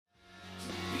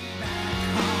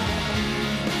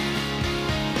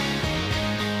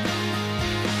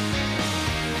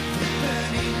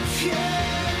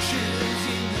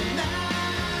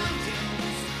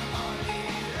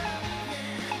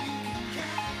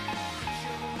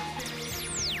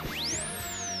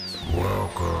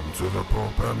Welcome to the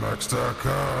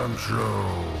PulpMX.com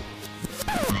show.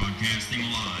 Broadcasting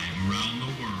live around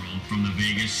the world from the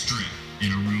Vegas Strip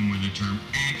in a room where the term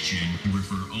action can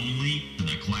refer only to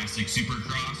the classic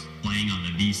Supercross playing on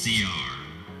the VCR.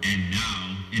 And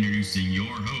now, introducing your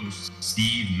hosts,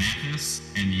 Steve Mathis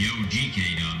and the OG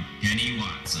K-Dub, Kenny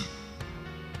Watson.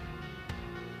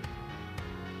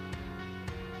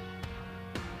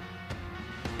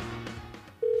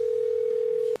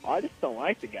 I just don't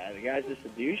like the guy. The guy's just a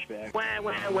douchebag. Wah,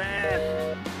 wah, wah.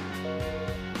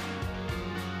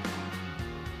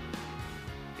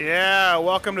 Yeah,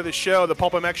 welcome to the show, the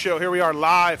PulpMX Show. Here we are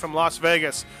live from Las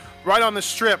Vegas, right on the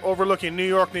Strip overlooking New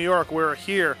York, New York. We're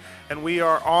here, and we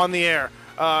are on the air.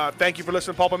 Thank you for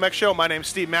listening to PulpMX Show. My name's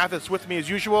Steve Mathis. With me, as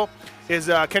usual, is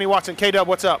Kenny Watson. K-Dub,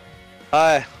 what's up?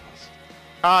 Hi.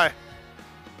 Hi.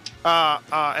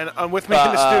 And with me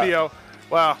in the studio,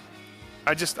 wow.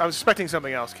 I was expecting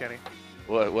something else, Kenny.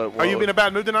 What? Are you in a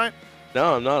bad mood tonight?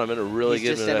 No, I'm not. I'm in a really good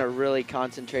mood. He's just in a really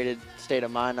concentrated state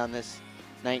of mind on this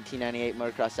 1998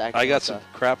 motocross action. I got some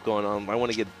crap going on. I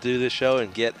want to do this show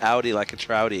and get outy like a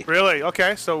trouty. Really?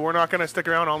 Okay, so we're not going to stick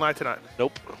around all night tonight.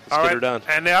 Nope. Let's get her done.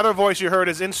 And the other voice you heard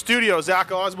is in studio,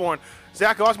 Zach Osbourne.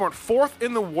 Zach Osbourne, fourth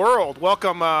in the world.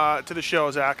 Welcome to the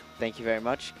show, Zach. Thank you very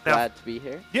much. Glad to be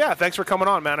here. Yeah, thanks for coming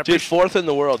on, man. Dude, fourth in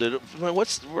the world, dude.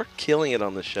 We're killing it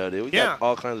on this show, dude. We got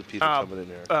all kinds of people coming in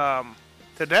here.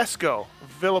 Tedesco,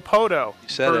 Villapoto,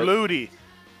 Berluti,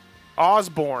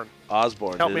 Osbourne.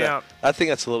 Help me out. I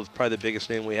think that's probably the biggest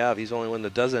name we have. He's the only one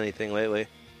that does anything lately.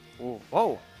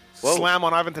 Whoa. Slam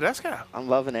on Ivan Tedesco. I'm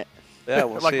loving it. Yeah,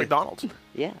 we'll like see. McDonald's.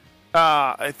 Yeah.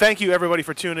 Thank you, everybody,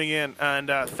 for tuning in, and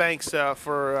thanks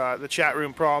for the chat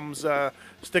room problems,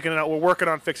 sticking it out. We're working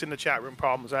on fixing the chat room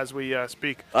problems as we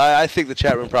speak. I think the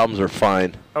chat room problems are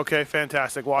fine. Okay,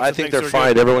 fantastic. Watson, I think they're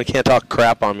fine. good. Everyone can't talk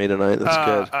crap on me tonight.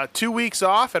 That's good. 2 weeks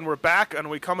off, and we're back, and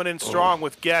we're coming in strong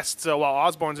with guests while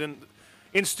Osborne's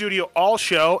in studio all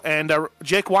show, and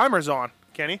Jake Weimer's on.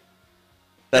 Kenny?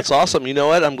 That's awesome. You know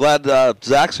what? I'm glad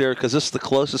Zach's here because this is the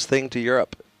closest thing to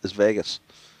Europe is Vegas.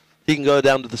 He can go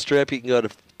down to the Strip. He can go to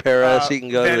Paris. He can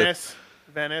go Venice.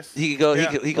 He can go.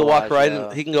 Yeah. He can walk right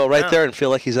in. He can go right there and feel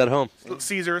like he's at home.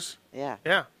 Caesars. Yeah.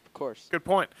 Yeah. Of course. Good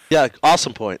point. Yeah.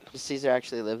 Awesome point. Does Caesar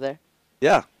actually live there?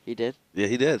 Yeah. He did? Yeah,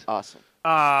 he did. Awesome.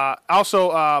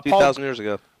 Also, 2,000 years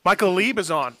ago. Michael Leib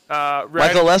is on.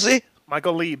 Michael Leslie?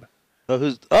 Michael Leib.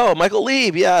 Michael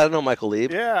Leib. Yeah, I know Michael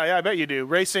Leib. Yeah, I bet you do.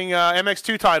 Racing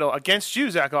MX2 title against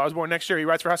you, Zach Osbourne. Next year, he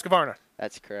rides for Husqvarna.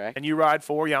 That's correct. And you ride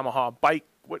for Yamaha. Bike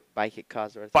It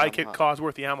Cosworth.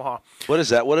 Yamaha. What is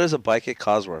that? What is a Bike It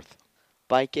Cosworth?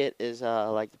 Bike It is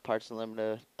like the Parts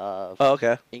Unlimited of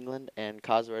England, and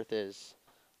Cosworth is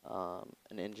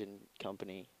an engine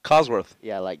company. Cosworth.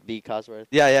 Yeah, like the Cosworth.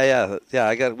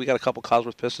 Yeah. We got a couple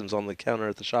Cosworth pistons on the counter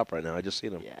at the shop right now. I just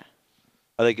seen them. Yeah.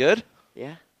 Are they good?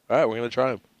 Yeah. All right, we're gonna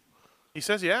try them. He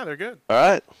says, yeah, they're good. All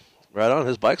right, right on.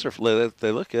 His bikes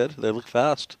they look good. They look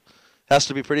fast. Has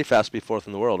to be pretty fast to be fourth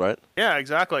in the world, right? Yeah,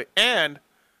 exactly. And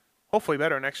hopefully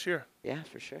better next year. Yeah,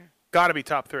 for sure. Got to be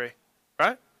top 3,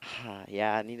 right?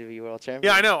 Yeah, I need to be world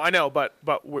champion. Yeah, I know, but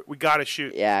we got to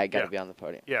shoot. Yeah, I got to be on the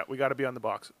podium. Yeah, we got to be on the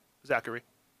box, Zachary.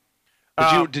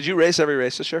 Did you race every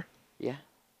race this year? Yeah.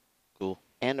 Cool.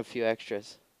 And a few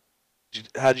extras.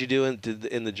 How'd you do in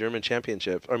the German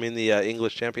championship? I mean, the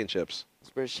English championships.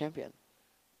 British champion.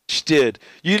 Dude,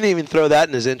 you didn't even throw that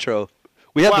in his intro.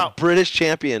 We have the British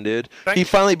champion, dude. He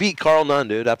finally beat Carl Nunn,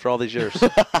 dude, after all these years.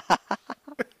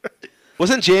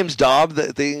 Wasn't James Dobb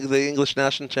the English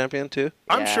national champion, too?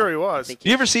 I'm sure he was.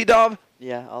 You ever see Dobb?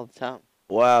 Yeah, all the time.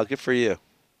 Wow, good for you.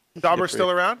 Dobber's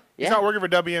still around? Yeah. He's not working for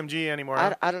WMG anymore.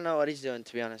 I don't know what he's doing,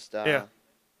 to be honest. Yeah,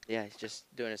 he's just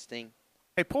doing his thing.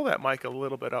 Hey, pull that mic a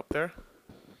little bit up there.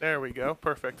 There we go.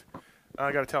 Perfect.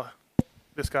 I got to tell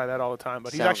this guy that all the time,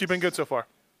 but he's actually been good so far.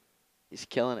 He's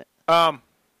killing it.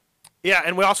 Yeah,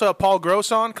 and we also have Paul Gross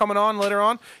coming on later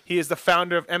on. He is the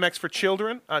founder of MX for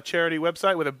Children, a charity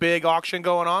website with a big auction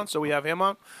going on, so we have him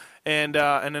on. And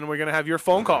then we're going to have your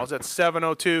phone calls at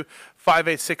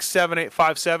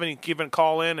 702-586-7857. You can give a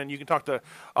call in, and you can talk to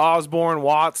Osbourne,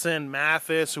 Watson,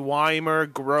 Mathis, Weimer,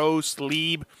 Gross,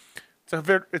 Leib.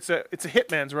 It's a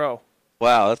hitman's row.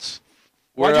 Wow, that's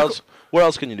where else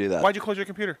can you do that? Why'd you close your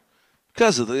computer?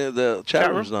 Because of the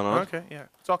chat room's not on. Okay, yeah.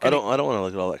 It's all Kenny. I don't want to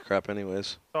look at all that crap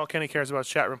anyways. All Kenny cares about is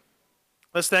chat room.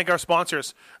 Let's thank our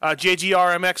sponsors.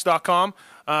 JGRMX.com.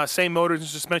 Same motors and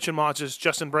suspension mods as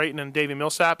Justin Brayton and Davey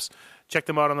Millsaps. Check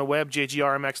them out on the web,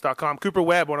 JGRMX.com. Cooper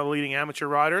Webb, one of the leading amateur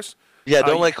riders. Yeah,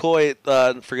 don't let Coy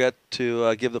forget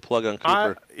to give the plug on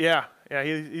Cooper. Yeah,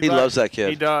 he loves that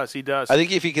kid. He does. I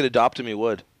think if he could adopt him, he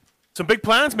would. Some big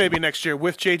plans maybe next year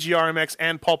with JGRMX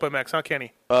and PulpMX, huh,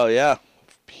 Kenny? Oh, yeah.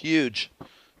 Huge. As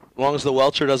long as the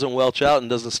Welcher doesn't welch out and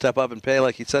doesn't step up and pay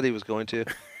like he said he was going to.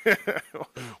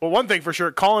 Well, one thing for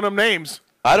sure, calling them names.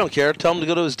 I don't care. Tell him to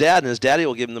go to his dad, and his daddy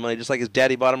will give him the money, just like his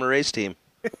daddy bought him a race team.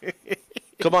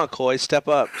 Come on, Coy, step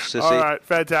up, sissy. All right,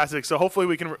 fantastic. So hopefully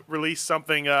we can release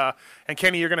something. And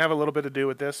Kenny, you're going to have a little bit to do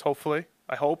with this, hopefully.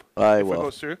 I hope. I if will. It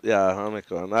goes through. Yeah, I'm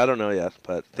going. I don't know yet,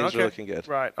 but things are looking good.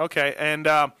 Right, okay. And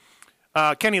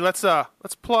Kenny, let's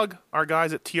plug our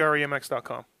guys at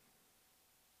tremx.com.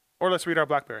 Or let's read our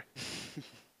BlackBerry.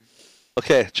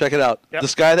 Okay, check it out. Yep.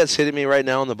 This guy that's hitting me right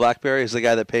now on the BlackBerry is the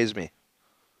guy that pays me.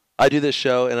 I do this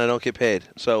show, and I don't get paid.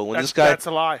 So when this guy... That's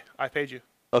a lie. I paid you.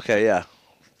 Okay, yeah.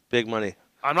 Big money.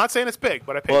 I'm not saying it's big,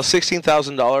 but I paid you. Well,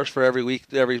 $16,000 for every week,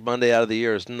 every Monday out of the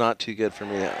year is not too good for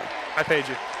me. I paid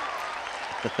you.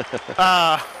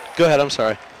 Go ahead, I'm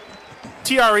sorry.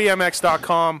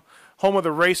 tremx.com, home of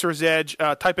the Racer's Edge.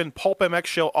 Type in PulpMX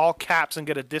Show, all caps, and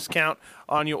get a discount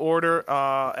on your order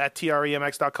at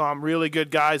tremx.com. Really good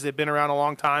guys. They've been around a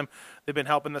long time. They've been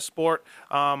helping the sport.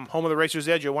 Home of the Racer's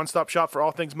Edge, your one-stop shop for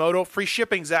all things moto. Free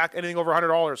shipping, Zach, anything over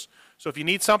 $100. So if you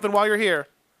need something while you're here,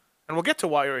 and we'll get to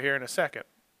why you're here in a second.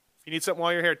 If you need something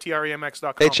while you're here,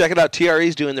 tremx.com. Hey, check it out.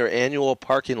 TRE's doing their annual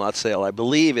parking lot sale. I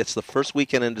believe it's the first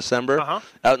weekend in December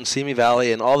out in Simi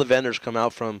Valley, and all the vendors come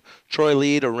out from Troy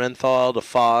Lee to Renthal to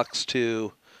Fox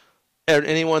to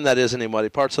anyone that is anybody,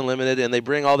 Parts Unlimited, and they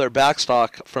bring all their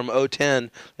backstock from 010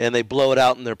 and they blow it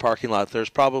out in their parking lot. There's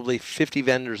probably 50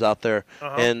 vendors out there,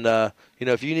 and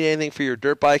if you need anything for your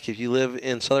dirt bike, if you live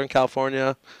in Southern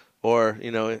California or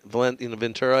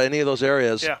Ventura, any of those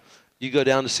areas. Yeah. You go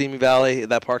down to Simi Valley,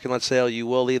 that parking lot sale, you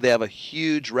will leave. They have a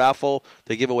huge raffle.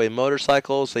 They give away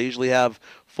motorcycles. They usually have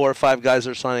 4 or 5 guys that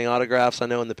are signing autographs. I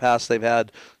know in the past they've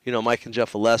had, Mike and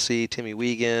Jeff Alessi, Timmy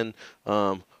Wiegand,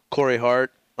 Corey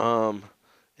Hart,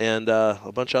 and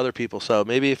a bunch of other people. So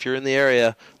maybe if you're in the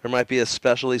area, there might be a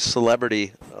special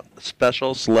celebrity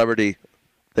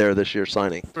there this year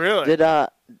signing. Really? Did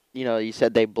you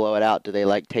said they blow it out. Do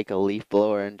they take a leaf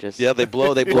blower and just? Yeah, they blow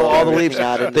all the leaves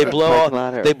out. They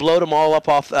blow them all up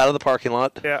out of the parking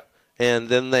lot. Yeah. And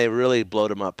then they really blow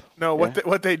them up. No,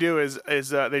 what they do is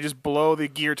they just blow the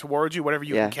gear towards you. Whatever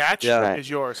you can catch is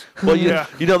yours. Well, you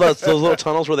know those little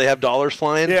tunnels where they have dollars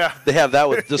flying? Yeah. They have that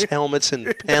with just helmets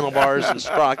and panel bars and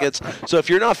sprockets. So if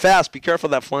you're not fast, be careful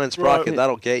of that flying sprocket. Right.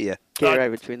 That'll get you. Get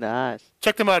right between the eyes.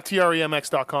 Check them out at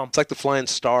tremx.com. It's like the flying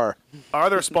star. Our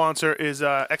other sponsor is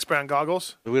X-Brand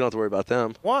Goggles. We don't have to worry about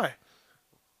them. Why?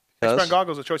 X-Brand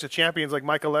Goggles, a choice of champions like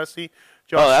Mike Alessi,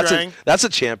 Josh Strang. That's a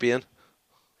champion.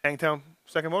 Hangtown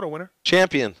second moto winner.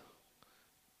 Champion.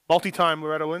 Multi-time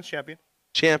Loretta Lynn's champion.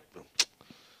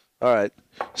 All right.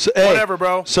 So, whatever,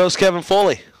 bro. So's Kevin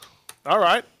Foley. All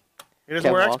right. He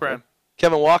doesn't wear X-Brand.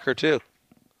 Kevin Walker, too.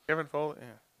 Kevin Foley, yeah.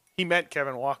 He meant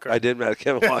Kevin Walker. I did mean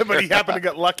Kevin Walker. But he happened to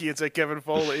get lucky and say Kevin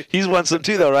Foley. He's won some,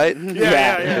 too, though, right?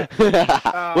 Yeah.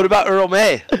 What about Earl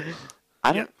May?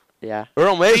 Yeah.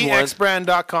 Earl May's won.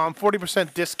 xbrand.com,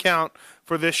 40% discount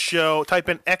for this show. Type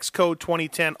in Xcode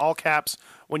 2010, all caps,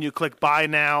 when you click buy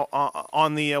now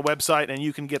on the website, and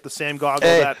you can get the same goggle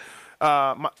that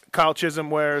Kyle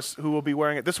Chisholm wears, who will be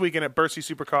wearing it this weekend at Bercy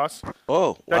Supercross.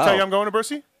 Oh, Did I tell you I'm going to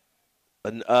Bercy?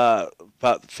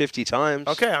 About 50 times.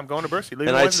 Okay, I'm going to Bercy.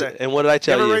 Leaving Wednesday. And what did I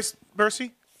tell you? Ever raced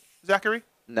Bercy, Zachary?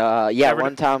 No,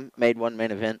 one time made one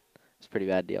main event. It's a pretty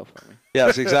bad deal for me.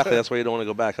 Yeah, that's why you don't want to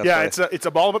go back. It's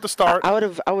a ball about the start. I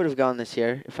would have gone this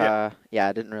year if I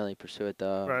didn't really pursue it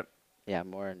though. Right. Yeah,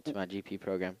 more into my GP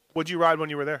program. What'd you ride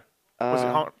when you were there? Was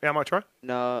it amateur?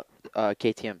 No,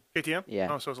 KTM. KTM? Yeah.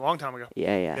 Oh, so it was a long time ago.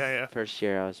 Yeah. First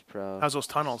year I was pro. How's those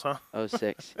tunnels, huh?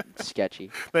 06. Sketchy.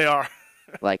 They are.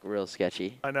 Real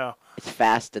sketchy. I know. It's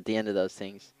fast at the end of those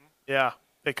things. Yeah.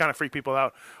 They kind of freak people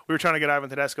out. We were trying to get Ivan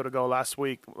Tedesco to go last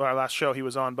week, our last show he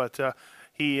was on, but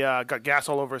he got gas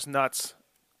all over his nuts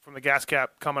from the gas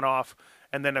cap coming off,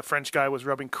 and then a French guy was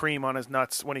rubbing cream on his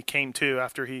nuts when he came to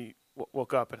after he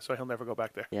woke up, and so he'll never go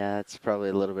back there. Yeah, that's probably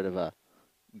a little bit of a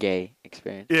gay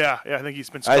experience. Yeah, I think he's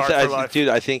been scarred for life. Dude,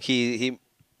 I think he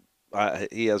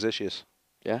has issues.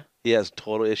 Yeah? He has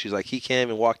total issues. Like, he came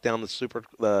and walked down the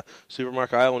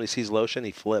supermarket aisle when he sees lotion,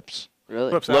 he flips.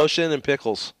 Really? Flips lotion out. And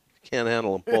pickles. Can't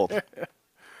handle them both.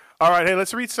 All right, hey,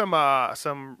 let's read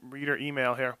some reader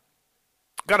email here.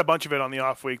 Got a bunch of it on the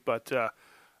off week, but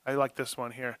I like this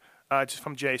one here. Just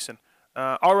from Jason.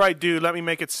 All right, dude, let me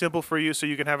make it simple for you so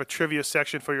you can have a trivia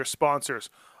section for your sponsors.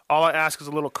 All I ask is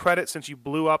a little credit since you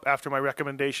blew up after my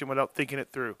recommendation without thinking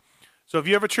it through. So if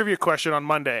you have a trivia question on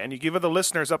Monday and you give it the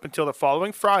listeners up until the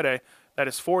following Friday, that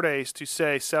is 4 days to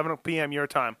say 7 p.m. your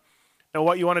time, Now,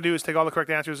 what you want to do is take all the correct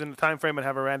answers in the time frame and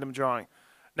have a random drawing.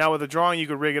 Now, with a drawing, you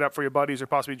could rig it up for your buddies or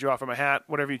possibly draw from a hat.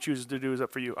 Whatever you choose to do is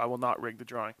up for you. I will not rig the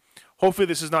drawing. Hopefully,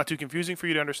 this is not too confusing for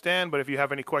you to understand, but if you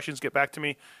have any questions, get back to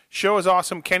me. Show is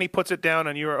awesome. Kenny puts it down,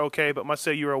 and you are okay, but must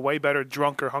say you are way better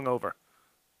drunk or hungover.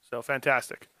 So,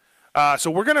 fantastic.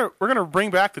 So we're gonna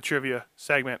bring back the trivia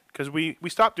segment because we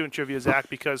stopped doing trivia, Zach,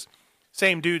 because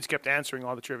same dudes kept answering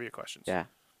all the trivia questions. Yeah.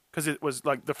 Because it was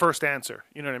like the first answer.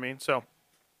 You know what I mean? So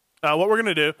what we're going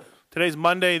to do, today's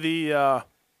Monday,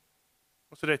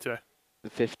 what's the date today? The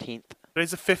 15th.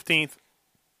 Today's the 15th.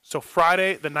 So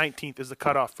Friday the 19th is the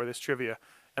cutoff for this trivia.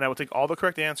 And I will take all the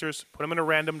correct answers, put them in a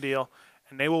random deal,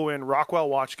 and they will win Rockwell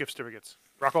Watch gift certificates.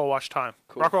 Rockwell Watch Time.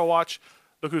 Cool. Rockwell Watch,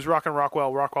 look who's rocking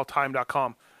Rockwell,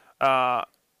 rockwelltime.com.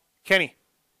 Kenny,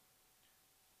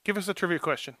 give us a trivia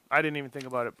question. I didn't even think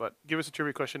about it, but give us a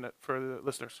trivia question for the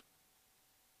listeners.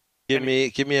 Give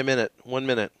me a minute. 1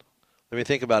 minute. Let me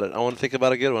think about it. I want to think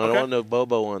about a good one. Okay. I don't want no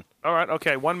Bobo one. All right.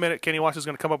 Okay. 1 minute. Kenny Watts is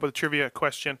going to come up with a trivia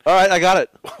question. All right. I got it.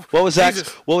 What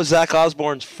was Zach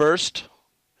Osbourne's first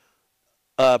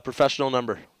professional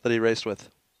number that he raced with?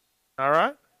 All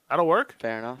right. That'll work.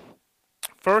 Fair enough.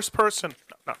 First person.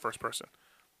 Not first person.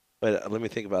 Wait. Let me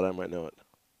think about it. I might know it.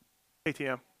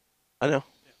 ATM. I know.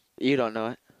 You don't know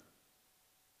it.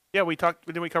 Yeah.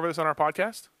 Didn't we cover this on our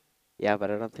podcast? Yeah,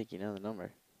 but I don't think you know the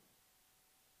number.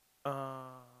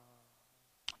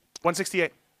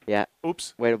 168. Yeah.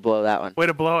 Oops. Way to blow that one. Way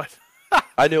to blow it.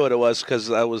 I knew what it was because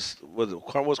what was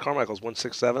Carmichael's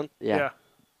 167? Yeah.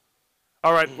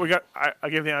 All right. I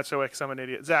gave the answer away because I'm an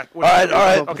idiot. Zach. All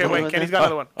right. Okay, wait. Kenny's got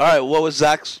another one. All right. What was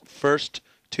Zach's first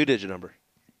 2-digit number?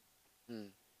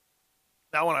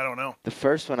 That one I don't know. The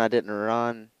first one I didn't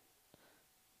run,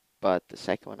 but the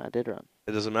second one I did run.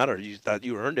 It doesn't matter.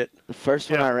 You earned it. The first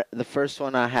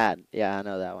one I had. Yeah, I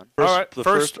know that one. All right.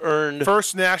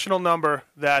 First national number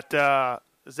that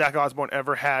Zach Osbourne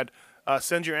ever had.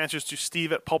 Send your answers to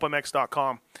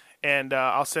steve@pulpmx.com, and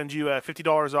I'll send you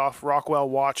 $50 off Rockwell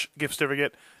Watch gift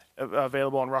certificate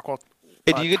available on Rockwell.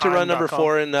 Hey, do you get to run number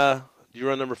 4 in? Do you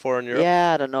run number 4 in Europe?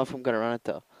 Yeah, I don't know if I'm gonna run it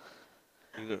though.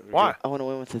 Why? I want to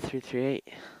win with the 338.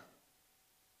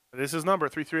 This is his number.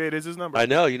 338 is his number. I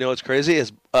know. You know what's crazy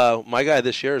is my guy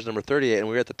this year is number 38, and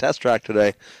we were at the test track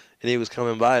today, and he was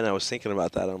coming by, and I was thinking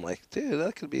about that. I'm like, dude,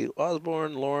 that could be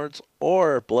Osbourne, Lawrence,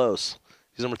 or Blows.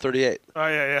 He's number 38. Oh,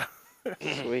 yeah.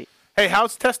 Sweet. Hey,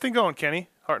 how's testing going, Kenny?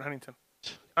 Hart Huntington.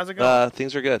 How's it going?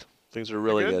 Things are good. Things are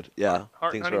really good. Yeah.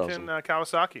 Hart things Huntington, are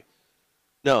awesome. Kawasaki.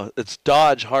 No, it's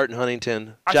Dodge, Hart and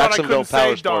Huntington, I Jacksonville thought I couldn't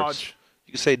Power say Sports. Dodge.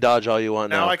 You can say Dodge all you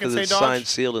want Now now I can because say it's Dodge? signed,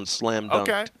 sealed, and slam dunked.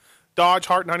 Okay. Dodge,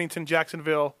 Hart Huntington,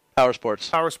 Jacksonville. Power Sports.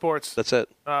 Power Sports. That's it.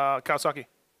 Kawasaki.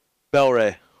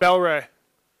 Bellray. Bellray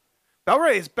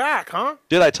is back, huh?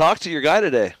 Dude, I talked to your guy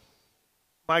today.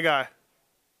 My guy.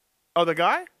 Oh, the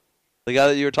guy? The guy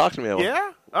that you were talking to me about.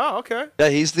 Yeah? Oh, okay. Yeah,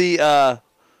 he's the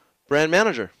brand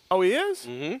manager. Oh, he is?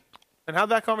 Mm-hmm. And how'd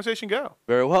that conversation go?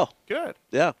 Very well. Good.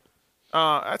 Yeah.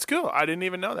 That's cool. I didn't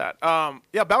even know that.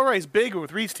 Yeah, Bellray's big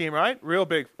with Reed's team, right? Real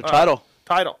big. Title.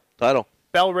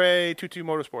 Bellray, 22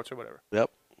 Motorsports or whatever.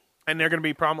 Yep. And they're going to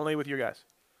be prominently with you guys.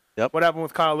 Yep. What happened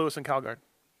with Kyle Lewis and Calgard?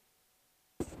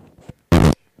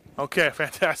 Okay,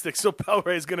 fantastic. So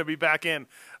Bellray's going to be back in.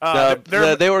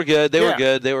 They were good. They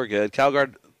were good.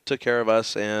 Calgard took care of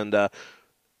us, and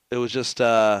it was just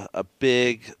a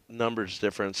big numbers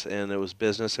difference, and it was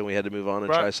business, and we had to move on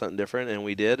and try something different, and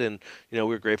we did. And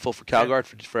we're grateful for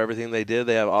Calgard for everything they did.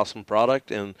 They have awesome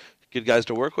product and good guys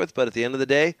to work with, but at the end of the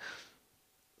day,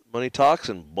 money talks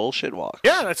and bullshit walks.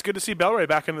 Yeah, it's good to see Bellray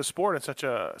back in the sport. It's such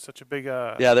a big.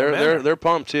 Yeah, they're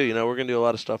pumped too. We're gonna do a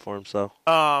lot of stuff for them. So.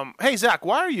 Hey Zach,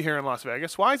 why are you here in Las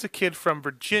Vegas? Why is a kid from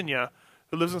Virginia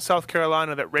who lives in South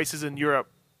Carolina that races in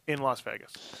Europe in Las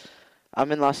Vegas?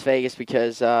 I'm in Las Vegas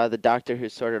because the doctor who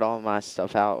sorted all of my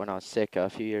stuff out when I was sick a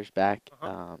few years back,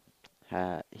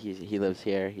 he lives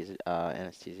here. He's an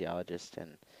anesthesiologist,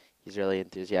 and he's really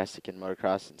enthusiastic in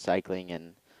motocross and cycling,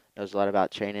 and knows a lot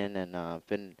about training. And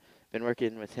been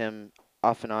working with him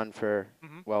off and on for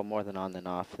more than on than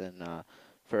off,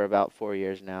 for about 4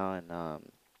 years now. And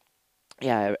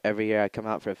yeah, every year I come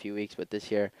out for a few weeks, but this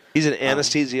year he's an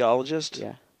anesthesiologist.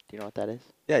 Yeah, do you know what that is?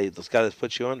 Yeah, this guy that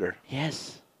puts you under.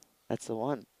 Yes. That's the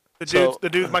one. The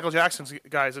dude Michael Jackson's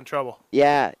guy is in trouble.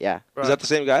 Yeah. Right. Is that the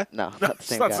same guy? No, not the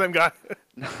same guy. Not the same guy.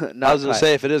 I was going to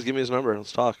say, if it is, give me his number.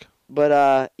 Let's talk.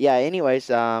 But, yeah,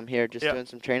 anyways, I'm here just doing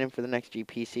some training for the next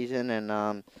GP season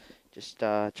and just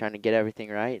trying to get everything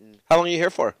right. And how long are you here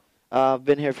for? I've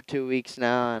been here for 2 weeks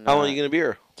now. And, how long are you going to be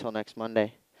here? Until next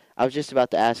Monday. I was just about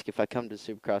to ask if I come to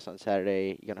Supercross on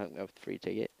Saturday, you're gonna hook me up with a free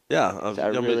ticket. Yeah. I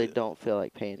really don't feel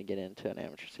like paying to get into an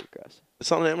amateur Supercross.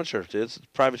 It's not an amateur, dude. It's a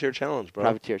privateer challenge, bro.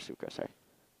 Privateer Supercross, sorry.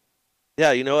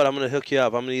 Yeah, you know what? I'm gonna hook you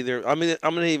up. I'm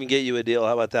gonna even get you a deal.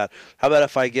 How about that? How about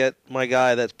if I get my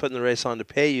guy that's putting the race on to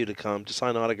pay you to come to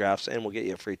sign autographs, and we'll get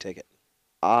you a free ticket.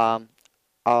 I'll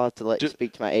have to let you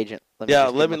speak to my agent.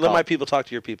 Let my people talk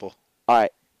to your people. All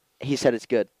right. He said it's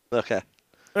good. Okay.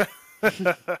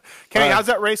 Kenny, how's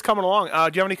that race coming along? Do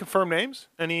you have any confirmed names?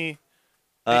 Any?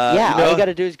 Yeah, all you got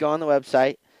to do is go on the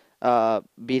website,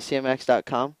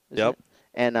 bcmx.com. Yep.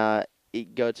 And you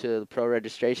go to the pro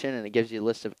registration, and it gives you a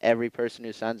list of every person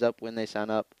who signs up when they sign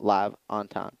up live on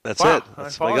time. That's it.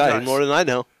 That's my guy. More than I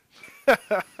know.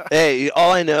 Hey,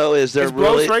 all I know is they're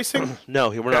Bros racing? No,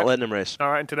 we're not letting him race. All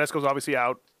right, and Tedesco's obviously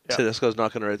out. Yeah. Tedesco's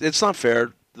not going to race. It's not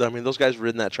fair. I mean, those guys have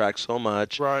ridden that track so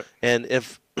much. Right. And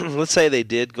if, let's say they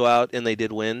did go out and they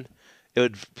did win, it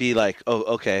would be like, oh,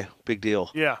 okay, big deal.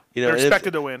 Yeah, they're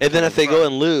expected to win. And then if they go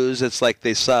and lose, it's like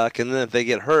they suck. And then if they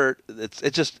get hurt, it's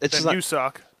just then you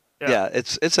suck. Yeah,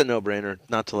 it's a no-brainer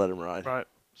not to let him ride. Right.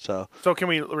 So can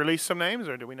we release some names,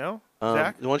 or do we know?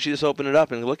 Zach? Why don't you just open it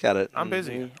up and look at it? I'm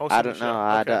busy. I don't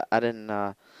know. Okay. I didn't.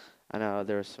 I know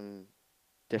there were some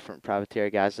different privateer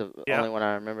guys. The only one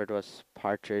I remembered was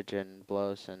Partridge and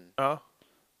Blows, and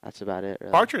that's about it.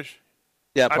 Really. Partridge.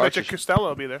 Yeah, I bet you Costello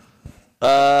will be there.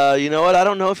 You know what? I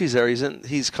don't know if he's there.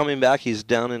 He's coming back. He's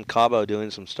down in Cabo doing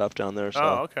some stuff down there. So.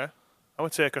 Oh, okay. I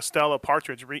would say a Costello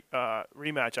Partridge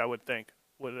rematch. I would think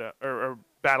or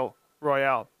battle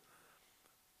royale.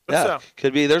 But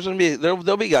could be.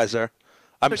 There'll be guys there.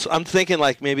 I'm thinking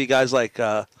like maybe guys like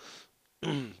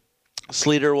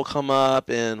Sleater will come up,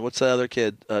 and what's the other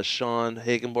kid? Sean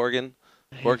Borgenhagen.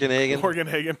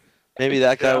 Maybe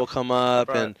that guy will come up,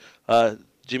 right. And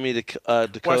Jimmy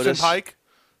Dakotas. Weston Pike.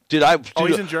 Dude,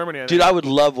 he's in Germany. Dude, I would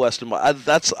love Weston Pike.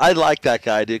 I like that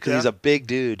guy, dude, because he's a big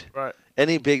dude. Right.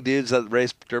 Any big dudes that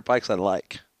race dirt bikes, I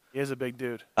like. He is a big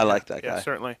dude. I like that guy. Yeah,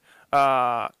 certainly.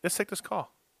 Let's take this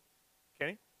call.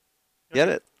 Kenny? Get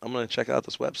it? I'm going to check out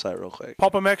this website real quick.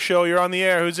 PulpMX Show, you're on the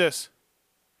air. Who's this?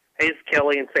 Hey, it's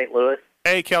Kelly in St. Louis.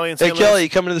 Hey, Kelly in St. Louis. Hey, Kelly, you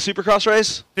coming to the Supercross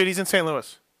race? Dude, he's in St.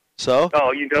 Louis. So?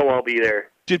 Oh, you know I'll be there.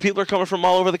 Dude, people are coming from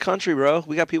all over the country, bro.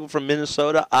 We got people from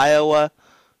Minnesota, Iowa,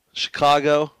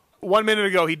 Chicago. 1 minute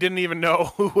ago, he didn't even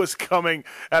know who was coming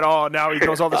at all. Now he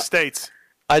knows all the states.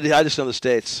 I just know the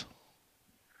states.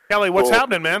 Kelly, what's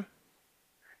happening, man?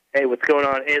 Hey, what's going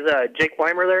on? Is Jake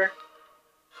Weimer there?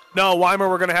 No, Weimer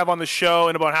we're going to have on the show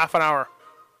in about half an hour.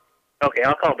 Okay,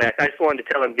 I'll call back. I just wanted to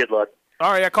tell him good luck.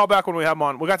 All right, call back when we have him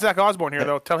on. We got Zach Osbourne here,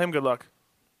 though. Tell him good luck.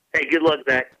 Hey, good luck,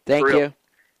 Zach. Thank you.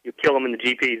 You kill him in the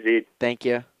GP, dude. Thank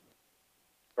you.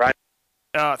 Right.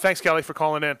 Thanks, Kelly, for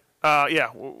calling in.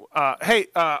 Hey,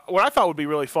 what I thought would be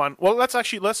really fun. Well, let's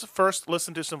first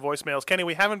listen to some voicemails. Kenny,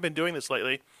 we haven't been doing this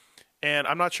lately, and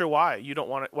I'm not sure why you don't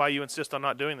want it. Why you insist on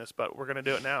not doing this, but we're going to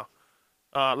do it now.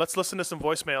 Let's listen to some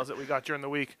voicemails that we got during the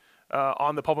week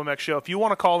on the PulpMX Show. If you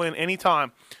want to call in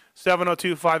anytime,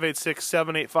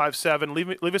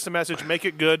 702-586-7857. Leave us a message. Make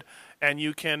it good, and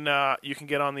you can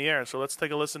get on the air. So let's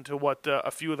take a listen to what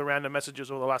a few of the random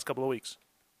messages over the last couple of weeks.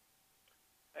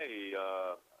 Hey,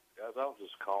 guys, I was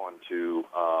just calling to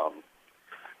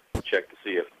check to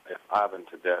see if Ivan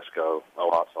Tedesco,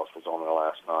 hot sauce, was on there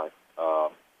last night.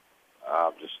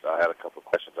 I had a couple of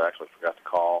questions. I actually forgot to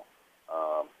call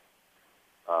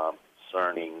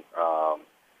concerning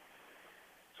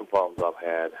some problems I've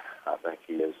had. I think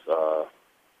he has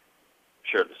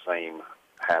shared the same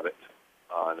habit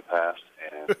in the past,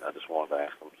 and I just wanted to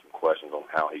ask him some questions on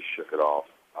how he shook it off.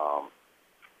 I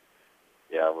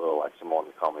would really like someone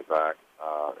to call me back.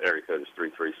 Area code is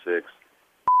 336.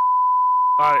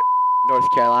 All right. North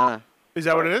Carolina. Is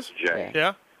that what it is? Jay.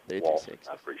 Yeah. 336.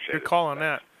 I appreciate Good it. call on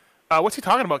that. What's he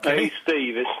talking about, Kenny? Hey,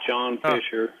 Steve, it's John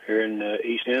Fisher here in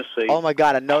East Tennessee. Oh, my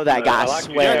God, I know that guy. I like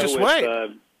swear. just with, wait.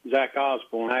 Zach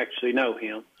Osbourne. I actually know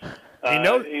him. He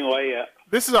knows. Anyway,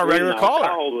 This is our regular caller.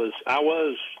 I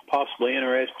was possibly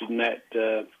interested in that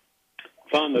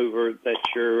fun mover that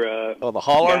your the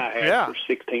hauler? guy had for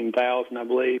 $16,000, I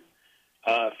believe.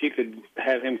 If you could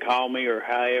have him call me or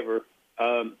however,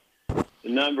 the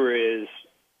number is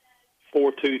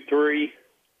 423.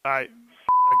 All right.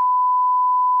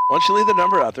 Why don't you leave the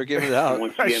number out? They're giving it out.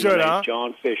 Once I again, should, my huh? name's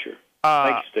John Fisher.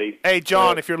 Thank you, Steve. Hey,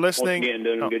 John, if you're listening. Once again,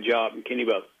 doing a good job. And Kenny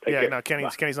both. Take care. No,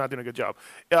 Kenny's not doing a good job.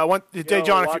 Hey,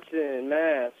 John, if watching it in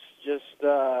mass, just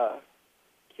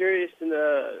curious to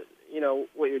know,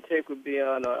 what your take would be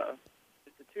on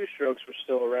if the two strokes were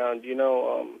still around.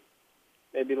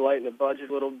 Maybe lighten the budget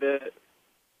a little bit,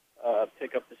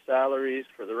 pick up the salaries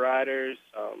for the riders.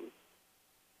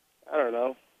 I don't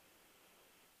know.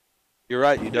 You're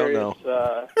right. You don't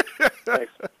know.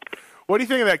 Thanks. What do you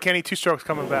think of that Kenny two-strokes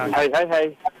coming back?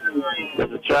 Hey. This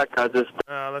is Chuck.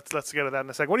 Let's get to that in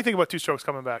a second. What do you think about two-strokes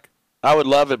coming back? I would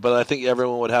love it, but I think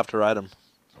everyone would have to ride them.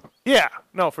 Yeah,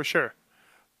 no, for sure.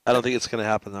 I don't think it's going to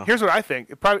happen, though. Here's what I think.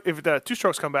 If the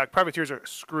two-strokes come back, privateers are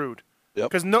screwed. Yep.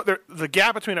 Because the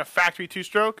gap between a factory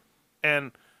two-stroke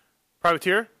and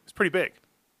privateer is pretty big.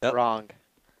 Yep. Wrong.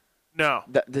 No.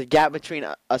 The gap between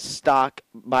a stock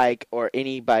bike or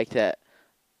any bike that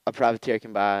a privateer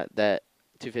can buy that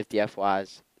 250F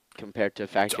wise compared to a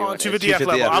factory On one 250F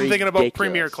level. I'm thinking about ridiculous.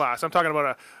 premier class. I'm talking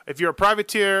about if you're a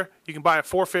privateer, you can buy a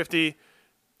 450,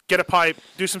 get a pipe,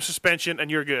 do some suspension, and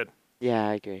you're good. Yeah,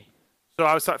 I agree. So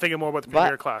I was thinking more about the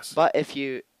premier class. But if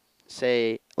you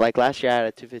say, like last year I had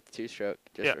a 252 stroke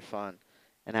just for fun,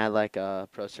 and I had like a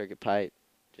pro circuit pipe,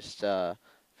 just a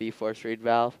V-force reed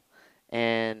valve,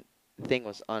 and the thing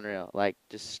was unreal, like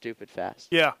just stupid fast.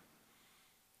 Yeah.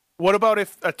 What about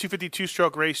if a 252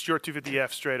 stroke raced your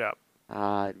 250F straight up?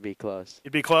 It'd be close.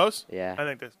 You'd be close? Yeah. I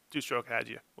think the two-stroke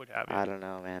would have you. I don't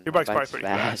know, man. Your My bike's probably pretty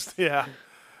fast. Yeah.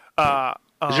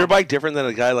 Is your bike different than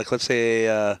a guy like, let's say,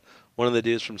 one of the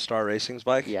dudes from Star Racing's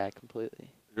bike? Yeah,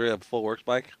 completely. You have a full works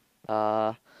bike?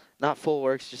 Not full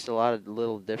works, just a lot of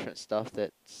little different stuff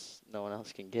that no one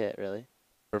else can get, really.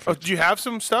 Perfect. Do you have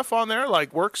some stuff on there,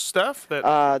 like works stuff? That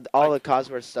all the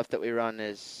Cosworth stuff that we run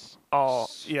is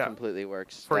completely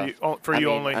works. For stuff. you,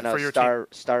 I only, know for your Star team.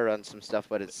 Star runs some stuff,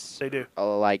 but it's they do.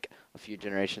 Like a few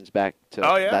generations back.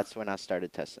 That's when I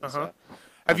started testing. So,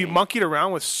 have you monkeyed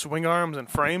around with swing arms and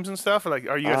frames and stuff? Or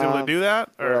are you guys able to do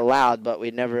that? We're allowed, but we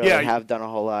never really have done a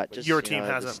whole lot. Just your team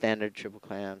the hasn't. standard triple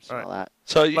clamps and all that.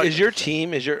 So is your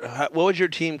team what was your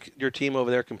team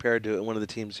over there compared to one of the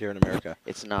teams here in America?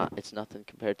 It's nothing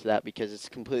compared to that because it's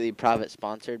completely private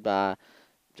sponsored by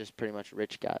just pretty much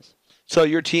rich guys. So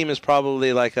your team is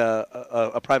probably like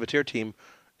a privateer team,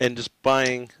 and just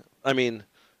buying. I mean,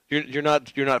 you're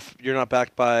not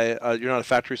backed by you're not a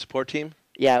factory support team.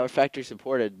 Yeah, we're factory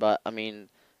supported, but I mean,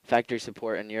 factory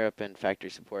support in Europe and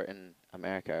factory support in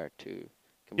America are two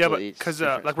completely. Yeah, but because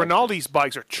like Rinaldi's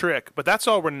bikes are trick, but that's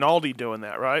all Rinaldi doing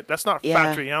that, right? That's not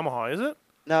factory Yamaha, is it?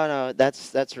 No,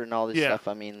 that's Rinaldi's stuff.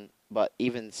 I mean, but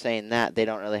even saying that, they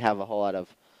don't really have a whole lot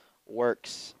of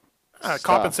works.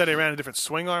 Coppin said he ran a different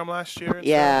swing arm last year.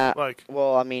 Yeah, like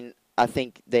well, I mean, I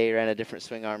think they ran a different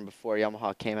swing arm before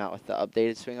Yamaha came out with the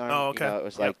updated swing arm. Oh, okay. It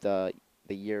was like the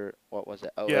year, what was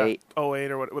it, 08? Yeah,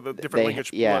 08 or what, with a different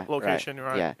linkage location,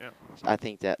 right? Yeah. I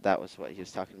think that was what he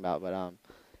was talking about. But,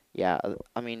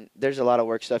 I mean, there's a lot of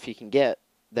work stuff you can get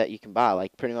that you can buy.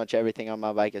 Like, pretty much everything on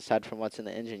my bike, aside from what's in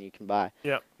the engine, you can buy.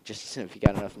 Yeah. Just if you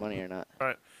got enough money or not.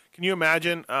 Right. Can you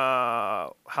imagine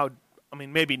how, I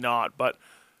mean, maybe not, but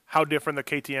how different the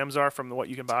KTMs are from what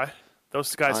you can buy?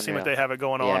 Those guys seem like they have it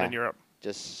going on in Europe.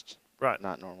 Just not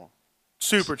normal.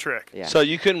 Super trick. Yeah. So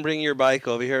you couldn't bring your bike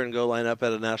over here and go line up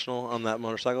at a national on that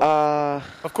motorcycle?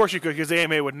 Of course you could, because the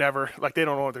AMA would never, like, they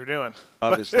don't know what they're doing.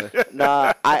 Obviously.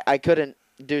 No, I couldn't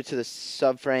due to the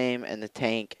subframe and the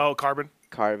tank. Oh, carbon.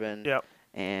 Yep.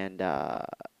 And,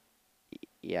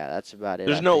 that's about it.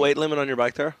 There's no weight limit on your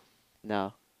bike there?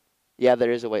 No. Yeah, there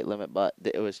is a weight limit, but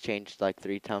it was changed like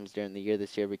 3 times during the year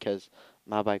this year because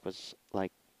my bike was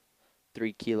like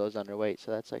 3 kilos underweight,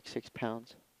 so that's like 6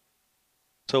 pounds.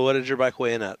 So what did your bike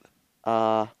weigh in at?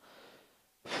 I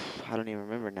don't even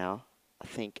remember now. I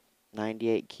think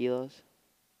 98 kilos.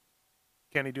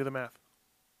 Can he do the math?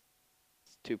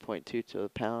 It's 2.2 to a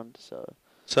pound, so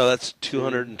that's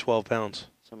 212 pounds.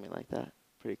 Something like that.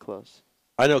 Pretty close.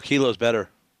 I know kilos better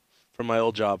from my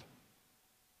old job.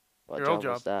 What Your job old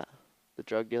job? was that? The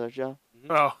drug dealer job?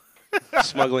 Oh.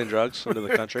 Smuggling drugs into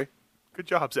the country. Good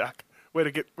job, Zach.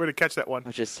 Way to catch that one.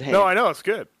 I'm just saying. No, I know, it's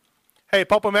good. Hey,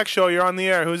 PulpMX Show, you're on the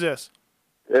air. Who's this?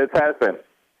 It's Hasbin.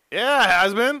 Yeah,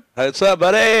 has been. What's up,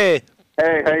 buddy?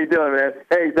 Hey, how you doing, man?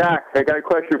 Hey, Zach, I got a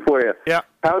question for you. Yeah.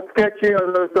 How sketchy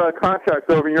are those contracts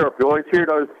over in Europe? You always hear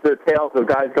those tales of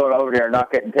guys going over there and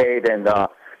not getting paid, and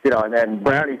and then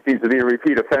Brownie seems to be a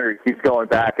repeat offender. He keeps going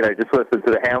back, and I just listened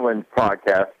to the Hamlin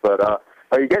podcast. But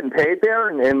are you getting paid there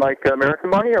in like American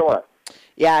money or what?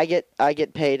 Yeah, I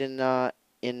get paid in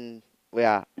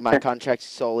my contract's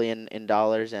solely in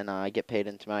dollars, and I get paid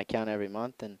into my account every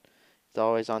month, and it's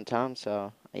always on time.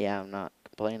 So yeah, I'm not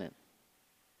complaining.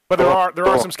 But there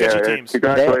are some sketchy teams.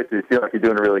 Congratulations! You feel like you're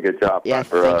doing a really good job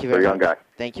for a young guy.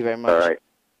 Thank you very much. All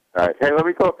right. Hey, let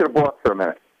me talk to the boss for a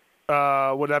minute.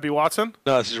 Would that be Watson?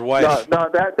 No, it's your wife. No,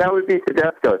 that would be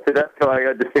Tedesco. Tedesco, I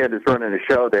understand, is running a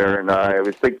show there, and I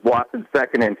would think Watson's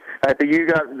second. And I think you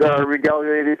got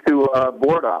relegated to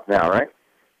board off now, right?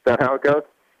 Is that how it goes?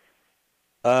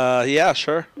 Yeah,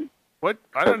 sure. What?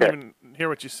 I don't even hear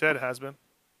what you said, Hasbin.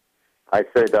 I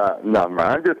said, no,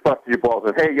 I'm just busting your balls.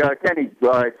 Hey, Kenny,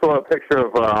 I saw a picture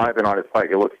of Ivan on his bike.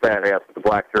 It looks badass with the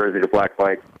black jersey, the black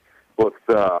bike. Looks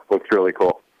really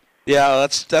cool. Yeah,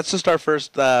 that's just our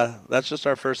first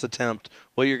attempt.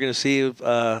 What you're going to see is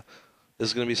going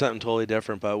to be something totally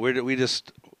different. But we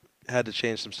just had to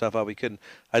change some stuff out. We couldn't.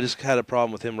 I just had a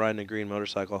problem with him riding a green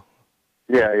motorcycle.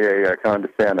 Yeah. I can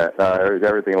understand that.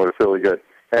 Everything looks really good.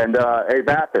 And hey,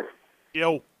 Baptist.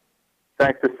 Yo.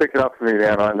 Thanks for sticking up for me,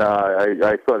 man.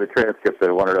 I saw the transcript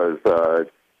of one of those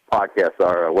podcasts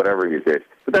or whatever you did.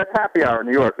 But that's happy hour in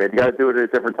New York, man. You got to do it at a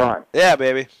different time. Yeah,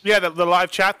 baby. Yeah, the live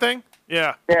chat thing?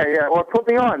 Yeah. Yeah. Well, put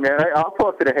me on, man. I'll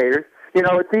talk to the haters.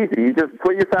 It's easy. You just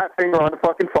put your fat finger on the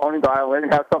fucking phone and dial in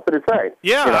and have something to say.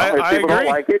 Yeah, if I people agree.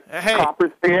 don't like it,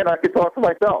 coppers stand, I can talk for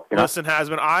myself. Listen,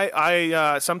 Hasbin,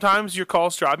 I sometimes your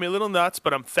calls drive me a little nuts,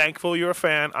 but I'm thankful you're a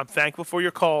fan. I'm thankful for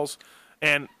your calls.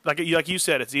 And like you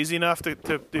said, it's easy enough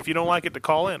to if you don't like it to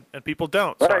call in, and people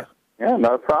don't. So. Right. Yeah,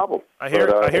 no problem. I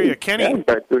hear you, Kenny. Yeah, you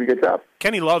guys doing a good job.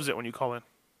 Kenny loves it when you call in.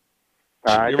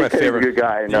 You're my favorite. Good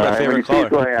guy. And, you're my favorite caller.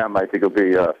 When you see who I am, I think he'll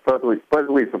be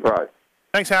pleasantly surprised.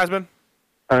 Thanks, Hasbin.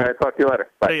 All right, talk to you later.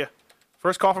 Bye. See ya.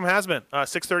 First call from Hasbin,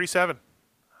 6:37.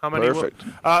 How many? Perfect.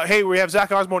 Hey, we have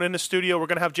Zach Osbourne in the studio. We're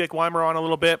going to have Jake Weimer on a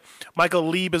little bit. Michael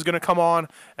Leib is going to come on,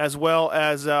 as well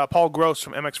as Paul Gross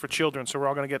from MX for Children. So we're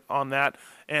all going to get on that.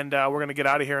 And we're going to get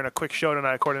out of here in a quick show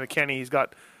tonight. According to Kenny, he's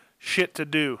got shit to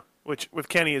do, which with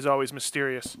Kenny is always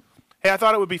mysterious. Hey, I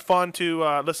thought it would be fun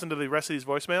to listen to the rest of these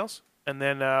voicemails and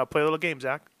then play a little game,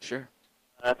 Zach. Sure.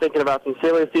 Thinking about some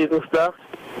silly season stuff.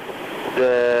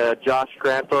 The Josh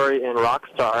Granthori and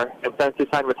Rockstar. And since he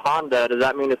signed with Honda, does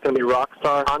that mean it's going to be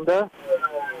Rockstar Honda?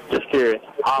 Just curious.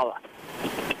 Holla.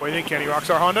 What do you think, Kenny?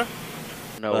 Rockstar Honda?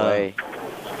 No way.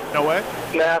 No way?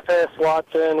 Mathis,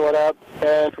 Watson, what up?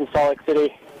 And from Salt Lake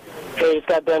City. Hey, just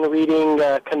got done reading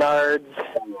Kennard's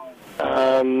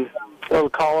little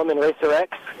column in Racer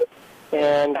X.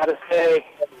 And got to say,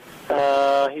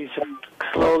 he's just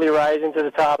slowly rising to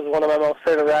the top as one of my most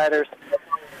favorite riders.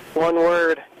 One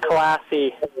word,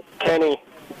 classy. Kenny.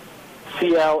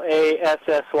 Classy.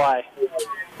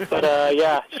 But,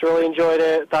 yeah, just really enjoyed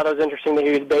it. Thought it was interesting that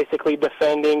he was basically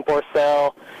defending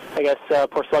Porcel. I guess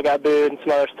Porcel got booed and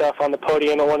some other stuff on the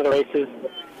podium at one of the races.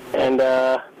 And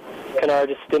Kennard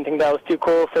just didn't think that was too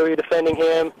cool, so he was defending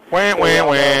him.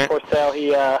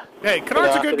 Porcel, hey,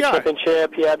 Kennard's a good guy.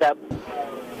 Championship. He had that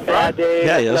bad day.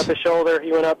 Yeah, he Up is. his shoulder.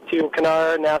 He went up to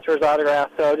Kennard and asked for his autograph.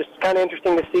 So just kind of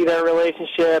interesting to see their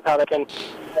relationship, how they can,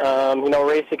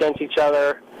 race against each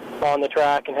other on the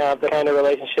track and have the kind of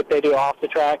relationship they do off the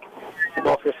track. They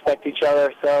both respect each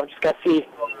other. So just got to see,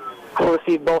 cool to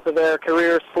see both of their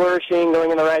careers flourishing, going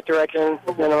in the right direction.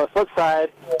 And then on the flip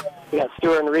side, you got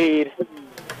Stewart and Reed.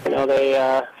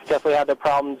 They definitely had their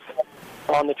problems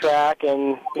on the track,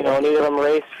 and neither of them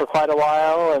raced for quite a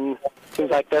while, and it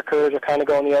seems like their careers are kind of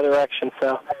going the other direction.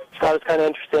 So just thought it was kind of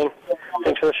interesting.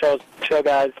 Thanks for the show,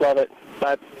 guys. Love it.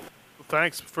 Bye. Well,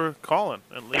 thanks for calling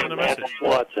and leaving a message.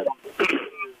 Watson. You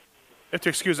have to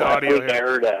excuse the audio I here.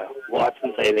 heard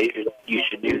Watson say you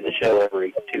should do the show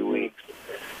every 2 weeks.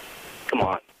 Come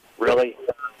on, really?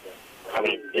 I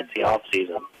mean, it's the off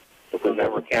season. If we've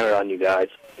ever counted on you guys,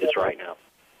 it's right now.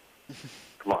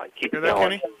 Come on, keep it going.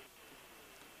 Kenny?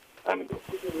 I mean,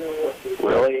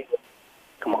 really?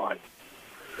 Come on.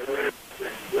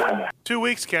 2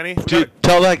 weeks, Kenny. Dude,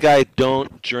 tell that guy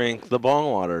don't drink the bong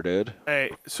water, dude.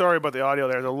 Hey, sorry about the audio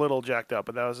there. It's a little jacked up,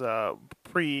 but that was a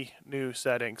pre-new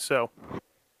setting. So,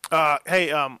 hey,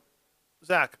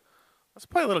 Zach, let's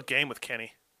play a little game with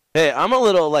Kenny. Hey, I'm a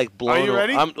little blown. Are you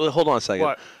ready? Hold on a second.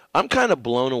 What? I'm kind of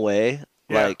blown away.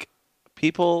 Yeah.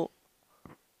 People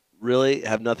really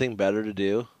have nothing better to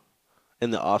do in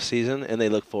the off season, and they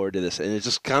look forward to this. And it's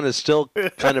just kind of still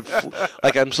kind of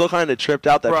I'm still kind of tripped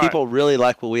out that people really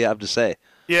like what we have to say.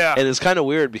 Yeah. And it's kind of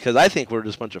weird because I think we're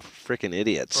just a bunch of freaking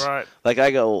idiots. Right.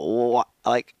 I go,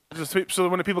 so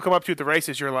when the people come up to you at the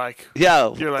races, you're like,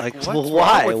 yeah, you're like, well, what's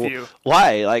why? wrong with you?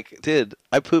 Why? Dude,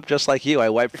 I poop just like you. I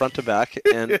wipe front to back,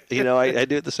 and I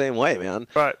do it the same way, man.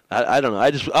 Right. I don't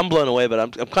know. I'm blown away, but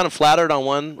I'm kind of flattered on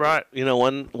one. Right.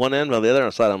 One end, but the other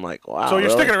side, I'm like, wow. So you're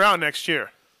really? sticking around next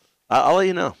year. I'll let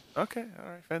you know. Okay. All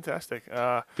right. Fantastic.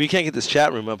 If you can't get this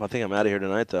chat room up, I think I'm out of here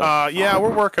tonight, though. Yeah,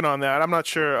 we're working on that. I'm not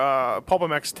sure.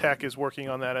 PulpMX Tech is working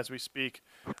on that as we speak.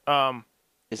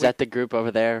 Is that the group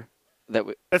over there?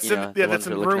 That's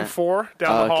in room 4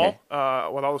 down the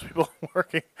hall with all those people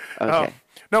working. Okay.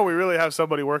 No, we really have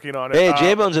somebody working on it. Hey,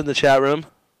 J-Bone's in the chat room.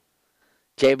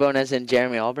 J-Bone as in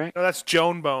Jeremy Albrecht? No, that's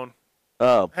Joan Bone.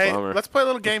 Oh, hey, bummer. let's play a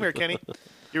little game here, Kenny.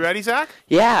 You ready, Zach?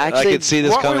 Yeah, actually. I could see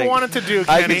this what coming. we wanted to do,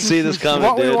 Kenny. I could see this coming,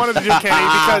 What dude. we wanted to do,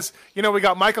 Kenny, because, we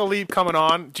got Michael Leib coming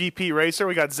on, GP Racer.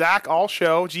 We got Zach, all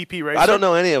show, GP Racer. I don't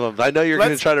know any of them. I know you're going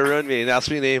to try to ruin me and ask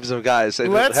me names of guys.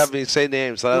 And have me say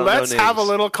names. I don't know names. Let's have a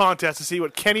little contest to see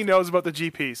what Kenny knows about the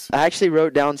GPs. I actually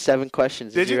wrote down 7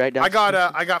 questions. Did you write down? I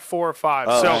got 4 or 5.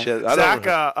 Oh, so, shit.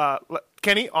 Zach,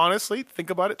 Kenny, honestly, think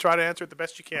about it. Try to answer it the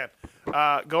best you can.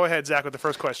 Go ahead, Zach, with the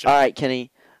first question. All right,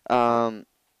 Kenny.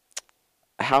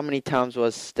 How many times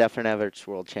was Stefan Everts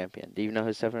world champion? Do you know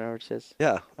who Stefan Everts is?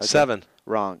 Yeah, Okay. 7.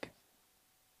 Wrong.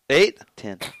 8?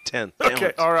 10. 10.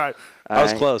 Okay, all right. I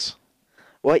was close.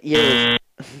 What year?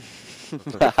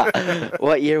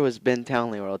 What year was Ben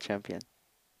Townley world champion?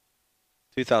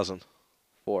 2000.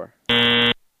 4.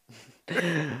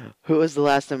 Who was the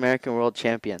last American world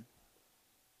champion?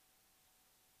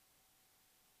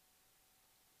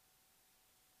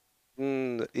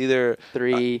 Either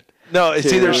 3. No, it's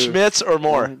 2, either Schmitz or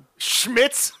Moore. 1.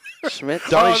 Schmitz? Schmitz?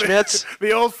 Donnie Schmitz?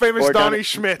 The old famous Or Donnie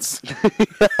Schmitz.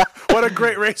 What a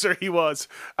great racer he was.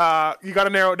 You got to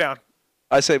narrow it down.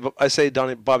 I say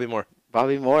Bobby Moore.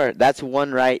 Bobby Moore. That's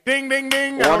 1 right. Ding, ding,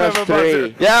 ding. One of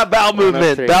 3. Yeah, bowel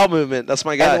movement. 3. Bowel movement. That's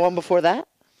my guy. And the one before that?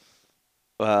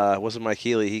 Wasn't Mike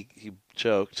Healy. He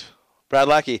choked. Brad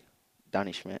Lackey.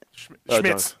 Donnie Schmidt.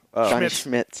 Schmitz. Donnie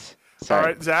Schmitz. Sorry. All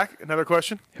right, Zach, another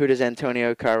question. Who does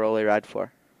Antonio Caroli ride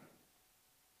for?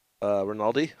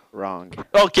 Rinaldi. Wrong.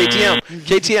 Oh, KTM.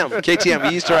 KTM.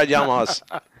 He used to ride Yamahas.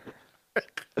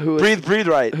 Breathe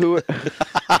right. Who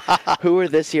were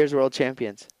this year's world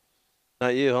champions?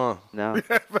 Not you, huh? No.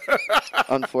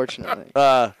 Unfortunately.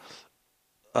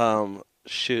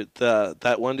 Shoot.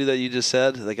 That one dude that you just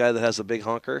said, the guy that has the big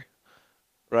honker,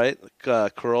 right?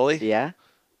 Caroli. Yeah.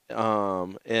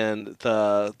 And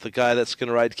the guy that's going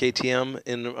to ride KTM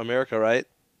in America, right?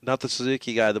 Not the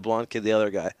Suzuki guy, the blonde kid, the other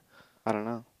guy. I don't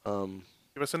know.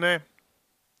 Give us a name.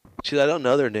 Shoot, I don't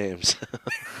know their names.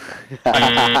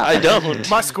 I don't.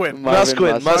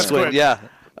 Musquin, yeah.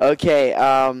 Okay,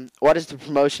 what is the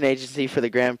promotion agency for the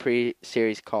Grand Prix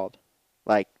series called?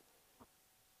 Like,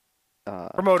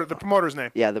 the promoter's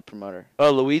name. Yeah, the promoter.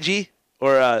 Oh, Luigi,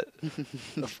 or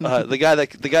the guy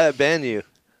that banned you.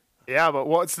 Yeah, but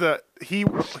what's he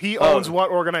owns what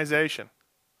organization?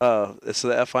 Oh, it's the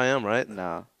FIM, right?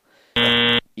 No.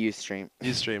 Ustream.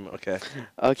 Ustream, okay.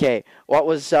 Okay, what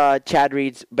was Chad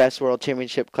Reed's best world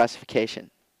championship classification?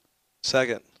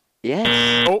 2nd.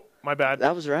 Yes. Oh, my bad.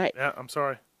 That was right. Yeah, I'm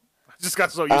sorry. I just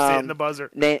got so used to hitting the buzzer.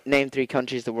 Name 3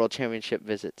 countries the world championship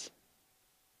visits.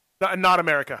 Not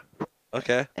America.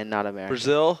 Okay. And not America.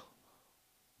 Brazil,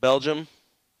 Belgium,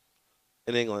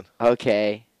 and England.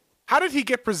 Okay. How did he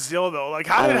get Brazil, though? Like,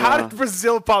 how did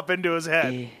Brazil pop into his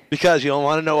head? Because you don't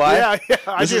want to know why? Yeah,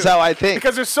 This is how I think.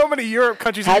 Because there's so many Europe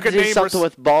countries you Had could to do name. something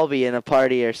with Balby in a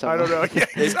party or something. I don't know. Yeah,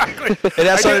 exactly. It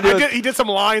has something to do with, he did some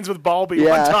lines with Balby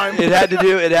one time. It had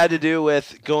to do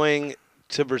with going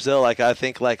to Brazil. Like, I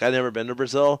think, I'd never been to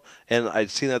Brazil, and I'd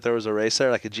seen that there was a race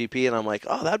there, like a GP, and I'm like,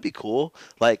 oh, that'd be cool.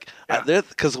 Like,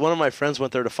 because one of my friends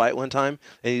went there to fight one time,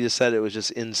 and he just said it was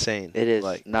just insane. It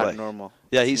is not normal.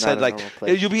 Yeah, he It's said not a normal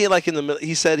place. you'll be like in the middle.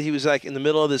 He said he was like in the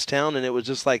middle of this town, and it was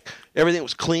just like everything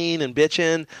was clean and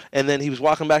bitchin'. And then he was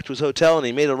walking back to his hotel, and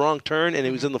he made a wrong turn, and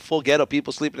he was in the full ghetto,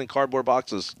 people sleeping in cardboard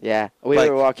boxes. Yeah, we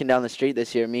were walking down the street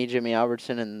this year. Me, Jimmy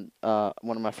Albertson, and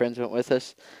one of my friends went with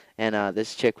us, and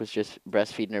this chick was just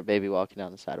breastfeeding her baby walking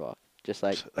down the sidewalk. Just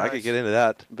like I could get into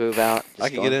that. Move out. I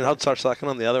could get in. I'd start sucking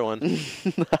on the other one.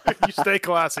 You stay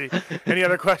classy. Any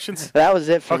other questions? That was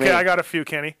it for me. Okay, I got a few,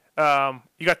 Kenny.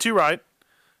 You got 2 right.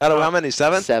 Out of how many?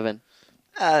 7? 7.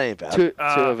 That ain't bad. 2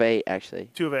 of 8, actually.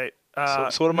 2 of 8.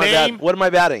 So what am I batting? What am I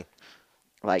batting?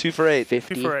 Like 2 for 8.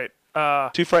 50. 2 for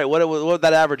 8. 2 for 8. What would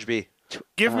that average be?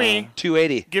 Give me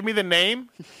 280. Give me the name.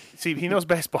 See, he knows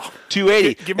baseball.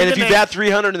 280. Give me And the if you name. bat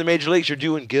 300 in the major leagues, you're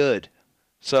doing good.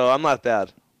 So I'm not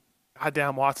bad.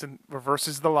 Goddamn, Watson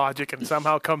reverses the logic and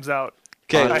somehow comes out.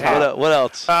 Okay, what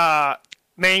else?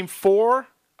 Name 4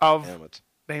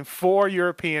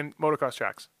 European motocross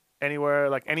tracks. Anywhere,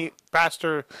 like any past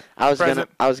or present.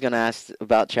 I was gonna ask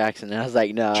about tracks, and I was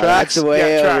like, no, Tracks? that's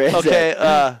way over. Okay.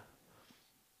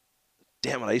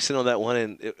 Damn it! I used to know that one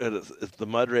in the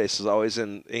mud race is always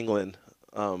in England.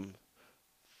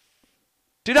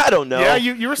 Dude, I don't know. Yeah,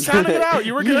 you were sounding it out.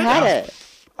 You were good. You had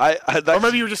it. Or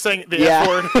maybe you were just saying the F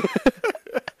word.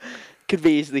 Could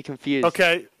be easily confused.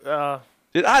 Okay.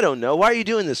 Dude, I don't know. Why are you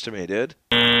doing this to me, dude?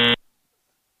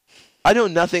 I know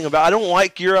nothing about. I don't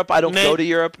like Europe. I don't go to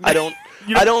Europe. I don't.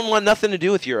 I don't want nothing to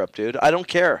do with Europe, dude. I don't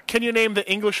care. Can you name the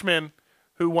Englishman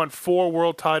who won 4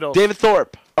 world titles? David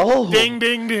Thorpe. Oh. Ding,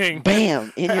 ding, ding.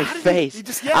 Bam, in your face.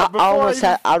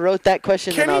 I wrote that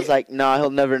question and I was like, no, he'll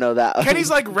never know that. Kenny's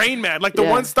like Rain Man. Like the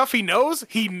one stuff he knows,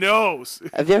 he knows.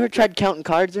 Have you ever tried counting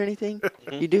cards or anything?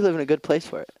 You do live in a good place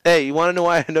for it. Hey, you want to know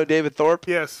why I know David Thorpe?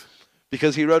 Yes.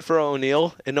 Because he rode for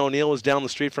O'Neill, and O'Neill was down the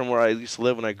street from where I used to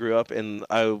live when I grew up, and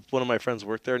one of my friends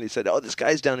worked there, and he said, oh, this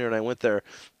guy's down here, and I went there,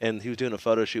 and he was doing a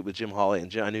photo shoot with Jim Hawley,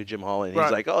 and I knew Jim Hawley, and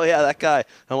he's like, oh, yeah, that guy.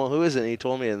 I went, who is it? And he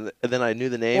told me, and then I knew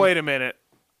the name. Wait a minute.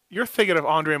 You're thinking of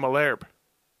Andre Malherbe.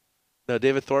 No,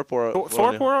 David Thorpe or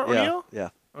Thorpe or O'Neill? Yeah.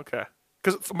 Okay.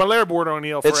 Because Malherbe wore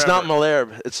O'Neill forever. It's not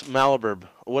Malherbe. It's Malherbe.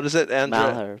 What is it, Andrew?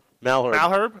 Malherbe.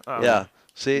 Malherbe? Oh. Yeah.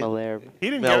 See? Malherbe. He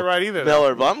didn't get it right either.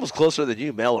 Malherbe. I'm almost closer than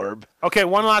you, Malherbe. Okay,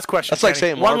 one last question. That's like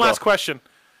saying Marvel. One last question.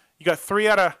 You got 3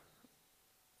 out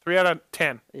of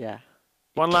 10. Yeah.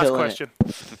 One last question.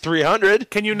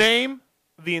 300. Can you name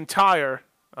the entire?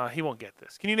 He won't get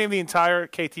this. Can you name the entire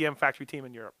KTM factory team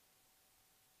in Europe?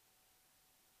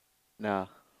 No.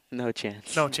 No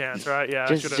chance. No chance, right? Yeah.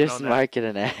 Just mark it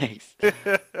an X.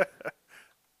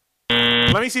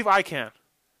 Let me see if I can.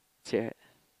 Let's hear it.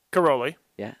 Caroli.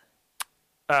 Yeah.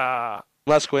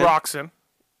 Lesquin. Roxon.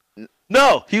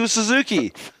 No, he was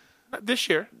Suzuki. This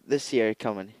year. This year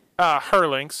coming.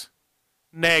 Hurlings.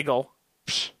 Nagel.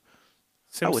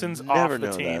 Simpson's off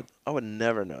the team. I would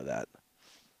never know that.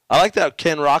 I like that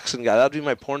Ken Roxon guy. That would be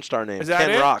my porn star name. Is that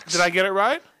Ken it? Rox. Did I get it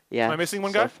right? Yeah. Am I missing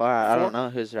one so guy? Far, I don't know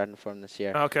who's riding for him this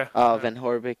year. Okay. Van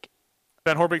Horbeek.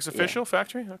 Van Horbeek's official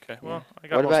factory? Okay. Well, I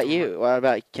got What about you? What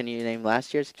about, can you name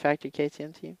last year's factory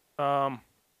KTM team?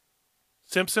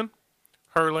 Simpson,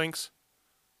 Hurlings,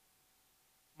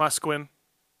 Musquin,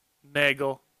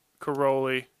 Nagel,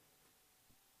 Caroli.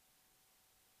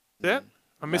 That's it?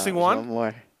 I'm missing one? One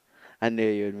more. I knew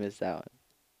you would miss that one.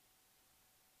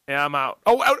 Yeah, I'm out.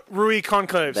 Oh, out. Rui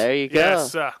Conclaves. There you go.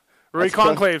 Yes. Rui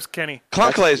Conclaves, Kenny.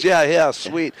 Conclaves, yeah,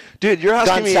 sweet. Dude, you're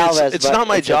asking me, it's not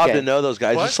my job to know those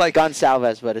guys. What? It's like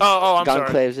Gonsalves, but it's I'm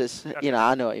Conclaves sorry. is,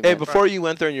 I know what you Hey, meant. before you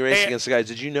went there and you raced against the guys,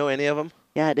 did you know any of them?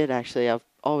 Yeah, I did actually. I've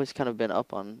always kind of been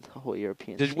up on the whole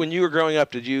European scene. When you were growing up,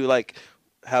 did you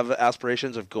have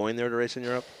aspirations of going there to race in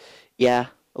Europe? Yeah,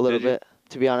 a little bit.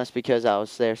 To be honest, because I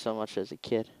was there so much as a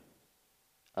kid,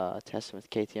 testing with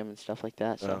KTM and stuff like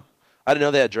that. So. I didn't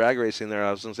know they had drag racing there. I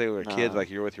was going to say we were kids,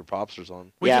 like you're with your pops or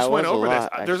something. We just went over this.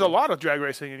 There's a lot of drag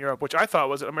racing in Europe, which I thought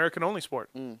was an American-only sport.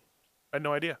 I had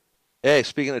no idea. Hey,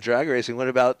 speaking of drag racing, what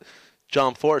about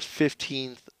John Fort's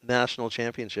 15th national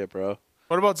championship, bro?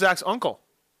 What about Zach's uncle?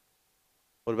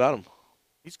 What about him?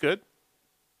 He's good.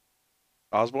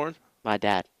 Osbourne? My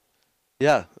dad.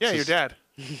 Yeah. Yeah, your dad.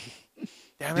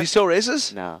 Damn it. Do he still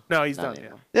races? No. No, he's done.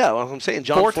 Yeah, well, I'm saying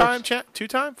John Four-time champ?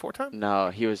 Two-time? Four-time? No,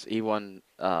 he won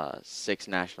 6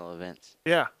 national events.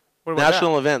 Yeah. What about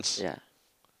national events? Yeah.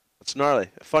 That's gnarly.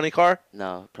 Funny car?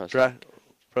 No, Pro Stock.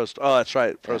 Oh, that's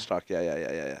right. Pro Stock. Yeah.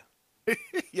 Yeah.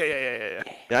 Yeah,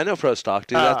 I know Pro Stock,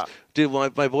 dude. Dude,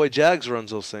 my boy Jags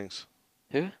runs those things.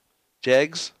 Who?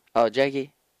 Jags. Oh,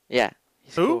 Jaggy. Yeah.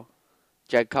 He's Who? Cool.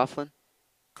 Jag Coughlin.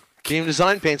 Beam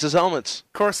Design paints his helmets.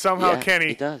 Of course, somehow Kenny.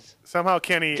 He does. Somehow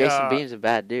Kenny. Jason Beam's a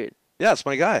bad dude. Yeah, it's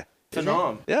my guy.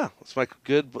 Yeah, it's my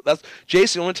good. That's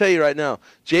Jason. I want to tell you right now.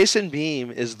 Jason Beam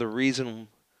is the reason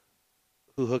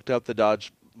who hooked up the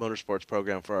Dodge Motorsports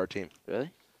program for our team.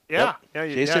 Really? Yeah. Yep.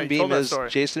 Yeah.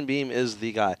 Jason Beam is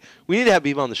the guy. We need to have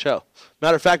Beam on the show.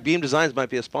 Matter of fact, Beam Designs might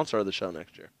be a sponsor of the show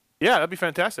next year. Yeah, that'd be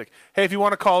fantastic. Hey, if you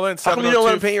want to call in, how come you don't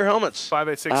let him paint your helmets?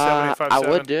 586-7857. I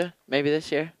would do. Maybe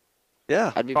this year.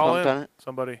 Yeah. I'd be call pumped in, on it.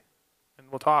 somebody, and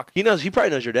we'll talk. He probably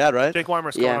knows your dad, right? Jake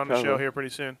Weimer's coming on the show here pretty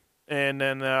soon. And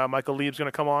then Michael Leib's going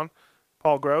to come on.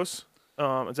 Paul Gross.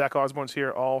 And Zach Osbourne's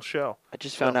here all show. I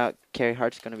just found out Carey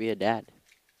Hart's going to be a dad.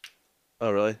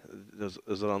 Oh, really?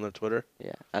 Is it on their Twitter?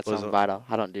 Yeah, that's on Vital.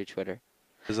 I don't do Twitter.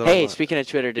 Hey, speaking of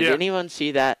Twitter, did anyone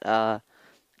see that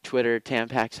Twitter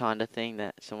Tampax Honda thing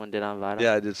that someone did on Vital?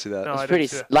 Yeah, I did see that. No, it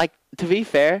was to be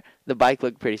fair, the bike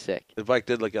looked pretty sick. The bike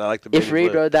did look. I like the. If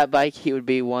Reed rode that bike, he would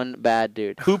be one bad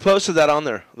dude. Who posted that on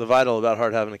there? The Vital about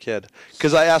Hart having a kid?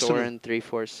 Because I asked Soren him.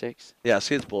 346. Yeah,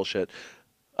 see, it's bullshit.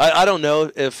 I don't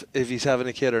know if he's having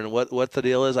a kid or what the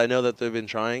deal is. I know that they've been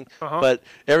trying, but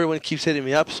everyone keeps hitting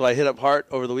me up. So I hit up Hart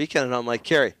over the weekend, and I'm like,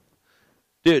 Carey,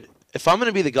 dude, if I'm going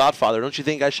to be the Godfather, don't you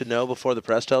think I should know before the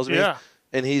press tells me? Yeah.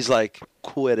 And he's like,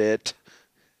 quit it.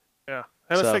 Yeah.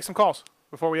 Hey, let's take some calls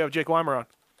before we have Jake Weimer on.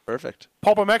 Perfect.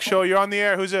 PulpMX Show, you're on the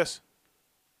air. Who's this?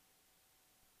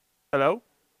 Hello?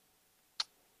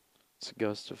 It's a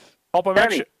ghost of...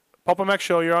 PulpMX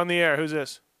Show, you're on the air. Who's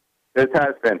this? This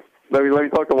has been. Let me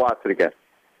talk to Watson again.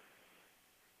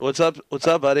 What's up,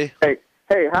 buddy? Hey,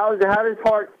 how does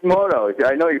Hart's moto?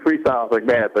 I know he freestyles like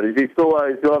mad, but is he still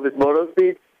have his moto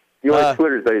speed? He always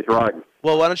twitters that he's riding.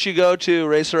 Well, why don't you go to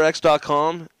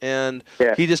racerx.com, and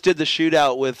he just did the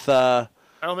shootout with... I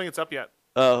don't think it's up yet.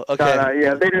 Oh, okay.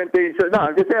 No,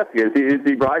 I'm just asking. Is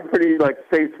he riding pretty,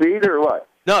 safe speed or what?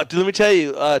 No, let me tell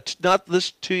you, not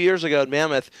this 2 years ago at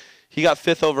Mammoth, he got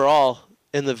 5th overall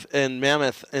in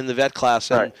Mammoth in the vet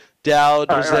class, and Dowd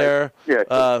was there,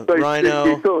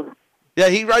 Rhino.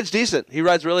 He rides decent. He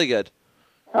rides really good.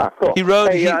 Ah, cool. He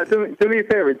rode. Hey, do me a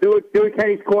favor. Do a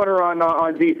Kenny's Corner on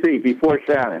DC before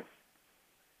Shannon.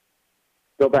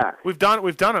 Go back. We've done it.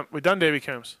 We've done Davy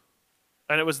Coombs,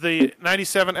 and it was the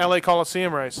 '97 LA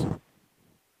Coliseum race.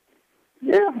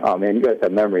 Yeah. Oh man, you guys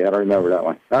have memory. I don't remember that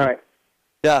one. All right.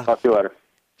 Yeah. Talk to you later.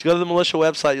 If you go to the militia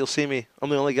website, you'll see me. I'm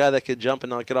the only guy that could jump and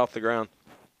not get off the ground.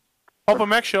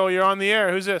 PulpMX Show, you're on the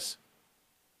air. Who's this?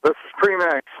 This is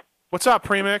Premix. What's up,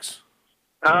 Premix?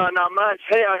 Not much.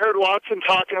 Hey, I heard Watson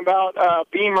talking about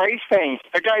Beam Race Paint.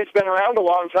 That guy's been around a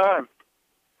long time.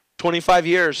 25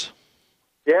 years.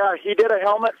 Yeah, he did a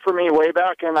helmet for me way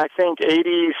back in, I think,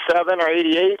 87 or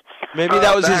 88. Maybe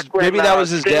that was his. Maybe that was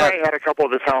his dad. Pingree had a couple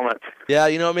of his helmets. Yeah,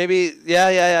 maybe.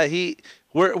 Yeah.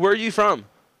 Where are you from?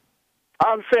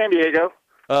 I'm San Diego.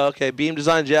 Oh, okay. Beam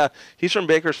Designs. Yeah, he's from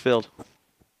Bakersfield.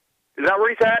 Is that where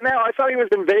he's at now? I thought he was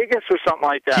in Vegas or something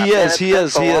like that.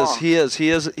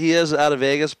 He is out of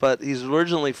Vegas, but he's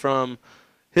originally from.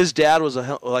 His dad was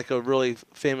a really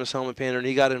famous helmet painter, and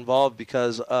he got involved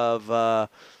because of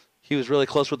he was really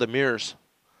close with the Mirrors.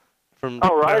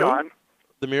 Right on.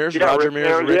 The Mirrors, yeah, Roger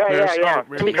Mirrors,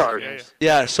 Rick Mirrors.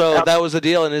 Yeah. Yeah, so that was the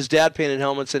deal, and his dad painted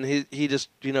helmets, and he just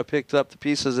picked up the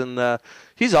pieces, and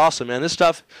he's awesome, man. This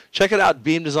stuff, check it out,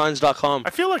 beamdesigns.com. I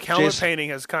feel like helmet painting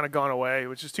has kind of gone away,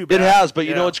 which is too bad. It has, but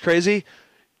you know what's crazy?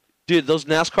 Dude, those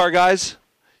NASCAR guys,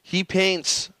 he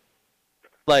paints,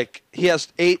 he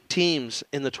has 8 teams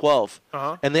in the 12,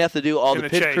 and they have to do all the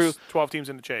pit crew. 12 teams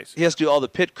in the chase. He has to do all the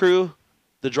pit crew,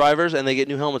 the drivers, and they get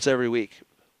new helmets every week.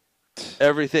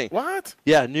 Everything. What?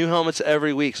 Yeah, new helmets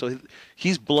every week. So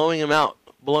he's blowing them out.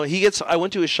 I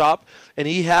went to his shop, and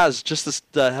he has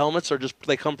just the helmets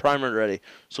they come primered ready.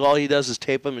 So all he does is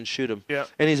tape them and shoot them. Yeah.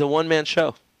 And he's a one-man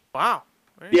show. Wow.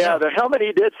 Yeah, the helmet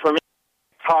he did for me,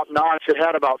 top notch. It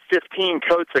had about 15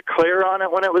 coats of clear on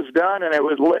it when it was done, and it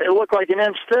looked like an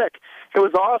inch thick. It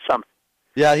was awesome.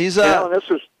 Yeah, he's this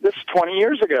is 20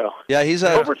 years ago. Yeah, he's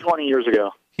over 20 years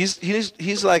ago. He's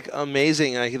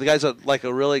amazing. The guy's a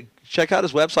really check out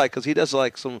his website because he does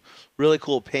some really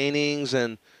cool paintings,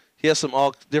 and he has some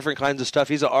all different kinds of stuff.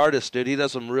 He's an artist, dude. He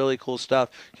does some really cool stuff.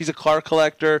 He's a car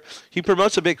collector. He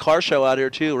promotes a big car show out here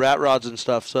too, rat rods and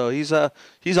stuff. So he's on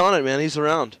it, man. He's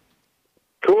around.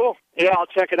 Cool. Yeah, I'll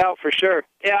check it out for sure.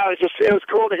 Yeah, it was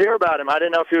cool to hear about him. I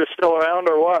didn't know if he was still around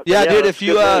or what. Yeah, dude. If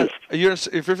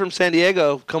you're from San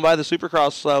Diego, come by the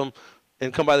Supercross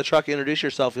and come by the truck and introduce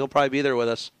yourself. He'll probably be there with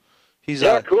us.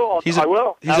 Cool. I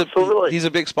will. Absolutely. He's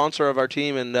a big sponsor of our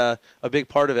team and a big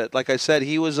part of it. Like I said,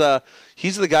 he's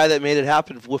the guy that made it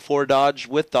happen with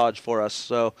Dodge for us.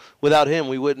 So without him,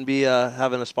 we wouldn't be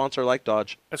having a sponsor like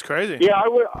Dodge. That's crazy. Yeah,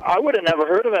 I would have never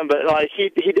heard of him, but he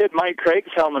did Mike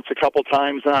Craig's helmets a couple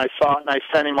times, and I saw it, and I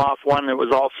sent him off one that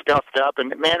was all scuffed up, and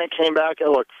man, it came back. It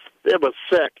was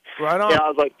sick. Right on. Yeah, I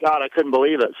was like, God, I couldn't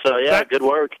believe it. So yeah, good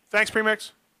work. Thanks,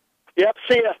 Premix. Yep.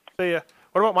 See ya. See ya.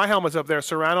 What about my helmets up there?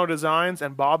 Serrano Designs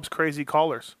and Bob's Crazy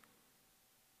Collars.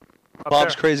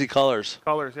 Bob's Crazy Colors.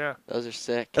 Colors, yeah. Those are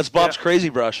sick. That's Bob's Crazy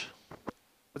Brush.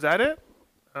 Was that it?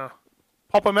 Oh.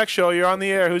 PulpMX Show, you're on the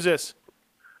air. Who's this?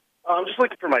 I'm just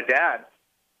looking for my dad.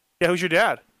 Yeah, who's your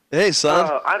dad? Hey,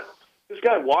 son. This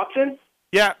guy, Watson?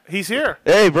 Yeah, he's here.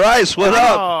 Hey, Bryce, what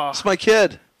up? It's my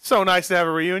kid. So nice to have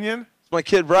a reunion. It's my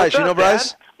kid, Bryce. What's you know up,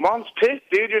 Bryce? Dad? Mom's pissed,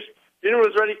 dude. Your dinner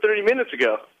was ready 30 minutes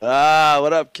ago.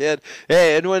 What up, kid?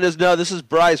 Hey, anyone doesn't know, this is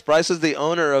Bryce. Bryce is the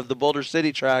owner of the Boulder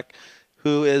City track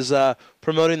who is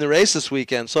promoting the race this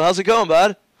weekend. So how's it going,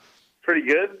 bud? Pretty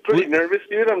good. Pretty nervous,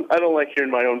 dude. I don't like hearing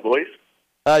my own voice.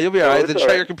 You'll be all right. Then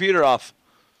shut your computer off.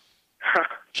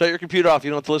 Shut your computer off.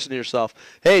 You don't have to listen to yourself.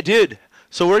 Hey, dude,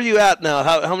 so where are you at now?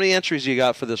 How many entries you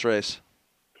got for this race?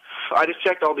 I just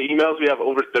checked all the emails. We have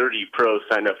over 30 pros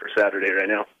signed up for Saturday right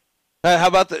now. How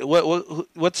about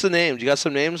what's the name? Do you got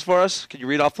some names for us? Can you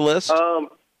read off the list?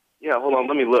 Yeah, hold on.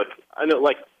 Let me look. I know,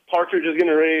 Partridge is going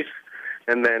to race,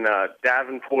 and then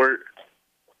Davenport.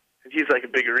 He's a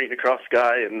big arena cross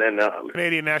guy, and then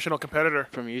Canadian national competitor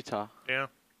from Utah. Yeah.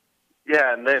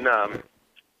 Yeah, and then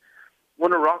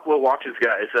one of Rockwell Watches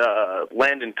guys,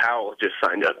 Landon Powell, just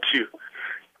signed up too.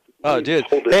 Oh, dude.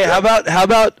 Hey, how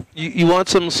about you want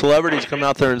some celebrities to come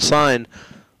out there and sign?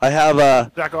 I have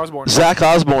Zach Osbourne. Zach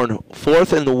Osbourne,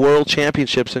 4th in the World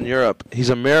Championships in Europe.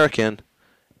 He's American,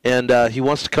 and he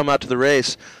wants to come out to the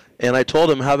race. And I told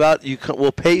him, how about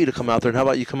we'll pay you to come out there, and how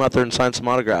about you come out there and sign some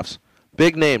autographs?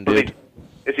 Big name, dude.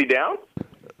 Is he down?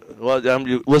 Well,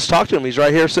 let's talk to him. He's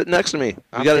right here sitting next to me.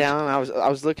 I'm down. I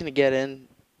was looking to get in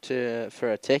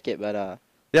for a ticket, but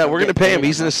yeah, we're gonna pay him.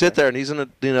 He's gonna sit there and he's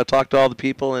gonna talk to all the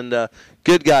people. And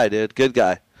good guy, dude. Good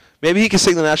guy. Maybe he can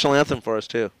sing the national anthem for us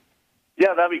too.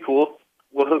 Yeah, that'd be cool.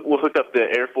 We'll hook up the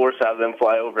Air Force, have them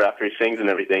fly over after he sings and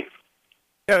everything.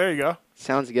 Yeah, there you go.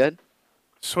 Sounds good.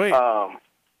 Sweet. Hold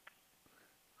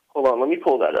on, let me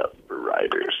pull that up for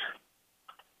riders.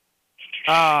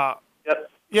 Yep.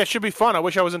 Yeah, it should be fun. I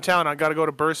wish I was in town. I got to go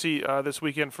to Bercy this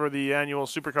weekend for the annual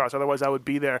Supercross. Otherwise, I would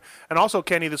be there. And also,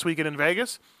 Kenny, this weekend in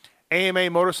Vegas, AMA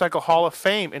Motorcycle Hall of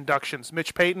Fame inductions.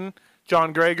 Mitch Payton,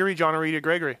 John Arita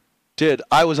Gregory. Dude,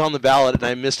 I was on the ballot and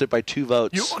I missed it by 2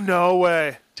 votes. No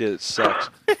way. Dude, it sucks.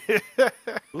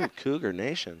 Ooh, Cougar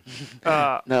Nation.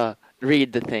 No,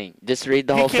 read the thing. Just read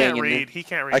the whole thing. He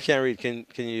can't read. I can't read. Can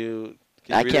you?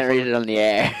 I can't read it on the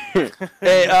air.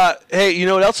 Hey, you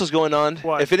know what else is going on?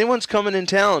 What? If anyone's coming in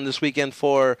town this weekend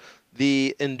for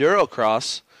the Enduro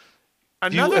Cross,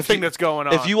 another thing that's going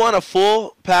on. If you want a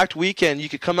full packed weekend, you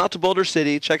could come out to Boulder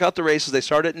City, check out the races. They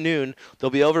start at noon.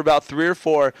 They'll be over about 3 or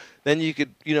 4. Then you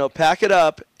could, pack it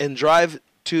up and drive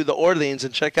to the Orleans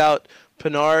and check out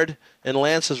Pinard and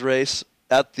Lance's race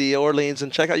at the Orleans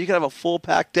and check out. You could have a full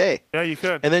packed day. Yeah, you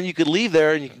could. And then you could leave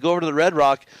there and you could go over to the Red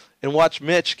Rock and watch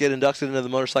Mitch get inducted into the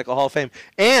Motorcycle Hall of Fame.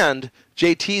 And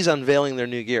JT's unveiling their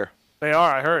new gear. They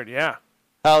are, I heard, yeah.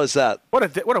 How is that? What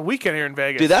a weekend here in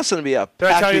Vegas. Dude, that's going to be a Did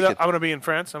I tell you weekend. that I'm going to be in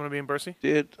France? I'm going to be in Bercy?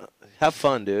 Dude, have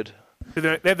fun, dude.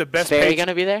 They have the best Are you going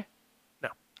to be there? No.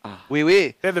 Oui.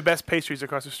 They have the best pastries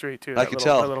across the street, too. I can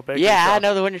tell. Yeah, I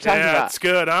know the one you're talking about. Yeah, it's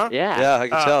good, huh? Yeah. Yeah, I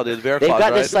can tell, dude. Bear They've Claws,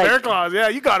 got right? this, like, Bear Claws, yeah,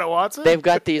 you got it, Watson. They've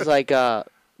got these, like,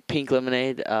 pink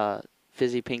lemonade,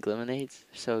 fizzy pink lemonades.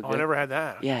 So good. I never had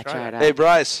that. Yeah, try it out. Hey,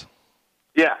 Bryce.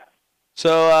 Yeah.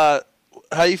 So,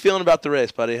 how you feeling about the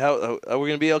race, buddy? How are we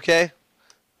going to be okay?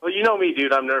 Well, you know me,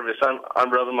 dude. I'm nervous.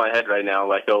 I'm rubbing my head right now,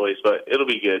 like always, but it'll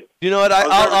be good. You know what?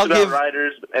 I'll give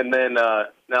riders, and then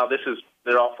now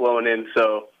they're all flowing in,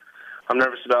 so I'm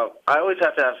nervous about. I always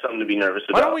have to have something to be nervous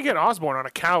about. Why don't we get Osbourne on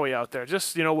a Cowie out there?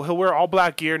 Just he'll wear all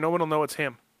black gear. No one will know it's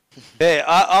him. Hey,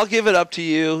 I'll give it up to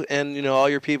you and all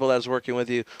your people that's working with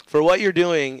you for what you're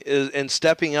doing and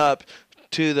stepping up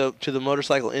to the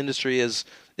motorcycle industry is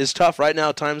tough right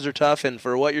now. Times are tough, and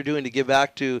for what you're doing to give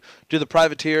back to the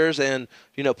privateers and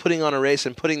putting on a race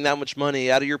and putting that much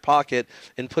money out of your pocket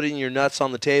and putting your nuts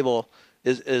on the table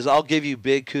is I'll give you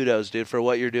big kudos, dude, for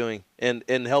what you're doing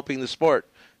and helping the sport.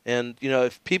 And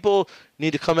if people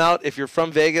need to come out, if you're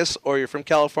from Vegas or you're from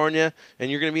California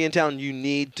and you're going to be in town, you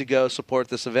need to go support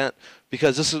this event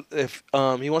because this is if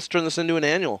he wants to turn this into an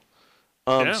annual.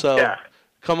 So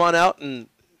come on out and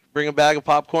bring a bag of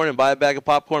popcorn and buy a bag of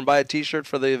popcorn, buy a T-shirt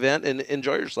for the event, and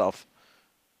enjoy yourself.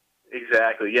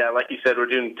 Exactly. Yeah, like you said, we're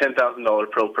doing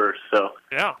 $10,000 pro purse, so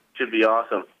yeah, should be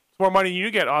awesome. It's more money you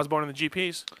get, Osbourne, in the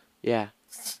GPs. Yeah,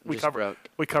 we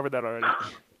covered that already.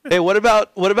 Hey, what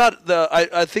about the?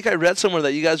 I think I read somewhere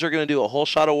that you guys are going to do a whole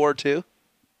shot award too.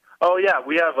 Oh yeah,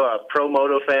 we have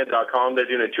promotofan.com. They're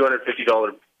doing a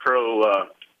 $250 pro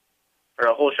or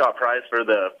a whole shot prize for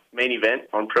the main event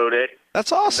on Pro Day.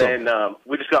 That's awesome. And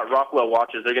we just got Rockwell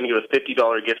watches. They're going to give a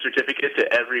 $50 gift certificate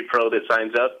to every pro that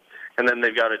signs up, and then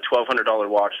they've got a $1,200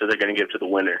 watch that they're going to give to the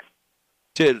winner.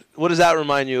 Dude, what does that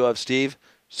remind you of, Steve?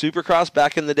 Supercross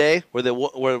back in the day, where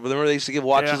they used to give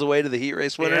watches away to the heat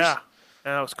race winners. Yeah,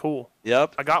 that was cool.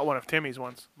 Yep, I got one of Timmy's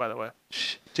once, by the way.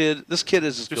 Dude, this kid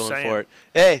is just going saying. for it.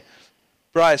 Hey,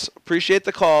 Bryce, appreciate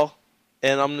the call,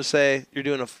 and I'm going to say you're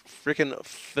doing a freaking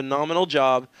phenomenal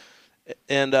job.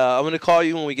 And I'm going to call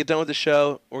you when we get done with the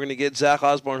show. We're going to get Zach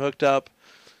Osbourne hooked up.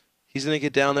 He's going to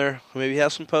get down there. Maybe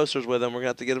have some posters with him. We're going to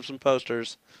have to get him some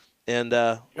posters. And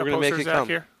we're going to make it come.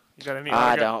 Here? You got any?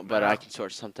 I don't, but I can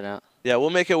sort something out. Yeah, we'll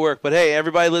make it work. But, hey,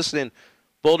 everybody listening,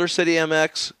 Boulder City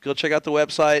MX, go check out the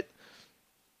website.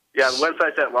 Yeah, the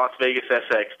website's at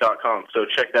LasVegasSX.com, so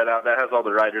check that out. That has all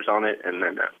the riders on it, and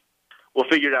then we'll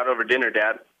figure it out over dinner,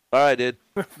 Dad. All right, dude.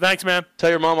 Thanks, man. Tell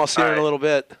your mom I'll see her in a little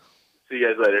bit. See you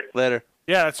guys later. Later.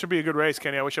 Yeah, that should be a good race,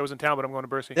 Kenny. I wish I was in town, but I'm going to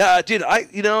Bercy. Yeah, dude,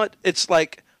 it's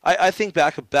like I think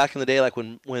back in the day, like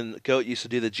when Goat used to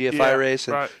do the GFI race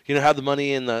and have the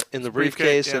money in the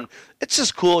briefcase, and it's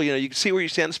just cool. You can see where you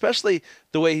stand, especially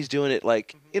the way he's doing it.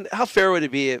 Like, how fair would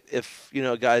it be if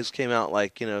guys came out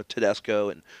like Tedesco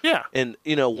and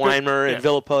Weimer and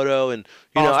Villapoto and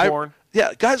Osbourne.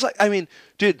 Guys like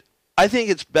dude, I think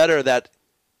it's better that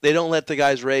they don't let the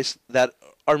guys race that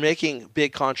are making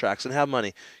big contracts and have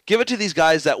money. Give it to these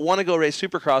guys that want to go race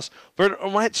Supercross but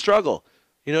might struggle.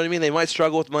 You know what I mean? They might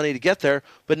struggle with money to get there,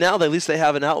 but now at least they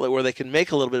have an outlet where they can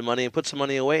make a little bit of money and put some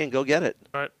money away and go get it.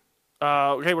 All right.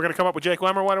 Okay, we're going to come up with Jake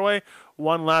Weimer right away.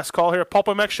 One last call here.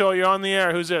 PulpMX Show, you're on the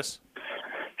air. Who's this?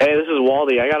 Hey, this is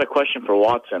Waldy. I got a question for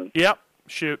Watson. Yep.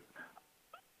 Shoot.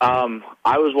 I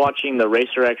was watching the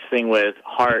Racer X thing with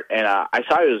Hart, and I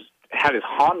saw he had his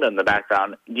Honda in the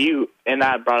background. And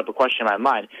that brought up a question in my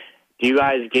mind. Do you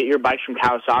guys get your bikes from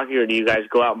Kawasaki, or do you guys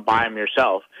go out and buy them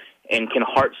yourself? And can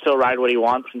Hart still ride what he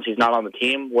wants since he's not on the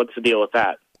team? What's the deal with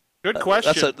that? Good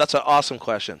question. That's an awesome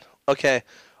question. Okay.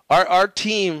 Our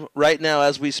team right now,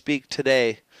 as we speak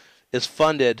today, is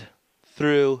funded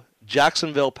through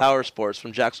Jacksonville Power Sports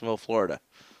from Jacksonville, Florida.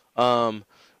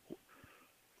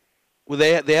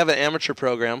 They have an amateur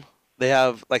program. They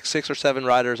have like 6 or 7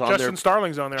 riders on there. Justin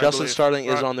Starling's on there. Justin Starling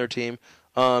is on their team.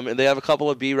 And they have a couple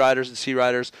of B riders and C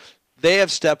riders. They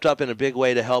have stepped up in a big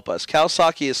way to help us.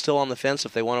 Kawasaki is still on the fence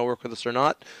if they want to work with us or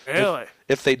not. Really?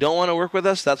 If they don't want to work with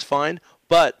us, that's fine.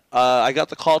 But I got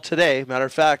the call today. Matter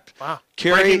of fact, wow.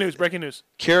 Breaking news.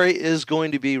 Kerry is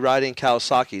going to be riding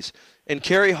Kawasaki's. And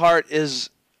Kerry Hart is,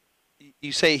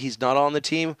 you say he's not on the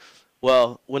team.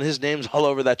 Well, when his name's all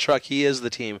over that truck, he is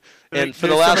the team. Do they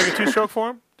still make a 2-stroke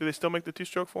for him? Do they still make the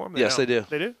 2-stroke for him? Yes, they do.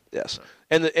 They do? Yes.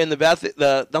 And the bad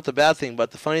not the bad thing,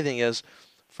 but the funny thing is,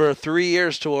 for 3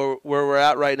 years to where we're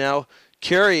at right now,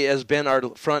 Kerry has been our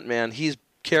front man. He's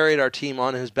carried our team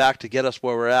on his back to get us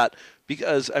where we're at.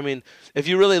 Because, I mean, if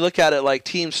you really look at it, like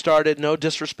teams started, no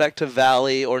disrespect to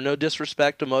Valley or no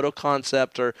disrespect to Moto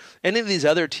Concept or any of these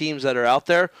other teams that are out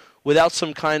there, without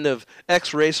some kind of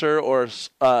ex-racer or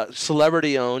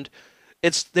celebrity-owned,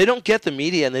 they don't get the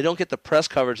media and they don't get the press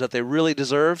coverage that they really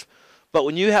deserve. But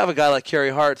when you have a guy like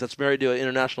Kerry Hart that's married to an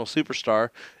international superstar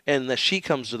and that she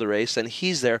comes to the race and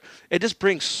he's there, it just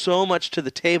brings so much to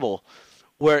the table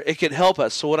where it could help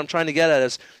us. So what I'm trying to get at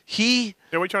is Yeah,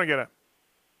 what are you trying to get at?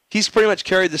 He's pretty much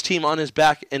carried this team on his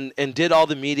back and did all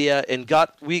the media and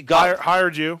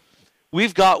hired you.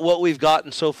 We've got what we've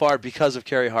gotten so far because of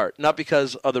Kerry Hart, not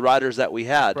because of the riders that we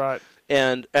had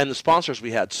and the sponsors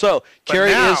we had. So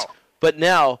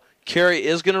now Kerry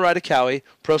is going to ride a Cowie.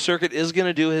 Pro Circuit is going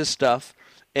to do his stuff,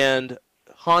 and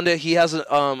Honda, he has an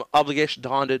obligation to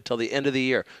Honda until the end of the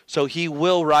year. So he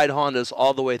will ride Hondas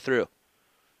all the way through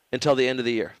until the end of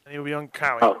the year. And he'll be on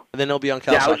Cowie. Oh. And then he'll be on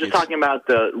Kawasaki. Yeah, I was just talking about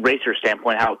the racer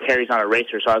standpoint, how Kerry's not a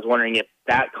racer, so I was wondering if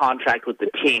that contract with the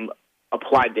team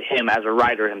applied to him as a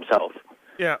rider himself.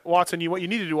 Yeah, Watson, what you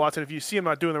need to do, Watson, if you see him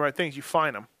not doing the right things, you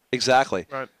fine him. Exactly.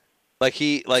 Right. Like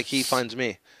he finds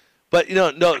me. But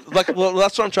well,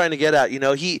 that's what I'm trying to get at.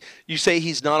 You say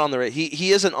he's not on the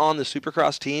he isn't on the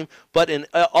Supercross team, but in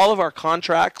all of our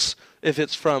contracts, if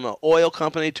it's from an oil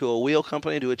company to a wheel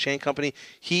company to a chain company,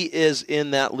 he is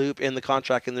in that loop in the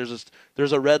contract, and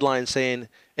there's a red line saying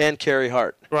and Kerry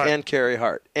Hart, and Kerry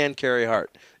Hart, and Kerry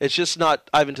Hart. It's just not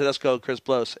Ivan Tedesco, Chris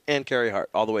Bloss, and Kerry Hart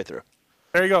all the way through.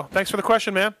 There you go. Thanks for the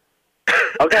question, man.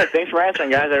 Okay, thanks for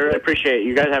answering, guys. I really appreciate it.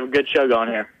 You guys have a good show going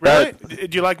here. Really?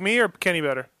 Do you like me or Kenny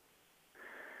better?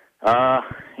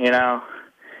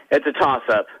 It's a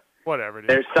toss-up. Whatever, dude.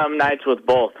 There's some nights with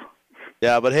both.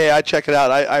 Yeah, but hey, I check it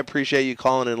out. I appreciate you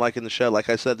calling and liking the show. Like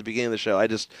I said at the beginning of the show,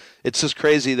 it's just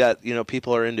crazy that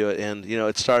people are into it, and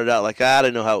it started out like I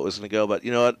didn't know how it was going to go, but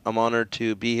you know what? I'm honored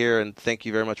to be here, and thank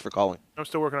you very much for calling. I'm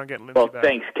still working on getting Lindsay back. Well,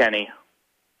 thanks, Kenny.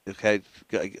 Okay,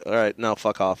 all right, now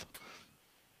fuck off.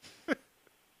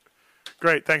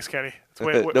 Great, thanks, Kenny.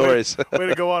 No worries. Way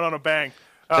to go out on a bang.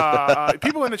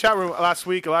 People in the chat room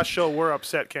last show were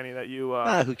upset, Kenny, that you.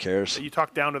 Who cares? That you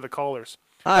talked down to the callers.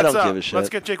 I don't give a shit. Let's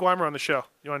get Jake Weimer on the show.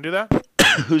 You want to do that?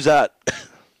 Who's that?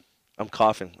 I'm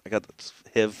coughing. I got this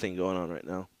HIV thing going on right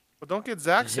now. Well, don't get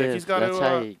Zach sick. He's got that's to.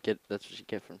 How you get. That's what you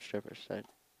get from strippers, right?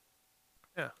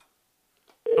 Yeah.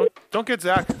 Don't get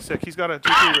Zach sick. He's got a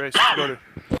GP race to go to.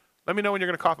 Let me know when you're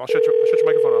going to cough. I'll shut your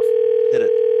microphone off. Hit it.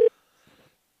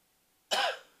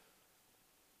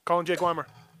 Calling Jake Weimer.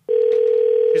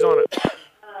 He's on it.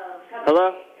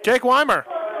 Hello? Jake Weimer.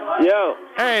 Yo.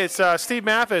 Hey, it's Steve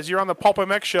Mathis. You're on the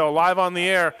PulpMX Show, live on the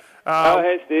air.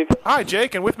 Hey, Steve. Hi,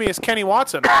 Jake, and with me is Kenny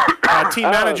Watson,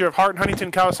 team manager of Hart and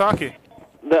Huntington Kawasaki.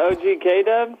 The OG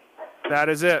K-Dub? That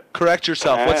is it. Correct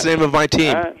yourself. What's the name of my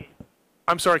team?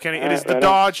 I'm sorry, Kenny. It is the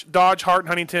Dodge, Hart and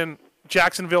Huntington,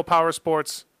 Jacksonville Power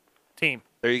Sports team.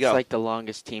 There you go. It's like the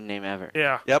longest team name ever.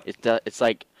 Yeah. Yep. It's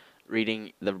like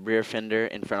reading the rear fender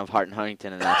in front of Hart and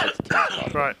Huntington, and that's what the team's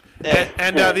called. Right.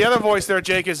 And the other voice there,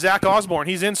 Jake, is Zach Osbourne.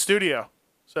 He's in studio.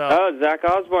 So Zach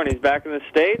Osbourne. He's back in the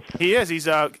States? He is. He's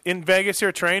in Vegas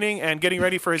here training and getting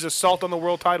ready for his assault on the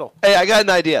world title. Hey, I got an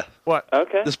idea. What?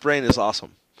 Okay. This brain is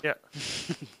awesome. Yeah.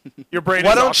 Your brain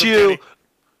Why is don't awesome, you? Kenny.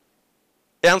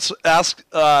 ask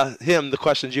him the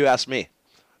questions you asked me.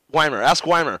 Weimer, ask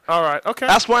Weimer. All right, okay.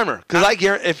 Ask Weimer, because I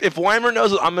guarantee if Weimer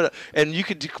knows, I'm gonna. And we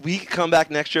could come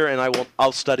back next year, and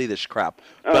I'll study this crap.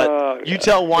 But you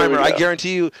tell Weimer, I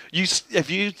guarantee you, if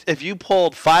you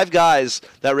pulled 5 guys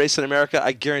that race in America,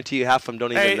 I guarantee you half of them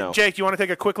don't even know. Hey, Jake, you want to take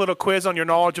a quick little quiz on your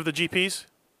knowledge of the GPs?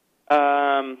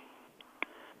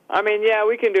 I mean, yeah,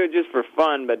 we can do it just for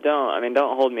fun, but don't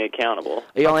hold me accountable.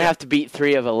 You only have to beat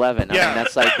 3 of 11. I mean,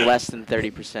 that's like less than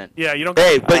 30%. Yeah, you don't.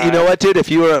 Hey, but you know what, dude? If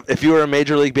you were a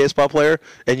Major League Baseball player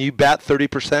and you bat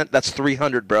 30%, that's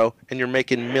 300, bro, and you're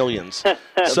making millions. The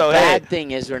So bad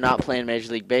thing is we're not playing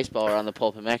Major League Baseball. We're on the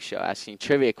PulpMX Show asking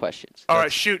trivia questions. All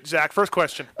right, shoot, Zach. First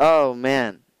question. Oh,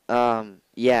 man.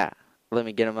 Yeah. Let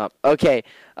me get him up. Okay,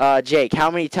 Jake,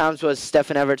 how many times was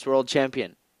Stephen Everett's world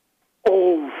champion?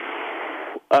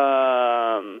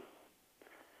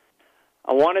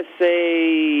 I want to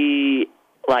say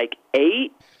like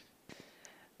 8.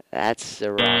 That's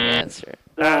the wrong answer.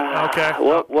 Okay.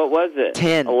 What was it?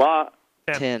 10. A lot.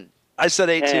 10. I said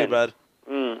 8 too, 10. bud.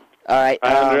 All right.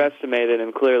 I underestimated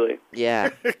him clearly. Yeah.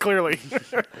 Clearly.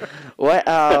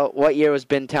 What year was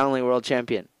Ben Townley world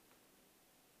champion?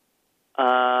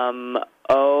 Hold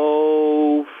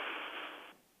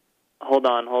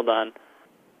on.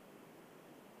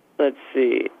 Let's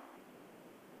see.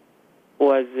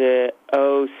 Was it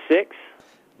 06?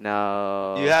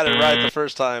 No. You had it right the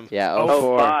first time. Yeah,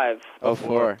 05.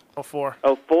 04. 04.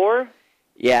 04?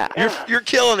 Yeah. You're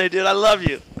killing it, dude. I love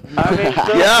you. I mean,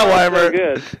 Yeah, Weimer. so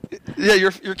good. Yeah,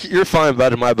 you're fine,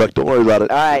 bud. In my book, don't worry about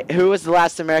it. All right. Who was the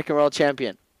last American world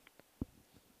champion?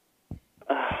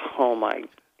 Oh my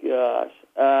gosh.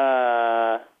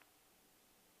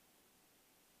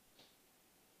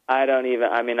 I don't even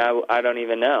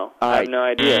know. I have no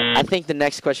idea. I think the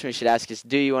next question we should ask is,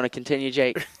 do you want to continue,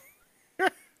 Jake?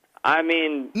 I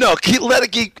mean, no, let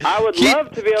it keep. I would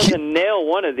love to be able to nail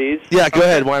one of these. Yeah, go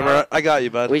ahead, Weimer. I got you,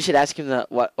 bud. We should ask him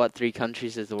what 3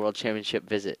 countries does the world championship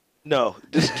visit? No,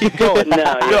 just keep going.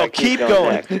 No, keep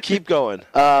going. Keep going.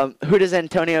 Who does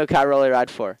Antonio Cairoli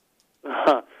ride for?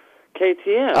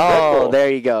 KTM. Oh, there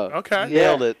you go. Okay.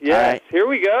 Nailed it. Yes. All right. Here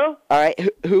we go. All right.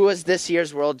 Who was this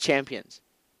year's world champions?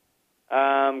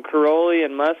 Cairoli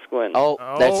and Musquin. Oh,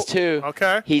 that's 2.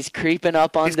 Okay. He's creeping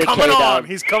up on He's the coming K-Dub. on.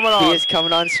 He's coming on. He is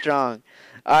coming on strong.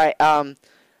 All right.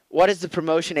 What is the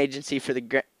promotion agency for the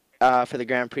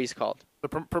Grand Prix called? The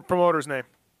promoter's name.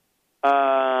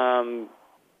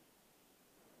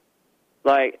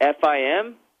 Like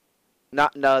FIM?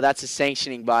 No, that's a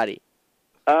sanctioning body.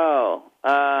 Oh.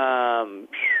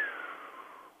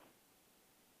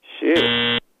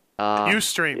 Shoot.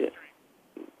 Ustream.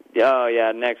 Oh,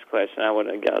 yeah, next question. I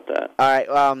wouldn't have got that. All right.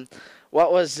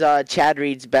 What was Chad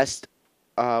Reed's best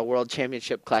world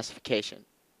championship classification?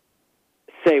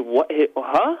 Say what?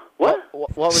 Huh? What?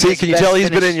 What was See, his can you best tell he's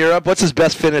been finish? in Europe? What's his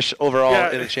best finish overall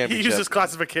Yeah, in a championship? He uses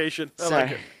classification. I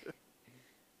like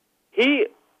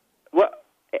it. What?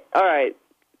 All right.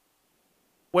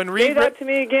 When Say Reed that to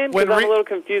me again, because I'm a little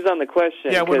confused on the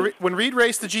question. Yeah, when Reed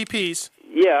raced the GPs,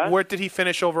 where did he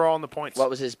finish overall in the points? What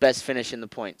was his best finish in the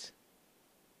points?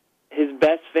 His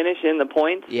best finish in the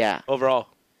points? Yeah. Overall.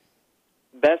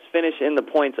 Best finish in the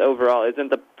points overall. Isn't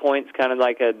the points kind of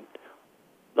like a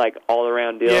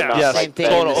all-around deal? Yeah, Not same like thing.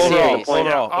 best Overall. finish in the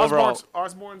points?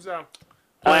 Osbourne's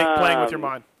playing with your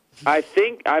mind. I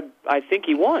think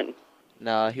he won.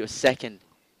 No, he was second.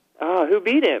 Oh, who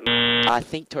beat him? I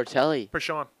think Tortelli.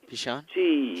 Pichon.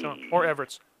 Gee. Or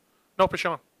Everett's. No,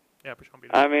 Pichon. Yeah, Pichon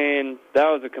beat him. I mean, that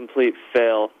was a complete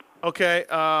fail. Okay,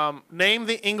 name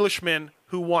the Englishman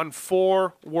who won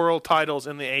 4 world titles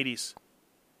in the 80s.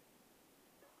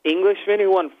 Englishman who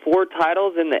won 4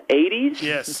 titles in the 80s?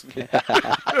 Yes.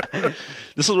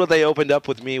 This is what they opened up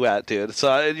with me at, dude.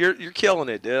 So you're killing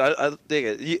it, dude. I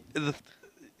dig it.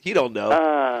 He don't know.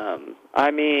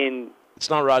 I mean, it's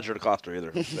not Roger DeCosta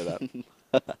either. I'll say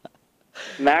that.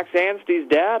 Max Anstey's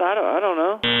dad? I don't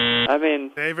know. I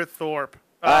mean, David Thorpe.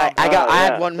 I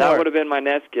had one more. That would have been my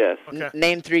next guess. Okay.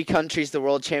 Name 3 countries the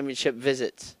World Championship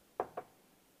visits.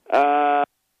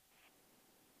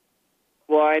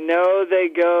 Well, I know they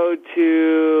go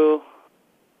to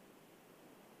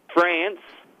France.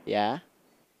 Yeah.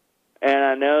 And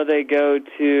I know they go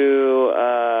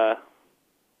to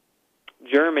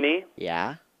Germany.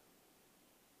 Yeah.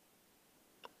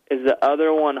 Is the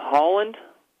other one Holland?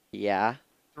 Yeah.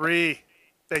 3.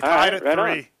 They tied at 3.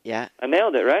 On. Yeah. I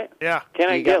nailed it, right? Yeah. Can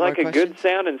I get like a good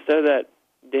sound instead of that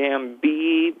damn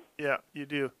beep? Yeah, you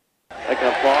do. Like an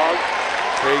applause?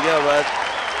 There you go, bud.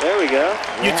 There we go.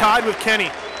 You tied with Kenny.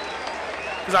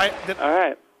 All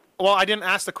right. Well, I didn't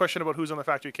ask the question about who's on the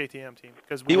factory KTM team.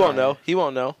 He won't know. He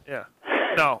won't know. Yeah.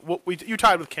 No, you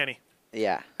tied with Kenny.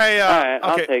 Yeah. Hey, All right,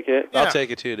 I'll okay. take it. I'll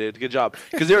take it too, dude. Good job.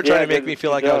 Because they were trying to make me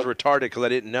feel like I was retarded because I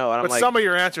didn't know. And I'm But like, some of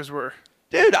your answers were.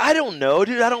 dude, I don't know,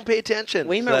 dude. I don't pay attention.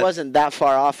 Weimer wasn't that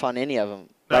far off on any of them.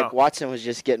 No. Like Watson was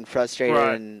just getting frustrated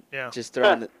and just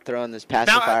throwing this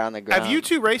pacifier on the ground. Have you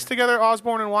two raced together,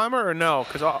 Osbourne and Weimer, or no?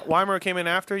 Because Weimer came in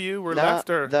after you were left,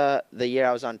 or the year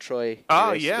I was on Troy.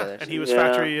 Oh raced yeah, together, and so- he was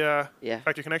factory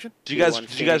factory connection.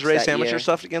 Did you guys race amateur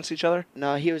stuff against each other?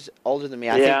 No, he was older than me.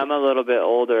 I Yeah, think, I'm a little bit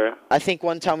older. I think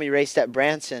one time we raced at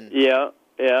Branson. Yeah.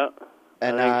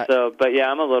 And I think so. But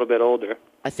yeah, I'm a little bit older.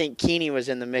 I think Keeney was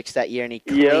in the mix that year, and he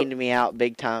cleaned me out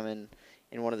big time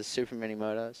in one of the Super Mini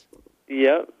motos.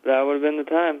 Yep, that would have been the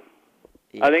time.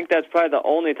 I think that's probably the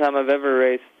only time I've ever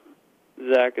raced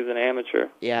Zach as an amateur.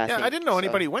 Yeah, I didn't know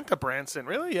anybody went to Branson.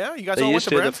 Really? Yeah, you guys They all went used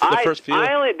to to, Branson. the first few.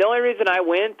 The only reason I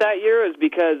went that year is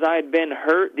because I had been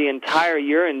hurt the entire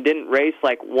year and didn't race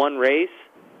like one race.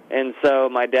 And so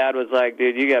my dad was like,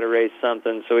 dude, you got to race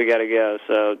something, so we got to go.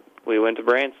 So we went to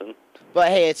Branson. But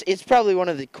hey, it's probably one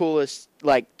of the coolest,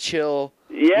 like, chill,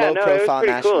 Yeah, no, it was low-profile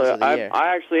pretty nationals cool. of the year.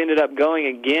 I actually ended up going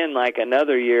again like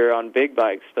another year on big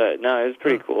bikes, but no, it was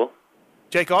pretty cool.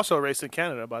 Jake also raced in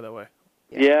Canada, by the way.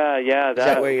 Yeah. Is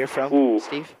that where you're from,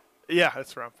 Steve? Yeah,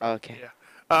 that's from. Okay.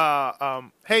 Yeah.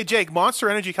 Hey, Jake, Monster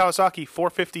Energy Kawasaki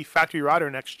 450 factory rider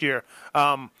next year.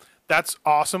 That's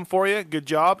awesome for you. Good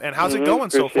job. And how's it going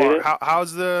so appreciate far? it.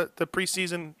 How's the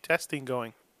preseason testing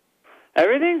going?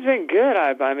 Everything's been good.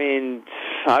 I mean,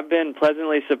 I've been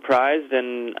pleasantly surprised,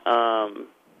 and I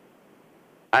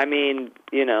mean,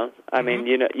 you know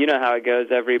how it goes.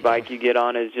 Every bike you get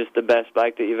on is just the best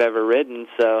bike that you've ever ridden.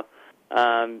 So,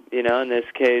 in this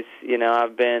case,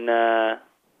 I've been,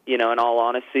 in all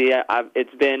honesty,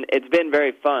 it's been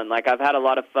very fun. Like, I've had a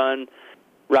lot of fun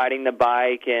riding the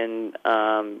bike, and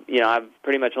I've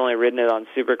pretty much only ridden it on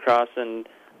Supercross, and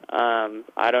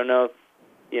I don't know if,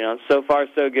 so far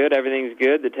so good. Everything's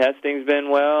good. The testing's been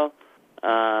well.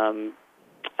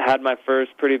 Had my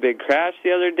first pretty big crash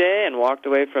the other day and walked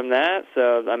away from that.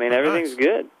 So, I mean, everything's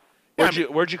good.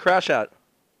 Where'd you crash at?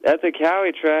 At the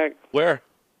Cowie track. Where?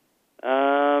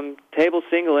 Table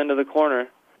single into the corner.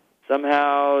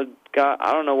 Somehow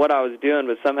I don't know what I was doing,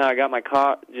 but somehow I got my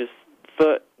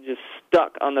foot just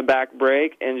stuck on the back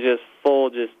brake and just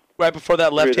right before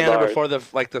that left through the hander, bars. before the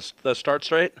start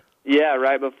straight. Yeah,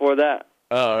 right before that.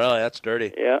 Oh, really? That's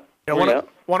dirty. Yeah.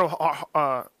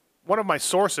 One of my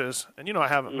sources, and I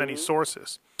have many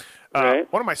sources. Right.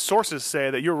 One of my sources say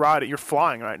that you're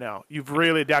flying right now. You've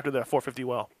really adapted to that 450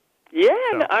 well. Yeah,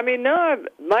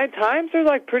 my times are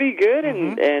like pretty good,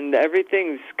 and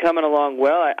everything's coming along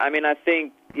well. I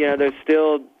think there's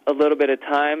still a little bit of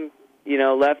time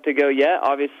left to go yet.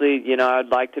 Obviously, I'd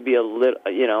like to be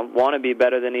want to be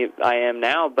better than I am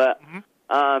now, but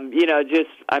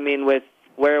with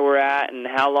where we're at and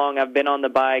how long I've been on the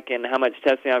bike and how much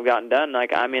testing I've gotten done,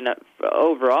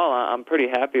 overall, I'm pretty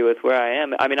happy with where I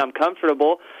am. I'm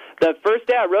comfortable. The first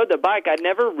day I rode the bike, I'd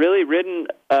never really ridden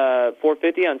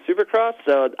 450 on Supercross,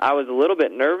 so I was a little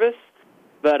bit nervous.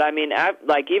 But,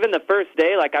 even the first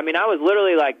day, I was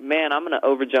literally like, man, I'm going to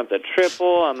overjump the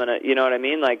triple. I'm going to, you know what I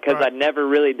mean? Because I'd never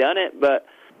really done it. But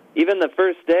even the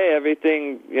first day,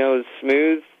 everything, was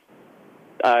smooth.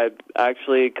 I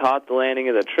actually caught the landing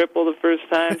of the triple the first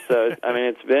time. So,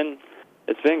 it's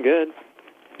been good.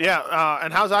 Yeah,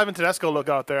 and how's Ivan Tedesco look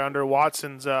out there under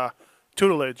Watson's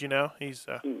tutelage, He's...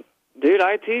 Dude,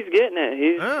 IT's getting it.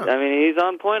 He's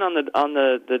on point on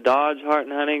the Dodge Hart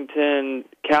and Huntington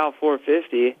Cal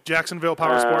 450. Jacksonville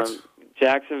Power Sports.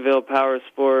 Jacksonville Power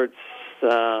Sports.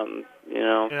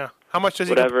 Yeah. How much does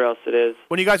he? Whatever else it is.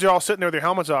 When you guys are all sitting there with your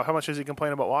helmets off, how much does he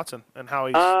complain about Watson and how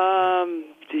he's?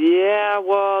 Yeah.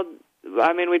 Well,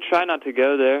 we try not to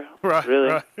go there. Right.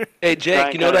 Really. Right. Hey,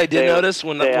 Jake, you know what I did notice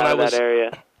when I was that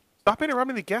area. Stop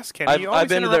interrupting the guest, Kenny. I've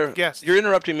been there. The guest. You're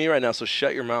interrupting me right now, so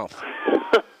shut your mouth.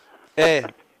 Hey,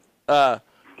 I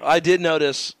did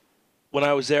notice when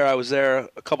I was there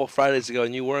a couple Fridays ago,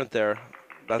 and you weren't there.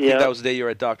 I think that was the day you were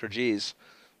at Dr. G's.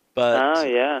 But oh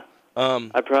yeah,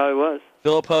 I probably was.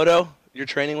 Philip Hodo, you're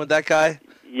training with that guy.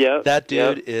 Yep. That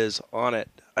dude is on it.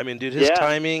 Dude, his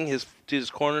timing, his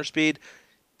corner speed,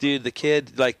 dude, the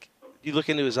kid, you look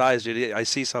into his eyes, dude. I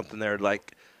see something there,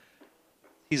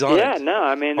 he's on it. Yeah,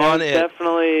 no, there's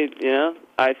definitely,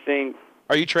 I think.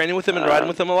 Are you training with him and riding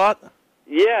with him a lot?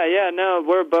 Yeah, no,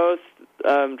 we're both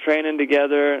training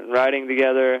together, riding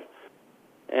together,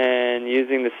 and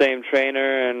using the same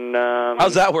trainer. And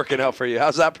how's that working out for you?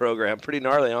 How's that program? Pretty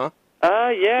gnarly, huh?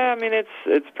 Yeah,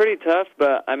 it's pretty tough,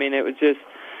 but it was just,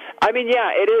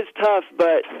 yeah, it is tough,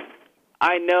 but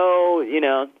I know,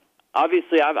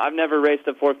 obviously I've never raced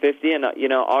a 450, and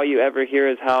all you ever hear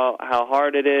is how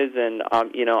hard it is, and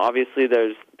obviously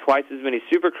there's twice as many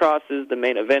supercrosses, the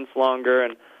main event's longer,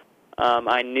 and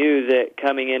I knew that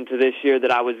coming into this year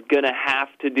that I was going to have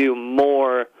to do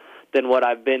more than what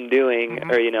I've been doing,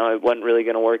 or it wasn't really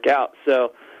going to work out.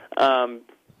 So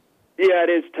yeah, it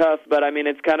is tough, but I mean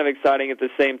it's kind of exciting at the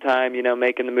same time,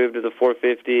 making the move to the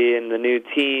 450 and the new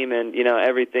team, and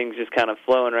everything's just kind of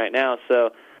flowing right now.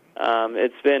 So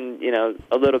it's been,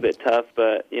 a little bit tough,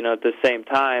 but, at the same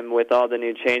time, with all the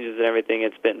new changes and everything,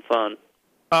 it's been fun.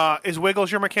 Is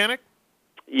Wiggles your mechanic?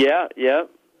 Yeah, yep.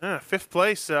 Fifth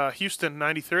place, Houston,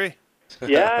 93.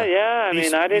 Yeah. I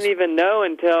mean, I didn't even know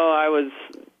until I was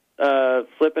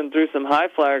flipping through some high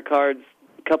flyer cards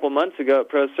a couple months ago at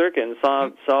Pro Circuit and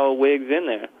saw Wiggs in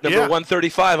there. Number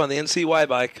 135 on the NCY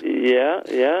bike.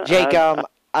 Yeah. Jake,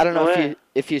 I don't know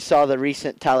if you saw the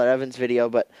recent Tyler Evans video,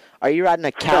 but are you riding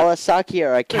a Kawasaki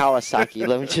or a Kawasaki?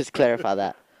 Let me just clarify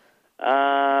that.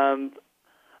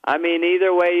 I mean,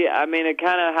 either way, it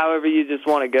kind of however you just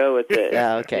want to go with it.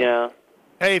 Yeah, okay.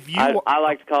 Hey, if you I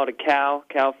like to call it a Cow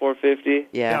 450.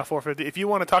 Yeah. Cow 450. If you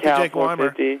want to talk to Jake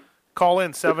Weimer, call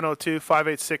in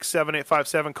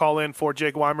 702-586-7857. Call in for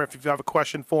Jake Weimer if you have a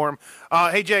question for him.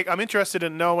 Hey, Jake, I'm interested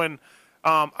in knowing,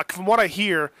 from what I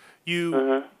hear,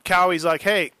 Cowie's like,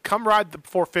 hey, come ride the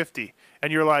 450.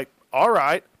 And you're like, all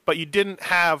right, but you didn't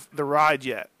have the ride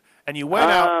yet. And you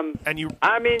went out and you...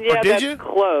 I mean, yeah, did that's you?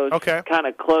 close. Okay. Kind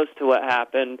of close to what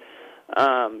happened.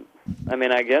 I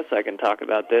mean, I guess I can talk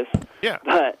about this. Yeah.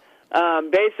 But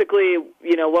basically,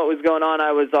 what was going on,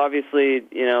 I was obviously,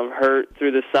 hurt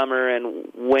through the summer, and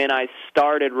when I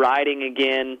started riding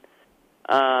again,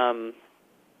 I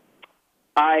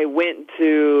went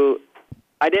to...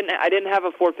 I didn't have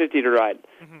a 450 to ride.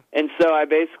 And so I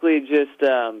basically just...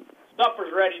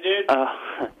 Stuffer's ready, dude.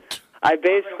 I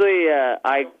basically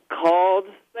I called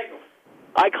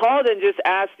and just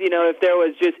asked, if there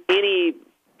was just any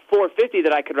 450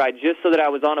 that I could ride, just so that I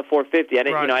was on a 450. I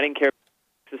didn't, I didn't care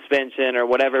about suspension or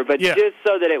whatever, but just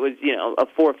so that it was, a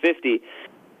 450.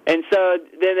 And so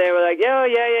then they were like,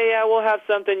 yeah, we'll have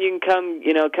something. You can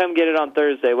come get it on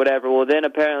Thursday, whatever. Well, then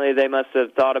apparently they must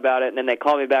have thought about it, and then they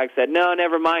called me back and said, no,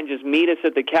 never mind, just meet us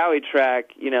at the Cowie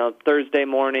track, Thursday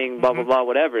morning, blah, blah, blah,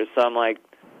 whatever. So I'm like,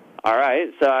 all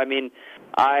right. So, I mean,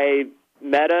 I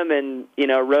met him and,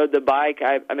 rode the bike.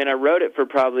 I rode it for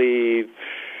probably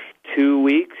 2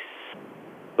 weeks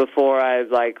before I,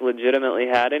 legitimately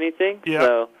had anything. Yeah.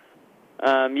 So,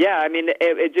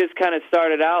 it just kind of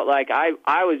started out like I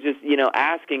was just,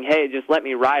 asking, hey, just let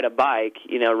me ride a bike,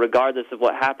 regardless of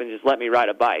what happened, just let me ride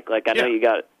a bike. Like, I know you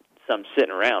got some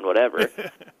sitting around, whatever.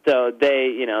 So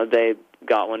they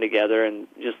got one together and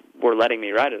just were letting me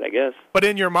ride it, I guess. But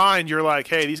in your mind, you're like,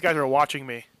 hey, these guys are watching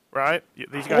me, right?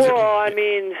 These guys I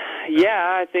mean,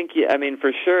 yeah, I think,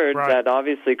 for sure, that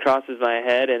obviously crosses my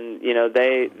head, and,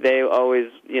 they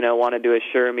always, wanted to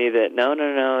assure me that, no,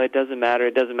 it doesn't matter,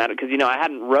 because, I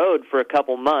hadn't rode for a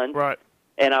couple months,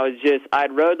 and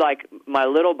I'd rode, my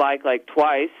little bike,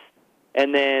 twice,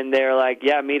 and then they were like,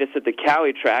 yeah, meet us at the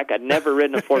Cowie track. I'd never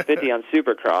ridden a 450 on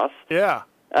Supercross. Yeah.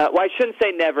 Well, I shouldn't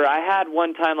say never. I had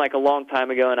one time, a long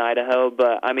time ago in Idaho,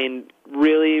 but,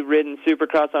 really ridden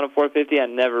Supercross on a 450, I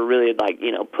never really,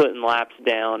 putting laps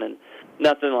down and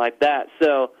nothing like that.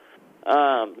 So,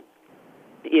 I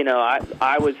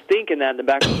was thinking that in the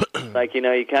back of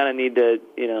you kind of need to,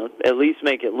 at least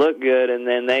make it look good, and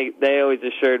then they always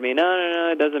assured me,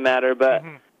 no, it doesn't matter, but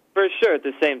for sure at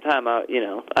the same time, I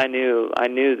knew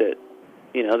that,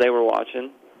 they were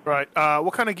watching. Right.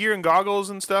 What kind of gear and goggles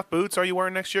and stuff, boots are you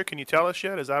wearing next year? Can you tell us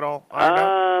yet? Is that all ironed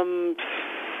out?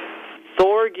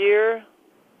 Thor gear.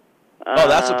 Oh,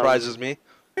 that surprises me.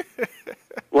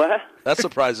 What? That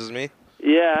surprises me.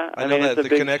 Yeah, I know it's that a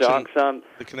big shock, so I'm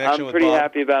pretty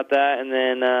happy about that. And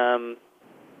then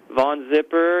Von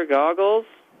Zipper goggles,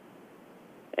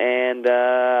 and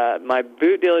my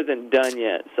boot deal isn't done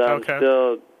yet, so I'm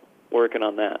still working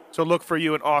on that. So look for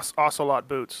you in Ocelot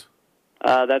boots.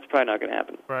 That's probably not going to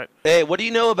happen. Right. Hey, what do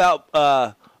you know about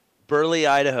Burley,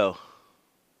 Idaho?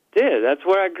 Dude, that's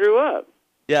where I grew up.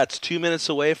 Yeah, it's 2 minutes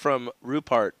away from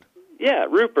Rupert. Yeah,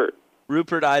 Rupert,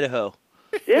 Idaho.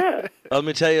 Yeah. Let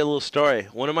me tell you a little story.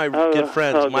 One of my good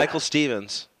friends, Michael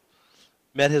Stevens,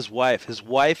 met his wife. His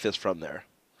wife is from there.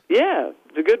 Yeah,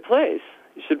 it's a good place.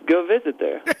 You should go visit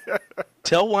there.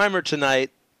 Tell Weimer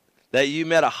tonight that you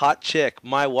met a hot chick,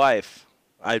 my wife.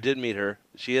 I did meet her.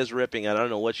 She is ripping. I don't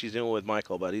know what she's doing with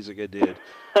Michael, but he's a good dude.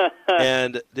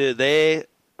 And dude, they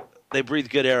breathe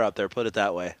good air out there. Put it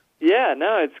that way. Yeah,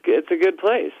 no, it's a good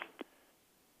place.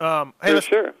 Hey,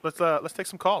 let's take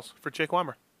some calls for Jake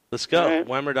Weimer. Let's go, right.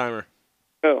 Weimer Dimer.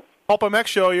 Go. PulpMX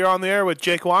Show, you're on the air with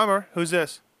Jake Weimer. Who's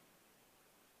this?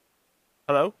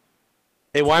 Hello?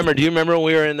 Hey, Weimer, do you remember when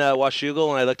we were in Washougal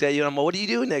and I looked at you and I'm like, what are you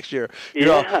doing next year?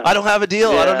 You're all, I don't have a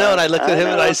deal. I don't know. And I looked at him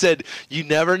and I said, you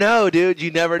never know, dude.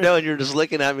 You never know. And you're just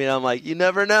looking at me and I'm like, you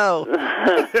never know.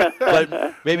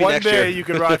 But maybe One next day year. you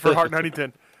can ride for Hart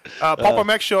Huntington.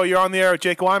 PulpMX Show, you're on the air with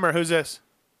Jake Weimer. Who's this?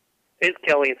 It's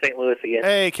Kelly in St. Louis again.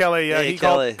 Hey, Kelly. Hey, He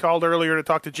Kelly. called earlier to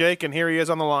talk to Jake, and here he is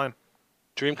on the line.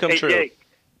 Dream come Hey, true. Jake.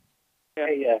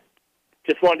 Hey,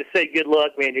 just wanted to say good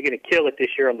luck, man. You're going to kill it this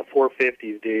year on the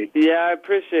 450s, dude. Yeah, I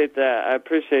appreciate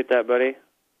that. Buddy.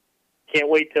 Can't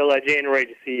wait till January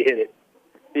to see you hit it.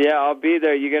 Yeah, I'll be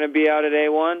there. You going to be out at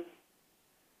A1?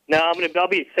 No, I'll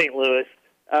be at St. Louis.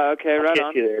 Oh, okay, I'll right get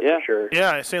on. you there Yeah. for sure.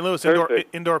 Yeah, St. Louis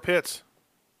indoor pits.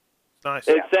 Nice.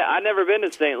 I've never been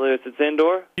to St. Louis. It's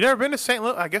indoor? You never been to St.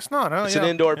 Louis? I guess not. Huh? It's an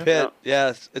indoor pit.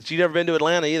 Yeah. You've never been to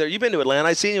Atlanta either. You've been to Atlanta.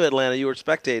 I seen you in Atlanta. You were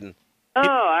spectating. Oh,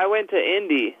 I went to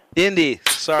Indy. Indy.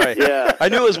 Sorry. Yeah. I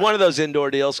knew it was one of those indoor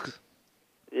deals.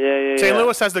 Yeah. St.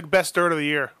 Louis has the best dirt of the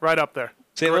year, right up there.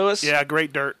 St. Louis? Yeah,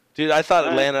 great dirt. Dude, I thought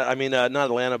Atlanta, not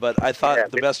Atlanta, but I thought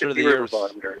the best dirt of the year was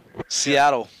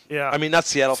Seattle. Yeah. I mean, not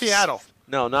Seattle. Seattle.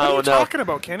 No. What are you talking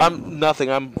about, Kenny? I'm nothing.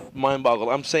 I'm mind-boggled.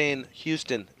 I'm saying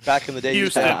Houston. Back in the day,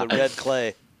 Houston used to have the red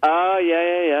clay. Oh,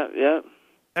 yeah.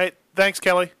 Hey, thanks,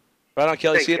 Kelly. Right on,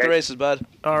 Kelly. Thanks, See you at the guys. races, bud.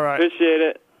 All right. Appreciate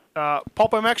it.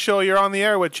 PulpMX Show, you're on the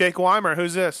air with Jake Weimer.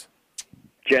 Who's this?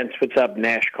 Gents, what's up?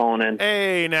 Nash calling in.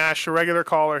 Hey, Nash, a regular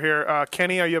caller here.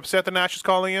 Kenny, are you upset that Nash is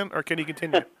calling in, or can he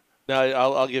continue? No,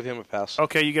 I'll give him a pass.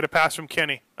 Okay, you get a pass from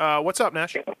Kenny. What's up,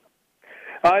 Nash?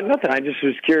 Nothing. I just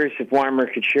was curious if Weimer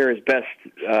could share his best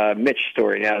Mitch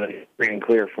story now that he's free and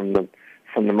clear from the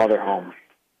mother home.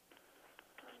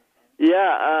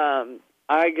 Yeah,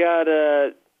 I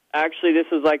got actually, this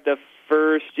was like the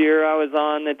first year I was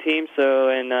on the team, so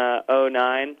in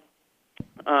 2009.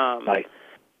 Nice.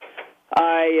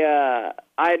 I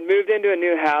had moved into a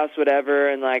new house, whatever,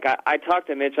 and like I talked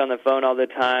to Mitch on the phone all the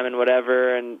time and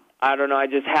whatever, and I don't know, I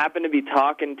just happened to be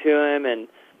talking to him, and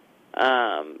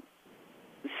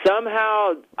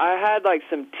somehow I had like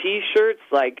some T-shirts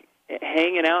like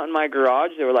hanging out in my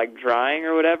garage. They were like drying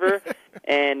or whatever,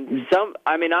 and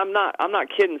I'm not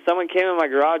kidding. Someone came in my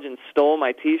garage and stole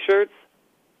my T-shirts.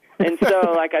 And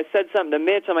so, like, I said something to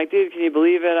Mitch. I'm like, dude, can you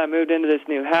believe it? I moved into this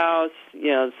new house.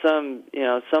 Some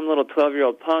little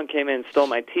 12-year-old punk came in and stole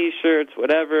my T-shirts,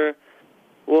 whatever.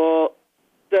 Well,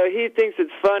 so he thinks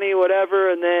it's funny, whatever.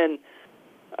 And then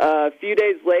a few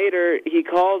days later, he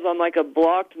calls on like a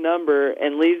blocked number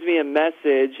and leaves me a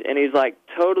message. And he's like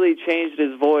totally changed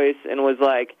his voice and was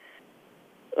like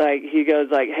he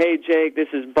goes like, hey, Jake, this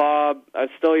is Bob. I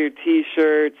stole your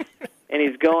T-shirts. And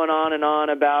he's going on and on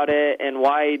about it and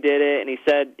why he did it. And he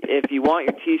said, if you want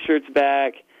your T-shirts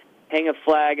back, hang a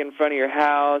flag in front of your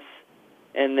house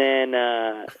and then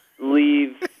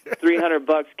leave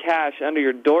 $300 cash under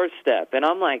your doorstep. And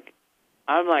I'm like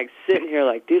sitting here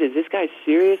like, dude, is this guy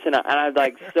serious? And I was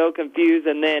like so confused.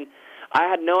 And then I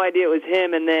had no idea it was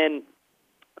him. And then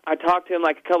I talked to him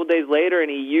like a couple days later,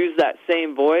 and he used that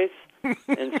same voice.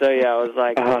 And so, yeah, I was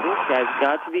like, this guy's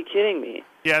got to be kidding me.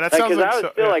 Yeah, that sounds like because I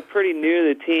was still like pretty new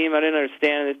to the team. I didn't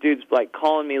understand. This dude's like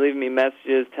calling me, leaving me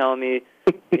messages, telling me,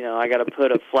 I got to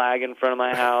put a flag in front of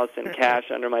my house and cash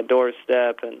under my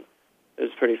doorstep, and it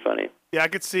was pretty funny. Yeah, I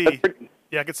could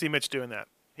see Mitch doing that.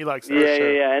 He likes that.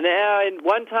 Yeah. And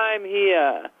one time he,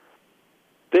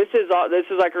 this is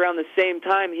like around the same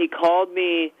time he called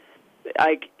me.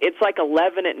 Like it's like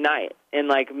 11 at night, and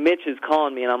like Mitch is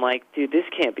calling me, and I'm like, dude, this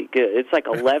can't be good. It's like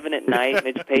 11 at night.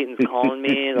 Mitch Payton's calling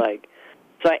me, like.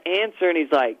 So I answer, and he's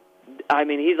like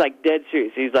dead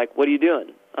serious. He's like, what are you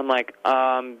doing? I'm like,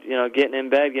 getting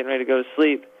in bed, getting ready to go to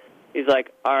sleep. He's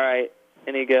like, all right.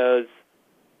 And he goes,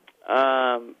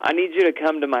 I need you to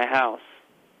come to my house.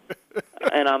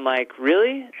 And I'm like,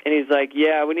 really? And he's like,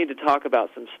 yeah, we need to talk about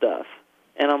some stuff.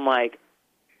 And I'm like,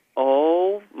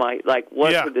 oh my, like,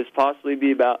 what could this possibly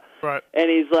be about? Right. And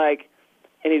he's like,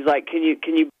 can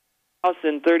you house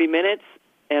in 30 minutes?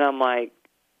 And I'm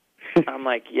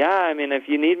like, yeah, I mean, if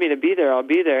you need me to be there, I'll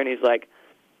be there. And he's like,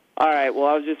 all right, well,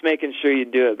 I was just making sure you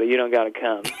do it, but you don't got to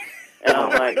come. And I'm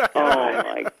like, oh,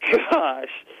 my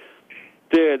gosh.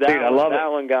 Dude,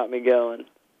 that one got me going.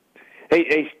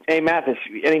 Hey, Mathis,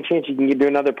 any chance you can do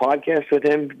another podcast with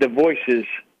him? The voices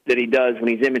that he does when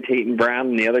he's imitating Brown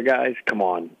and the other guys, come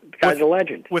on. The guy's a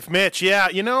legend. With Mitch, yeah.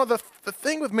 The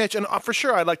thing with Mitch, and for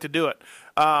sure I'd like to do it,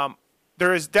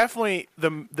 there is definitely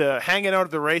the hanging out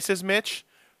at the races Mitch,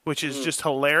 which is just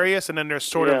hilarious, and then there's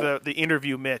sort of the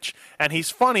interview Mitch. And he's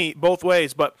funny both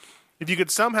ways, but if you could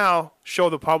somehow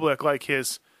show the public like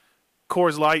his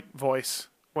Coors Light voice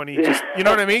when he just, you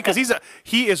know what I mean? Because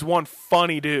he is one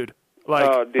funny dude. Like,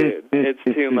 oh, dude, it's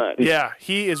too much. Yeah,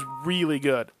 he is really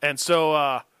good. And so,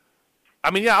 I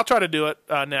mean, yeah, I'll try to do it,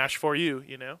 Nash, for you,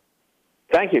 you know.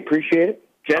 Thank you. Appreciate it.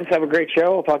 Gents, have a great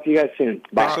show. I'll talk to you guys soon.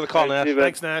 Bye. Thanks for the call, Nash.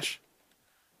 Thanks, Nash.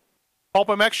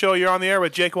 PulpMX Show, you're on the air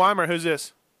with Jake Weimer. Who's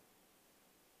this?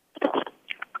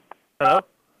 Hello?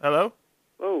 Hello?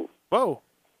 Whoa. Whoa.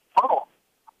 Oh.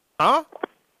 Huh?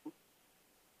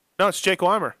 No, it's Jake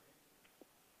Weimer.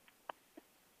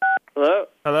 Hello?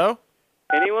 Hello?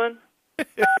 Anyone?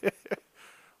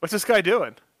 What's this guy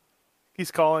doing?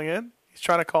 He's calling in? He's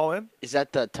trying to call in? Is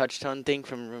that the touch tone thing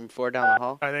from room 4 down the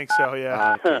hall? I think so,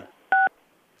 yeah. Okay.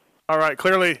 All right,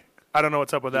 clearly, I don't know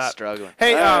what's up with He's that. struggling.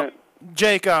 Hey,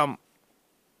 Jake, now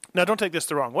don't take this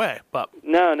the wrong way, but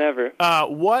no, never.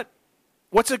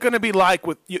 What's it going to be like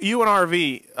with you and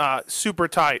RV, super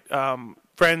tight,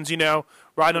 friends, you know,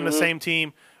 riding on the same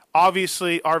team?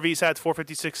 Obviously, RV's had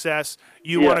 450 success.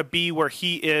 You want to be where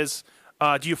he is.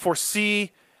 Do you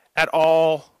foresee at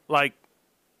all, like,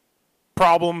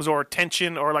 problems or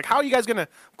tension, or, like, how are you guys going to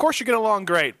 – of course you're getting along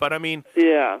great, but, I mean,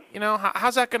 yeah, you know,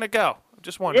 how's that going to go? I'm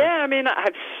just wondering. Yeah, I mean,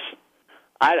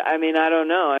 I mean, I don't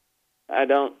know. I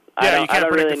don't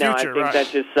really know. I think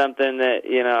that's just something that,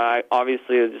 you know, I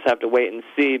obviously will just have to wait and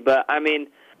see. But, I mean,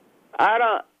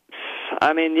 I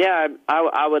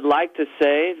would like to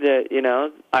say that, you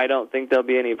know, I don't think there'll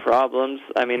be any problems.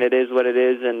 I mean, it is what it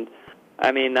is. And,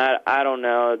 I mean, I don't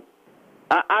know.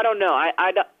 I don't know.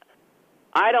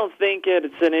 I don't think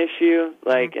it's an issue.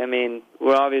 Like, I mean,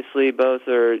 we're obviously both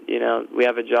are, you know, we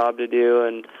have a job to do,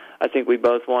 and I think we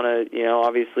both want to, you know,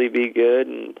 obviously be good.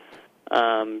 And,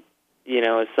 you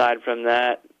know, aside from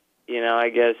that, you know, I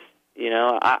guess, you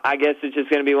know, I guess it's just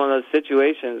going to be one of those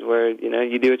situations where, you know,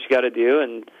 you do what you got to do,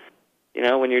 and, you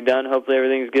know, when you're done, hopefully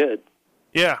everything's good.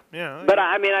 Yeah. But,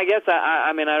 I mean, I guess,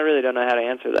 I mean, I really don't know how to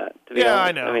answer that, to be honest.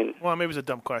 I know. I mean, well, maybe it's a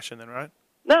dumb question then, right?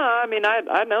 no, I mean,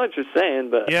 I know what you're saying,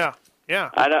 but... Yeah.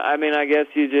 I mean, I guess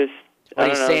you just... What I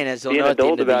he's don't know, saying is they'll be an know at the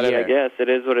adult end of the about it, I year. guess. It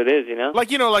is what it is, you know?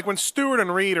 Like, you know, like when Stewart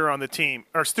and Reed are on the team,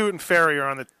 or Stewart and Ferry are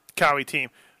on the Cowie team,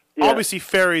 Yeah. obviously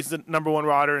Ferry's the number one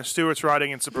rider and Stewart's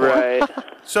riding in support. Right.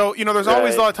 So, you know, there's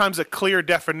always a lot of times a clear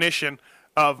definition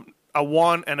of a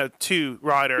 1 and a 2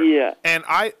 rider. Yeah. And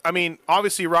I mean,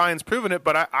 obviously Ryan's proven it,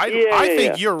 but I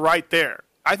think you're right there.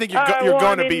 I think you're well,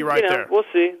 going to I mean, be right you know, there. We'll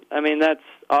see. I mean, that's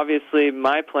obviously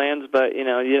my plans, but, you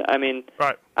know, I mean...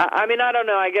 Right. I mean, I don't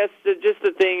know. I guess just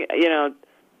the thing, you know,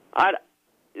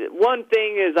 one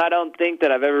thing is I don't think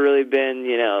that I've ever really been,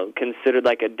 you know, considered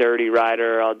like a dirty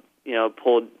rider. I'll, you know,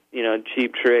 pulled, you know,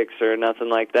 cheap tricks or nothing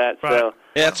like that. Right. So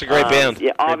yeah, it's a great band.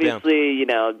 Yeah, great obviously, band. you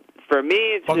know, for me,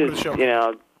 it's just, you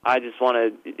know, I just want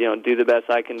to, you know, do the best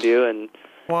I can do, and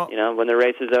you know, when the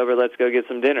race is over, let's go get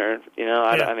some dinner. You know,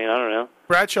 I mean, I don't know.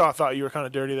 Bradshaw thought you were kind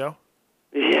of dirty, though.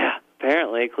 Yeah,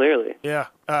 apparently, clearly. Yeah.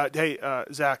 Hey,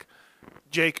 Zach,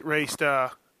 Jake raced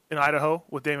in Idaho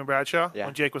with Damon Bradshaw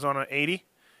when Jake was on an 80.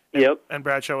 And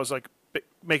Bradshaw was like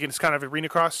making this kind of arena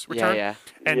cross return. Yeah.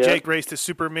 And Jake raced his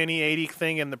super mini 80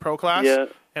 thing in the pro class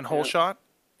and whole shot.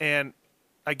 And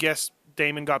I guess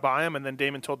Damon got by him, and then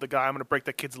Damon told the guy, I'm going to break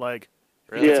that kid's leg.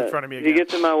 If he gets in front of me if again. he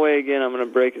gets in my way again, I'm going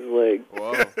to break his leg.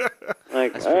 Whoa.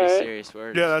 Like, That's all pretty right. serious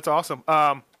words. Yeah, that's awesome.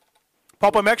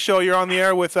 PulpMX Show, you're on the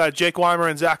air with Jake Weimer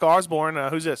and Zach Osbourne.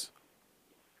 Who's this?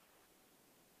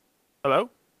 Hello?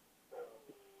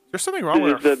 Is there something wrong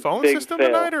with our phone system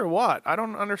tonight or what? I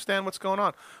don't understand what's going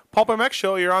on. PulpMX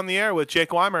Show, you're on the air with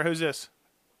Jake Weimer. Who's this?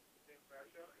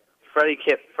 Freddie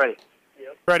Kip. Freddie.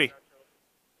 Freddie.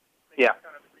 Yeah.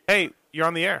 Hey, you're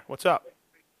on the air. What's up?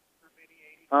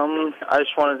 I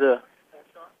just wanted to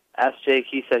ask Jake.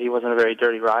 He said he wasn't a very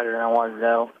dirty rider, and I wanted to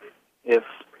know if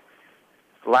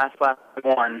the last lap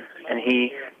won and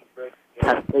he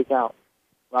had to take out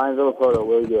Ryan's little photo,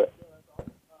 will he do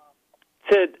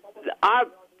it?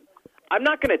 I'm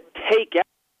not going to take out,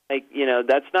 like, you know,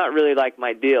 that's not really like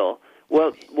my deal.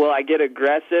 Well, will I get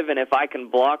aggressive, and if I can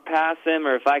block past him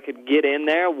or if I could get in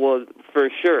there, well, for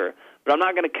sure. But I'm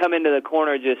not going to come into the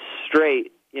corner just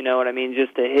straight, you know what I mean,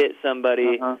 just to hit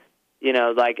somebody. You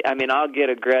know, like, I mean, I'll get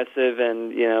aggressive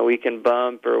and, you know, we can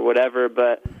bump or whatever,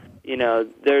 but, you know,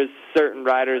 there's certain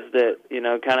riders that, you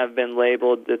know, kind of been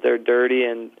labeled that they're dirty,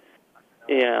 and,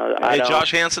 you know, I don't.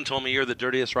 Josh Hansen told me you're the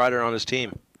dirtiest rider on his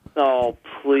team. Oh,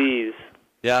 please.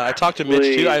 Yeah, I talked to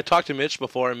Mitch too. I talked to Mitch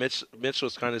before, and Mitch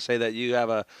was kind of say that you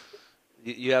have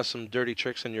some dirty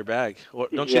tricks in your bag.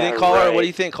 Don't you think, caller? Right. What do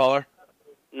you think, caller?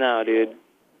 No, dude.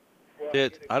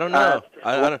 Dude, I don't know.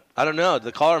 I don't know.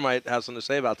 The caller might have something to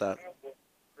say about that.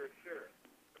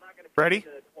 Freddie?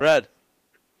 Fred.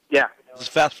 Yeah. Is this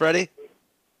Fast Freddy?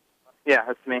 Yeah,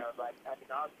 that's me.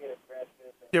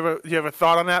 You have a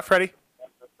thought on that, Freddie?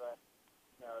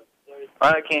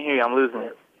 I can't hear you. I'm losing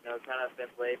it.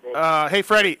 Hey,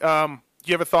 Freddie, do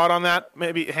you have a thought on that?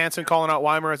 Maybe Hansen calling out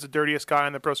Weimer as the dirtiest guy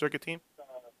on the Pro Circuit team?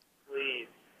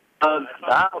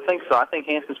 I don't think so. I think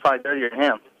Hanson's probably dirtier than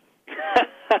him.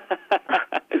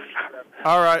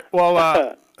 All right.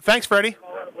 Well, thanks, Freddie.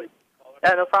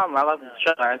 Yeah, no problem. I love the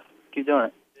show, guys. Keep doing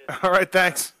it. All right,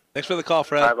 thanks. Thanks for the call,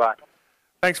 Fred. Bye-bye.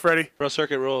 Thanks, Freddie. Pro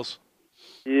Circuit rules.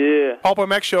 Yeah.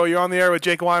 PulpMX Show, you're on the air with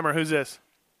Jake Weimer. Who's this?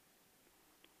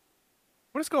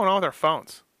 What is going on with our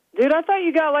phones? Dude, I thought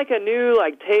you got like a new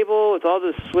table with all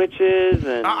the switches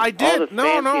and I did. all the No,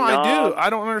 fancy I knobs. do. I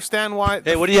don't understand why.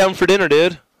 Hey, what are you having for dinner,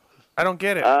 dude? I don't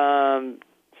get it.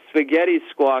 Spaghetti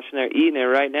squash, and they're eating it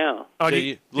right now. Oh,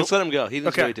 Let's let him go. He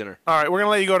needs to go eat dinner. All right, we're gonna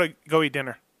let you go eat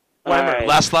dinner. Weimer, right.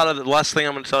 last thing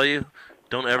I'm going to tell you,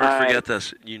 don't ever All forget right.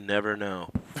 this. You never know.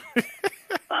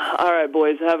 All right,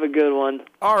 boys, have a good one.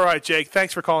 All right, Jake.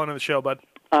 Thanks for calling in the show, bud.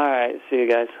 All right, see you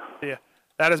guys. Yeah,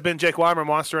 that has been Jake Weimer,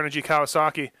 Monster Energy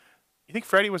Kawasaki. You think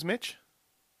Freddie was Mitch?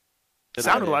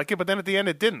 Sounded like it, but then at the end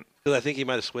it didn't. Because I think he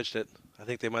might have switched it. I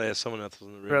think they might have had someone else in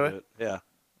the room. Really? do it. Yeah.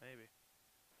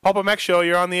 PulpMX Show,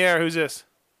 you're on the air. Who's this?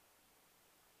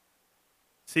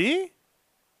 See?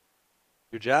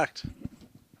 You're jacked.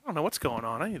 I don't know what's going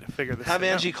on. I need to figure this Have thing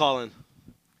out. Angie call in.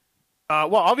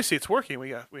 Well, obviously it's working. We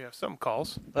have some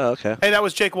calls. Oh, okay. Hey, that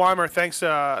was Jake Weimer. Thanks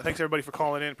everybody for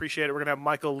calling in. Appreciate it. We're gonna have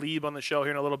Michael Leib on the show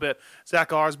here in a little bit.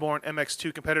 Zach Osbourne,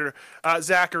 MX2 competitor.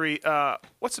 Zachary,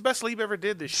 what's the best Leib ever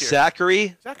did this year?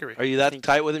 Zachary? Zachary. Are you that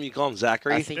tight with him? You call him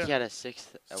Zachary? I think he had a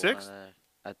sixth. Sixth?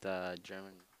 At the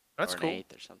German. That's or an cool.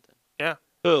 eighth or something. Yeah.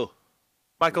 Who?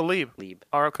 Michael Leib.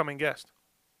 Our upcoming guest.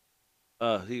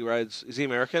 He rides. Is he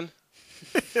American?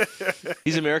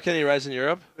 He's American. He rides in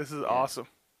Europe. This is awesome.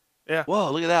 Yeah.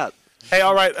 Whoa! Look at that. Hey,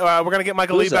 all right. We're gonna get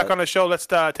Michael Who's Leib back that? on the show. Let's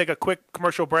take a quick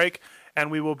commercial break,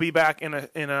 and we will be back in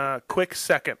a quick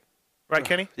second. Right,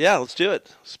 Kenny? Yeah, let's do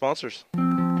it. Sponsors.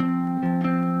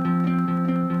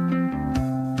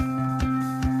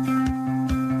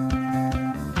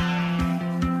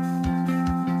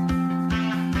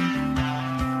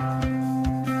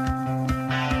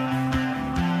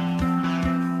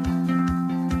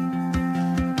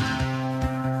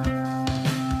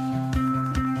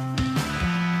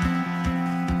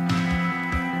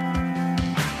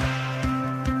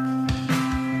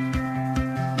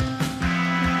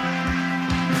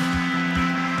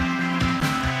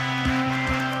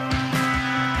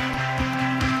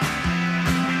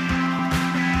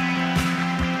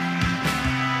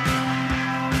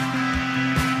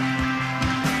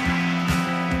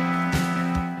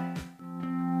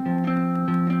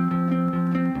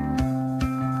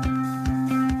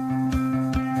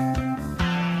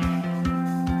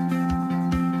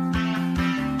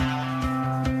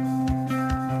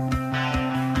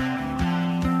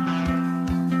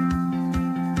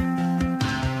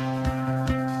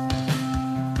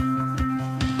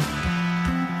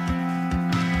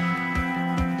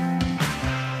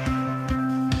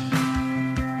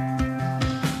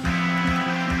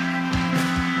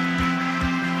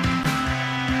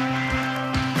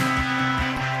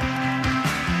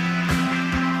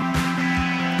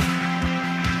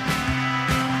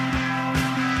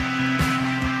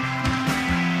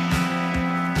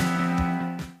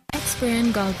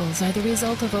 X-brand goggles are the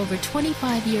result of over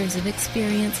 25 years of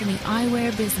experience in the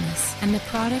eyewear business, and the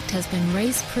product has been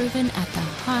race-proven at the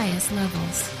highest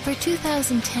levels. For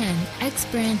 2010,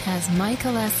 X-brand has Mike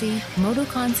Alessi, Moto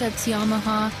Concepts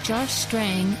Yamaha, Josh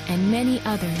Strang, and many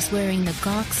others wearing the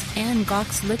Gox and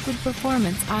Gox Liquid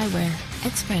Performance eyewear.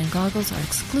 X-brand goggles are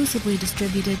exclusively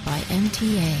distributed by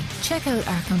MTA. Check out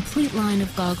our complete line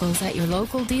of goggles at your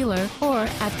local dealer or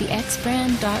at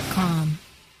thexbrand.com.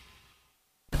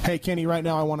 Hey, Kenny, right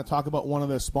now I want to talk about one of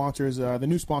the sponsors, the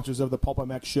new sponsors of the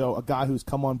PulpMX Show, a guy who's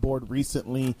come on board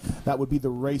recently. That would be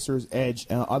the Racer's Edge,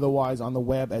 otherwise on the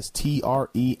web as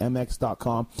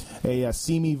TREMX.com, a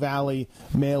Simi Valley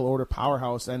mail order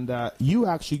powerhouse. And you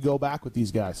actually go back with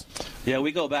these guys. Yeah,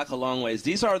 we go back a long ways.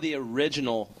 These are the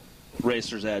original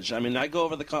Racer's Edge. I mean, I go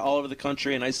all over the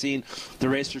country, and I've seen the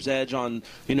Racer's Edge on,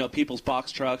 people's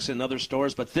box trucks and other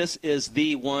stores, but this is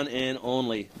the one and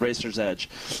only Racer's Edge.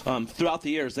 Throughout the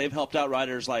years, they've helped out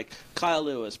riders like Kyle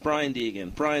Lewis, Brian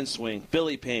Deegan, Brian Swing,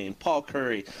 Billy Payne, Paul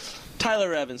Curry,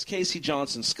 Tyler Evans, Casey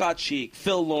Johnson, Scott Cheek,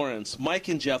 Phil Lawrence, Mike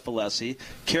and Jeff Alessi,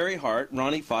 Kerry Hart,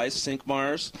 Ronnie Feist, Sink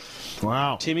Mars,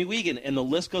 wow, Timmy Wiegand, and the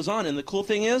list goes on. And the cool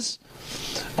thing is,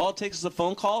 all it takes is a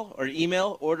phone call or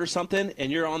email, order something,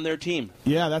 and you're on their team.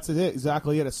 Yeah, that's it.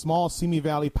 Exactly it. A small Simi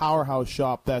Valley powerhouse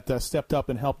shop that stepped up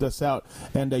and helped us out.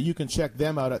 And you can check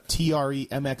them out at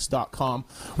tremx.com.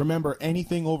 Remember,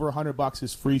 anything over $100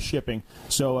 is free shipping.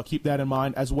 So keep that in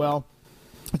mind as well.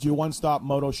 It's your one-stop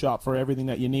moto shop for everything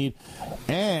that you need.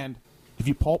 And if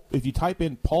you type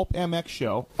in PulpMX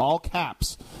Show, all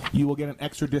caps, you will get an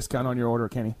extra discount on your order,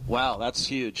 Kenny. Wow, that's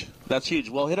huge. That's huge.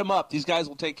 Well, hit them up. These guys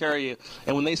will take care of you.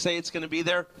 And when they say it's going to be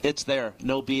there, it's there.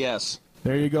 No BS.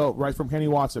 There you go. Right from Kenny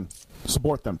Watson.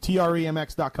 Support them.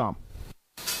 tremx.com.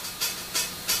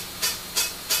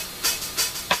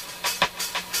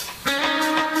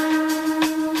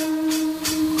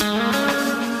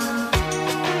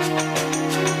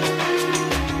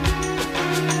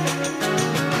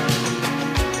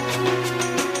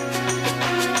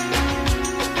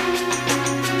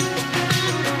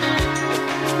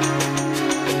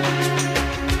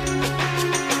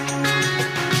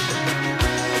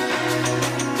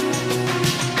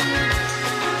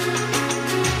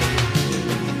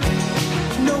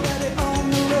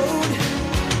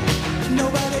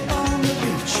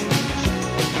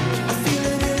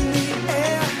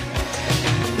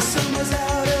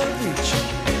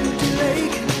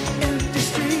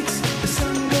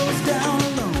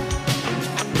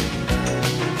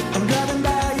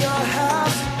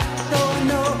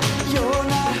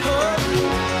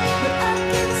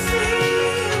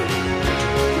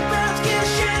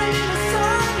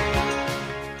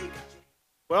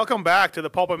 Welcome back to the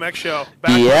PulpMX Show.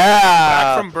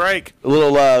 Back from break. A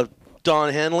little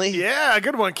Don Henley. Yeah,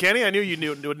 good one, Kenny. I knew you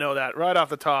would know that right off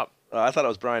the top. I thought it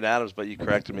was Bryan Adams, but you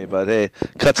corrected me. But hey,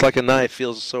 cuts like a knife,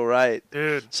 feels so right.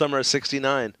 Dude. Summer of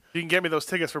 '69. You can get me those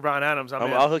tickets for Bryan Adams.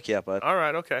 I'll hook you up, bud. All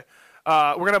right, okay.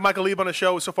 We're going to have Michael Leib on the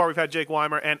show. So far, we've had Jake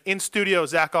Weimer. And in studio,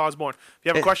 Zach Osbourne. If you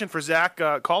have a question for Zach,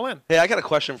 call in. Hey, I got a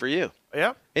question for you.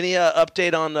 Yeah? Any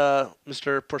update on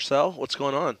Mr. Purcell? What's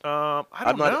going on? I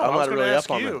don't know. I'm not really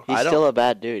up on you. him. He's still a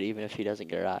bad dude, even if he doesn't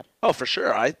get a ride. Oh, for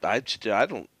sure. I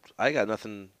got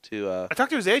nothing to. I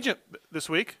talked to his agent this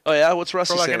week. Oh yeah, what's Russ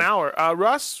for like saying? an hour?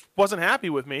 Russ wasn't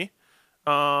happy with me.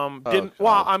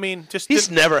 He's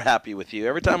never happy with you.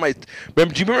 Every time I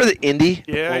remember, do you remember the Indy?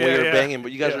 Yeah, when we were banging,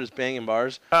 but you guys were just banging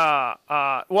bars.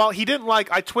 Well, he didn't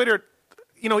like. I Twittered.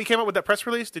 He came up with that press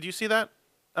release. Did you see that?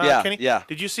 Kenny? Yeah.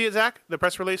 Did you see it, Zach? The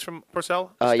press release from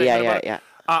Purcell? Yeah.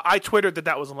 I Twittered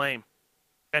that was lame,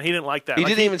 and he didn't like that. He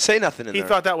didn't even say nothing in there. He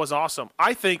thought that was awesome.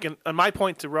 I think, and my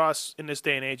point to Russ in this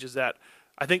day and age is that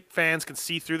I think fans can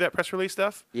see through that press release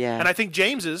stuff. Yeah. And I think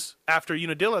James's, after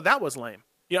Unadilla, that was lame.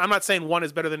 I'm not saying one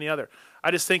is better than the other.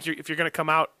 I just think if you're going to come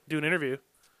out, do an interview,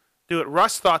 do it.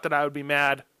 Russ thought that I would be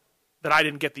mad that I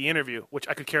didn't get the interview, which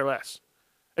I could care less.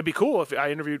 It'd be cool if I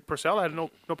interviewed Purcell. I had no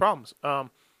problems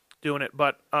doing it.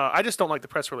 But I just don't like the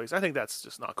press release. I think that's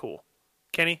just not cool.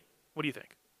 Kenny, what do you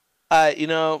think? I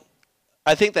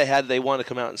think they want to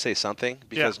come out and say something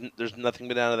because there's nothing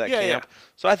been out of that camp. Yeah.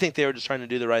 So I think they were just trying to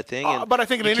do the right thing. But I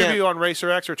think an interview on Racer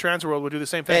X or Transworld would do the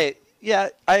same thing. Hey, yeah,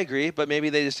 I agree. But maybe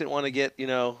they just didn't want to get,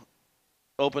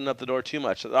 open up the door too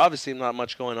much. Obviously not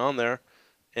much going on there.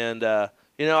 And, I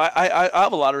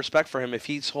have a lot of respect for him if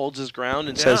he holds his ground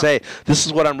and says, hey, this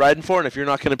is what I'm riding for, and if you're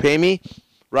not going to pay me,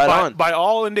 on. By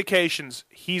all indications,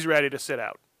 he's ready to sit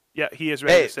out. Yeah, he is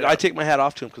ready to sit out. I take my hat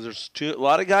off to him because there's a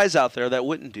lot of guys out there that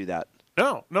wouldn't do that.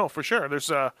 No, for sure.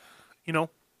 There's, I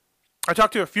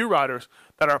talked to a few riders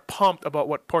that are pumped about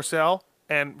what Purcell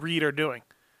and Reed are doing.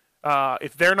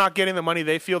 If they're not getting the money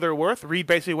they feel they're worth, Reed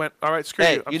basically went, all right, screw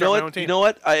you. I'm starting my own team. You know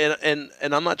what?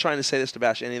 And I'm not trying to say this to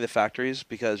bash any of the factories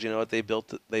because you know what, they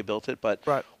built it. But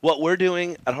what we're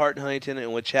doing at Hart and Huntington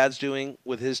and what Chad's doing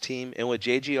with his team and what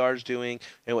JGR's doing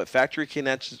and what Factory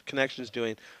Connection's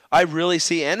doing, I really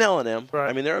see, and L&M. Right.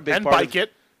 I mean, they're a big and part of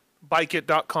it.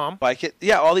 Bikeit.com. Bikeit.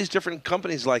 Yeah, all these different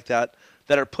companies like that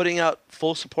are putting out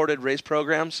full supported race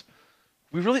programs.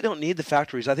 We really don't need the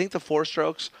factories. I think the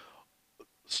 4-strokes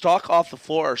stock off the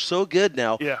floor are so good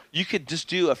now. Yeah. You could just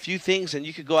do a few things and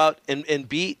you could go out and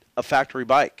beat a factory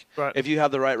bike if you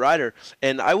have the right rider.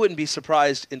 And I wouldn't be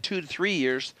surprised in 2 to 3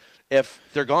 years if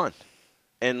they're gone.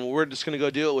 And we're just going to go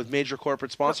do it with major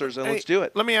corporate sponsors, and let's do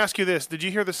it. Let me ask you this. Did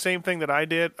you hear the same thing that I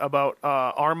did about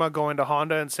Arma going to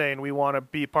Honda and saying, we want to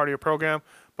be part of your program,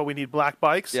 but we need black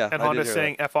bikes? Yeah, and Honda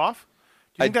saying, F off?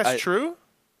 Do you think that's true?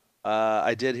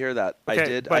 I did hear that. Okay, I did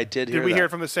hear that. Did we hear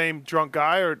it from the same drunk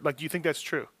guy, or do you think that's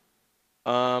true?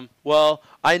 Well,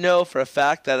 I know for a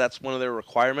fact that that's one of their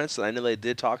requirements, and I know they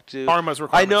did talk to Arma's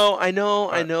requirements.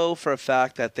 I know for a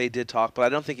fact that they did talk, but I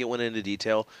don't think it went into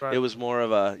detail. Right. It was more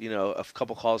of a a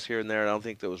couple calls here and there. I don't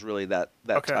think that was really that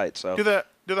Okay. tight. So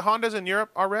Do the Hondas in Europe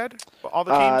are red? All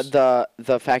the teams?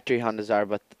 The factory Hondas are,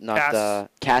 but not Cass. the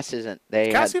Cass isn't. They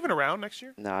Is Cass had, even around next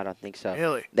year? No, I don't think so.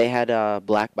 Really? They had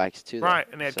black bikes too. though, Right,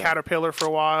 and they had so- Caterpillar for a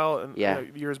while, and Yeah.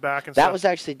 years back and That stuff. was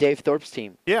actually Dave Thorpe's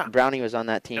team. Yeah. Brownie was on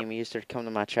that team. He used to come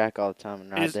to my track all the time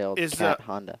and ride the old Cat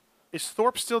Honda. Is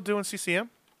Thorpe still doing CCM?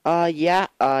 Yeah,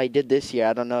 he did this year.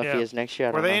 I don't know if Yeah. he is next year.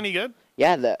 I Were don't they know. any good?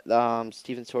 Yeah,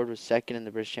 Steven Sword was second in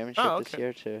the British Championship Oh, this okay.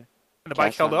 year too. And the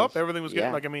bike Cass held up? Hondas. Everything was good?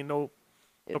 Yeah. Like, I mean, no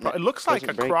It pro- it looks like a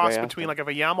doesn't break cross very between, often.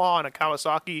 like, if a Yamaha and a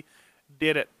Kawasaki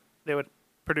did it, they would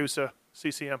produce a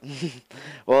CCM.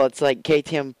 Well, it's like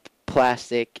KTM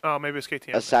plastic. Oh, maybe it's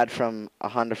KTM. Aside from a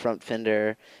Honda front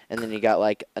fender, and then you got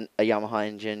like a Yamaha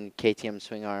engine, KTM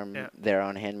swing arm, their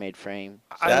own handmade frame.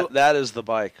 that is the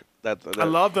bike. That I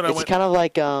love that I It's went. kind of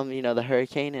like the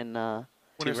Hurricane and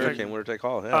Team Hurricane, what did they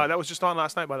call it? Yeah. That was just on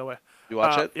last night, by the way. You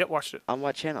watch it? Yep, watched it. On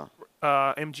what channel?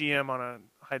 MGM on a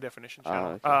high definition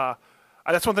channel. okay.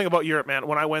 That's one thing about Europe, man.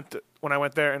 When I went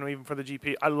there, and even for the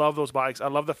GP, I love those bikes. I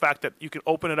love the fact that you can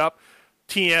open it up,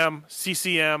 TM,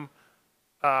 CCM,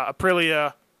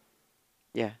 Aprilia.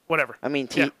 Yeah. Whatever. I mean,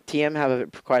 Yeah. TM have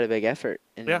quite a big effort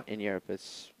in Yeah. in Europe.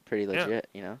 It's pretty Yeah. legit,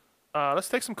 you know. Let's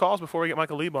take some calls before we get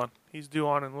Michael Leib on. He's due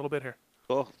on in a little bit here.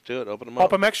 Cool. Do it. Open them up.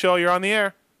 PulpMX Show, you're on the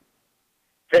air.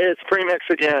 Hey, it's Premix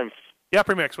again. Yeah,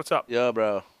 Premix, what's up? Yeah,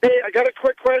 bro. Hey, I got a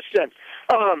quick question.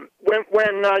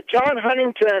 When John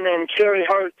Huntington and Kerry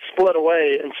Hart split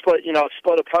away and split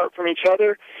apart from each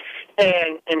other,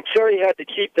 and Kerry had to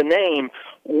keep the name,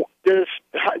 does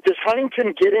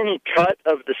Huntington get any cut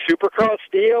of the Supercross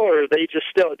deal, or they just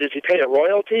does he pay a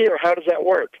royalty, or how does that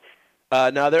work?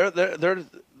 No,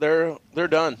 they're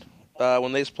done.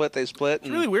 When they split, they split. It's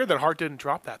really weird that Hart didn't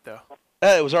drop that, though.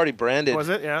 It was already branded. Was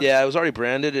it? Yeah. Yeah, it was already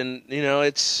branded, and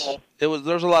there's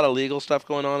a lot of legal stuff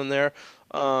going on in there.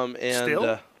 And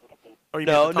Still? Did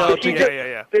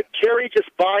Kerry just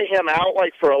buy him out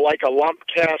for a lump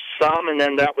cash sum, and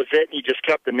then that was it? And he just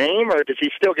kept the name, or does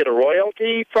he still get a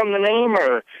royalty from the name,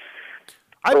 or?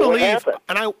 I or what believe, happened?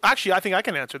 and I think I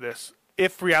can answer this.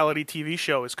 If reality TV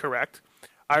show is correct,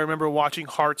 I remember watching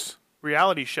Hart's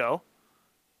reality show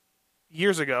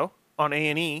years ago on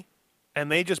A&E, and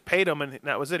they just paid him, and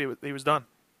that was it. He was done.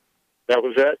 That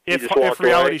was it. He If just walked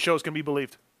reality away? shows can be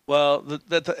believed. Well,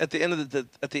 at the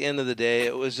end of the day,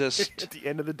 it was just At the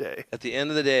end of the day. At the end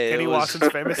of the day, Kenny it was,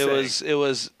 Watson's famous it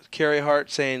was Kerry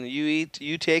Hart saying,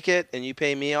 "You take it and you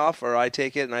pay me off, or I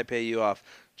take it and I pay you off."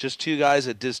 Just two guys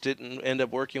that just didn't end up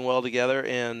working well together,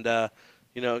 and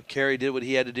Kerry did what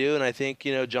he had to do, and I think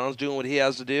John's doing what he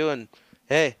has to do, and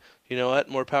hey, you know what?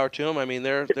 More power to him. I mean,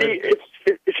 they're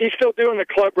Is he still doing the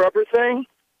Club Rubber thing?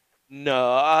 No,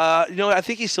 I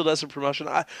think he still does some promotion.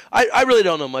 I really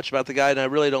don't know much about the guy, and I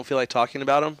really don't feel like talking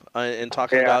about him and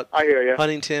talking about I hear ya.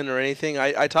 Huntington or anything.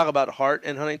 I talk about Hart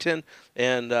and Huntington,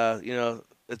 and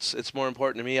it's more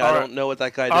important to me. I don't know what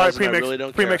that guy does, and I really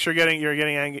don't care. Premix, you're getting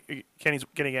angry. Kenny's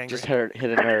getting angry. Just hit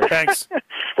a nerve. Thanks.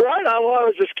 Right on. Well, I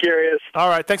was just curious. All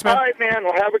right, thanks, man. All right, man.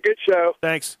 Well, have a good show.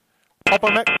 Thanks.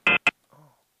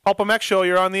 PulpMX Show,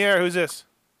 you're on the air. Who's this?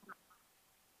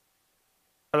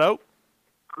 Hello?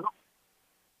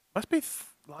 Must be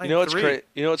line three.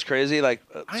 You know what's crazy? Like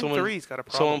Line three's got a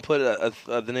problem. someone put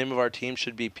the name of our team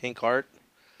should be Pink Heart.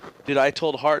 Dude, I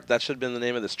told Hart that should have been the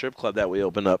name of the strip club that we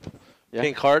opened up. Yeah.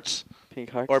 Pink Hearts. Pink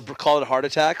Hearts. Or call it Heart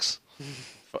Attacks.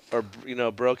 Or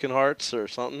Broken Hearts or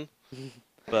something.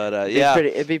 But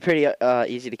it'd be pretty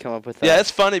easy to come up with. Yeah,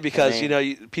 it's funny because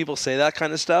name. people say that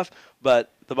kind of stuff,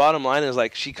 but the bottom line is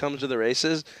like she comes to the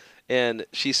races and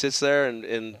she sits there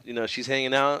and she's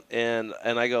hanging out and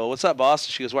I go, "What's up, boss?"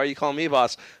 She goes, "Why are you calling me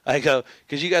boss?" I go,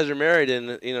 "Because you guys are married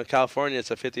and California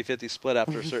it's a 50-50 split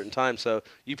after a certain time, so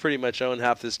you pretty much own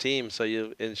half this team."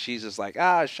 And she's just like,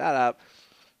 "Shut up."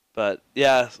 But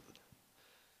yeah,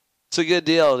 it's a good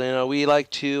deal. We like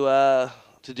to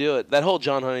do it. That whole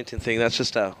John Huntington thing, that's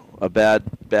just a bad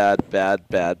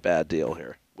deal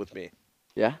here with me.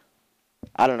 Yeah.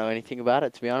 I don't know anything about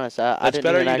it, to be honest. I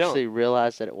didn't even actually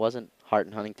realize that it wasn't Hart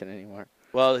and Huntington anymore.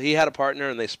 Well, he had a partner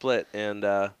and they split, and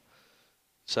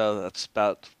so that's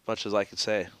about as much as I could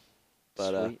say.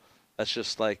 But that's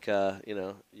just like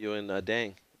you and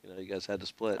Dang. You guys had to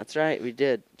split. That's right, we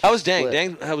did. How was Dang?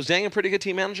 Was Dang a pretty good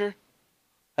team manager?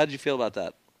 How did you feel about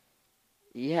that?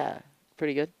 Yeah,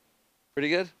 pretty good. Pretty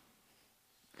good?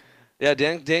 Yeah,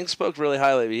 Dang spoke really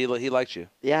highly of you. He liked you.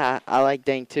 Yeah, I like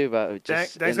Dang too, but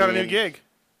just Dang's got a new gig.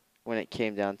 When it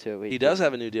came down to it, he does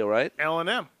have a new deal, right?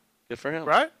 L&M. Good for him.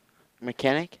 Right?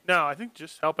 Mechanic? No, I think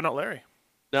just helping out Larry.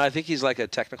 No, I think he's like a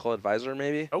technical advisor,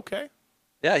 maybe. Okay.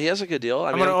 Yeah, he has a good deal.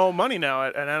 I'm going to owe money now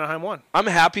at Anaheim 1. I'm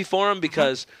happy for him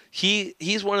because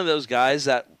he's one of those guys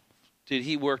that, dude,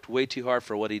 he worked way too hard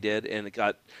for what he did, and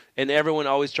everyone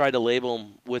always tried to label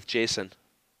him with Jason,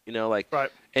 right.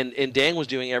 And Dang was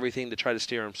doing everything to try to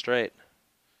steer him straight,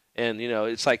 and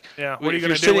it's like, yeah, what are you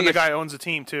going to do when the guy owns the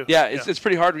team too? Yeah, it's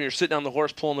pretty hard when you're sitting on the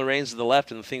horse pulling the reins to the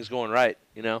left and the thing's going right,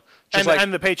 and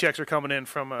the paychecks are coming in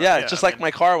from it's just like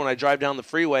my car when I drive down the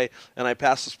freeway and I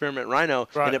pass the Spearmint Rhino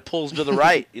and it pulls to the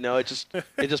right, it just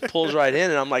pulls right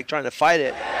in, and I'm like trying to fight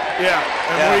it. Yeah,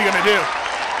 and what are you going to do?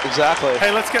 Exactly.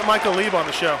 Hey, let's get Michael Leib on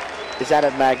the show. Is that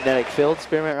a magnetic field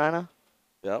Spearmint Rhino?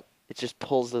 Yep. It just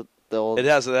pulls the old. It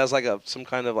has like some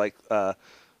kind of like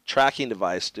tracking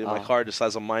device, dude. My car just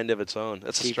has a mind of its own.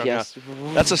 That's a strung out.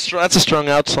 That's a strung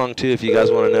out song too. If you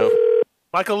guys want to know.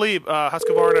 Michael Leib,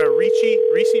 Husqvarna Richie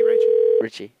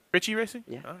Racing.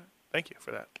 Yeah. All right. Thank you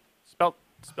for that. Spelled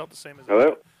the same as.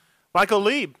 Hello. Michael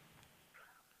Leib.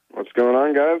 What's going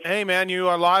on, guys? Hey, man, you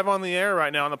are live on the air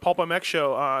right now on the PulpMX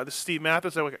Show. This is Steve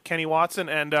Mathis, we got Kenny Watson,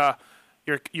 and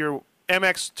your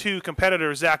MX2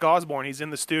 competitor, Zach Osbourne. He's in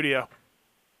the studio.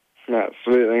 That's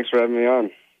sweet. Thanks for having me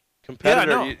on.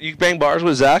 Competitor. Yeah, I know. You bang bars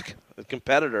with Zach? A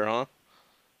competitor, huh?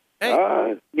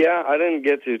 Hey. Yeah, I didn't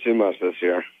get to too much this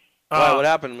year. Why? What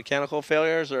happened? Mechanical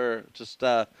failures or just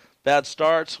bad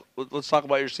starts? Let's talk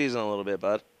about your season a little bit,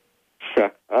 bud.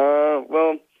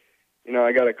 Well,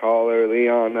 I got a call early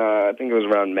on, I think it was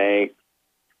around May,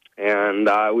 and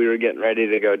we were getting ready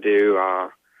to go do, I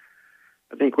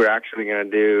think we're actually going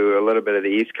to do a little bit of the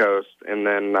East Coast, and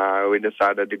then we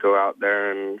decided to go out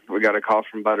there, and we got a call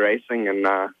from Bud Racing, and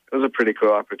it was a pretty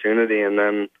cool opportunity, and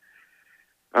then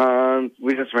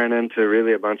we just ran into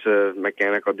really a bunch of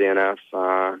mechanical DNFs.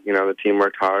 The team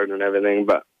worked hard and everything,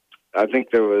 but I think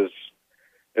it was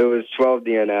 12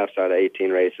 DNFs out of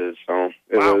 18 races, so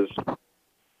it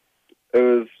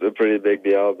was a pretty big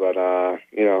deal, but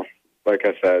like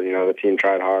I said, the team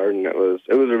tried hard, and it was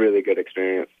a really good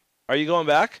experience. Are you going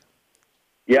back?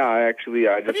 Yeah, I just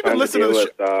signed a deal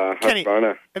with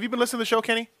Husqvarna. Have you been listening to the show,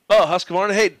 Kenny? Oh,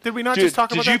 Husqvarna. Hey, did we not just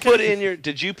talk about that?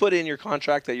 Did you put in your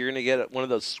contract that you're going to get one of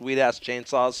those sweet ass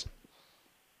chainsaws?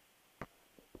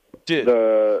 Dude,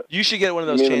 you should get one of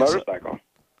those chainsaws. The motorcycle?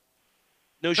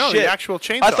 No shit. The actual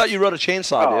chainsaw. I thought you rode a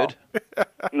chainsaw, dude.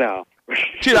 No.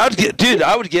 Dude, I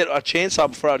would get a chainsaw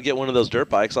before I would get one of those dirt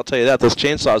bikes. I'll tell you that. Those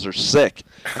chainsaws are sick.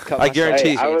 I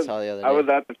guarantee. I was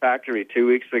at the factory 2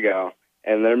 weeks ago,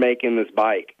 and they're making this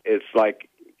bike. It's like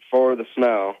for the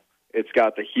snow. It's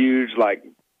got the huge like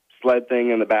sled thing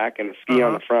in the back and a ski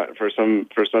on the front for some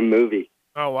movie.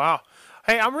 Oh wow!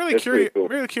 Hey, I'm really curious. Cool.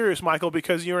 Really curious, Michael,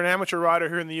 because you're an amateur rider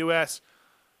here in the U.S.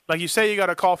 Like you say, you got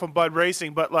a call from Bud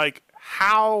Racing, but like,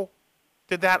 how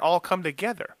did that all come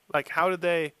together? Like, how'd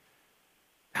they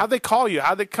call you?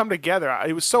 How'd they come together?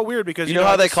 It was so weird because you know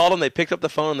how they called them? They picked up the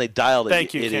phone and they dialed it.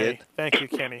 Thank you, idiot. Kenny. Thank you,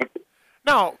 Kenny.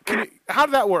 No, how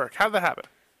did that work? How did that happen?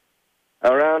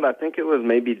 Around, I think it was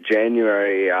maybe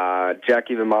January,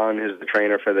 Jackie Vimon, who's the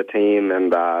trainer for the team,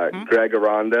 and Greg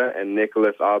Aranda and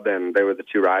Nicholas Aubin, they were the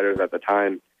two riders at the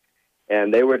time.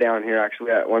 And they were down here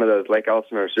actually at one of those Lake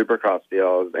Elsinore Supercross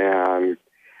deals, and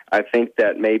I think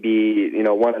that maybe,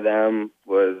 one of them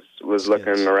was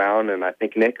looking around, and I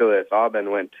think Nicholas Aubin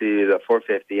went to the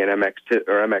 450 and MX2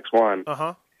 or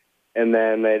MX1. And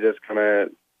then they just kind of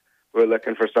were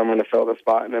looking for someone to fill the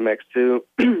spot in MX2.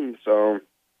 So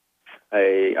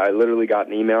I literally got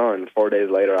an email, and 4 days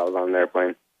later I was on an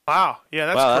airplane. Wow. Yeah,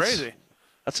 that's crazy.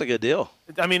 That's a good deal.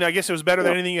 I mean, I guess it was better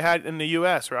than anything you had in the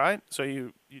U.S., right? So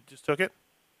you just took it?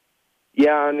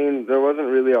 Yeah, I mean, there wasn't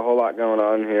really a whole lot going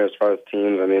on here as far as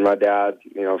teams. I mean, my dad,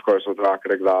 of course, with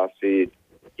Rocket Exhaust, he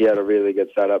had a really good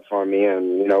setup for me,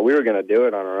 and, we were going to do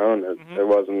it on our own. There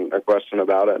wasn't a question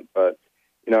about it, but,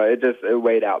 it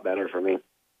weighed out better for me.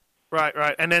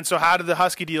 Right. And then, so how did the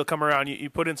Husky deal come around? You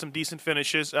put in some decent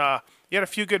finishes. You had a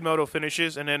few good moto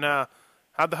finishes, and then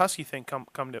how'd the Husky thing come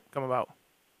about?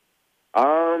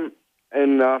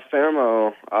 In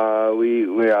Fairmo,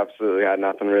 we absolutely had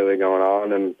nothing really going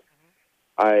on, and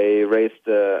I raced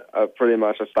a pretty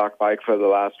much a stock bike for the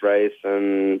last race,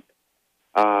 and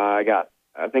I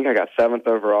think I got 7th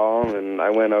overall, and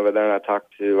I went over there and I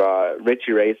talked to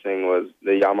Richie Racing was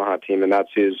the Yamaha team, and that's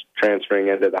who's transferring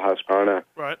into the Husqvarna.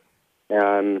 Right.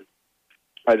 And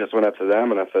I just went up to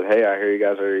them and I said, "Hey, I hear you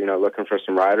guys are looking for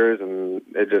some riders," and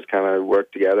it just kind of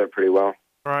worked together pretty well.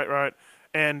 Right.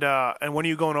 And when are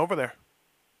you going over there?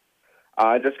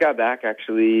 I just got back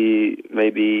actually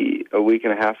maybe a week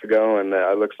and a half ago, and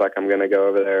it looks like I'm going to go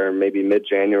over there maybe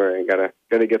mid-January.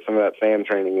 Gotta get some of that fan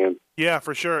training in. Yeah,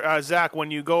 for sure. Zach, when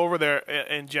you go over there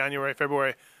in January,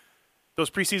 February, those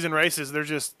preseason races,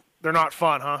 they're not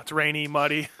fun, huh? It's rainy,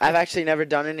 muddy. I've actually never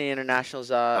done any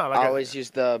internationals. I always use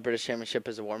the British Championship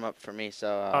as a warm-up for me.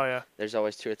 So there's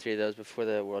always 2 or 3 of those before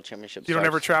the World Championship You don't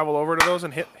ever travel over to those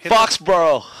and hit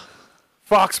Foxborough.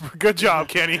 Foxborough. Good job,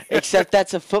 Kenny. Except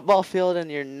that's a football field, and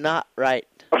you're not right.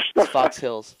 It's Fox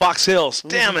Hills. Fox Hills.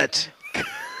 Damn it.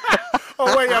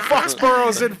 Oh, wait, yeah,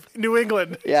 Foxborough's in New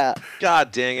England. Yeah.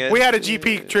 God dang it. We had a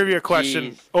GP trivia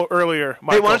question earlier,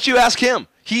 Michael. Hey, why don't you ask him?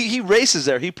 He races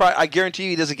there. I guarantee you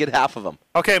he doesn't get half of them.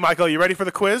 Okay, Michael, you ready for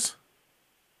the quiz?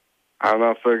 I'm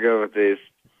not so good with these.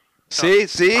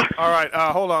 See? All right,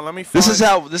 hold on. Let me find...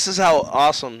 This is how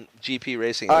awesome GP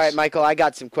racing is. All right, Michael, I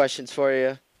got some questions for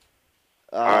you.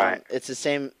 All right. It's the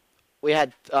same. We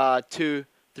had 2,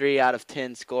 3 out of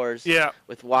 10 scores. Yeah.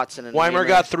 With Watson and Weimer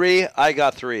got 3. I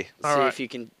got 3. Let's see if you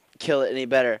can kill it any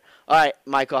better. All right,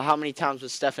 Michael, how many times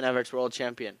was Stefan Everts world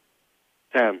champion?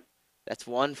 10. That's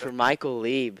 1 for Michael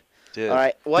Leib. Dude. All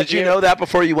right. Did you know that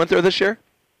before you went there this year?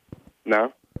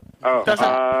 No. Oh, it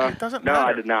doesn't no, matter.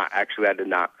 I did not. Actually, I did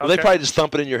not. Well, they probably just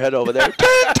thump it in your head over there. 10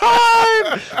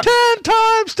 times! 10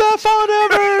 times, Stefan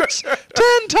Everts!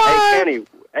 10 times!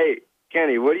 Hey,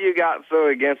 Kenny, what do you got so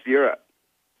against Europe?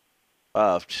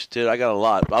 Dude, I got a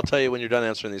lot. I'll tell you when you're done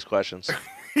answering these questions.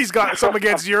 He's got some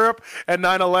against Europe and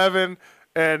 9/11,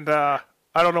 and I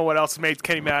don't know what else made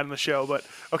Kenny mad in the show. But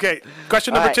okay,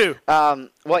 question number 2.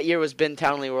 What year was Ben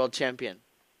Townley world champion?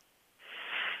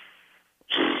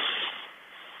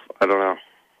 I don't know.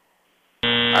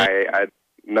 I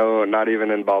no, not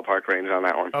even in ballpark range on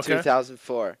that one. Okay.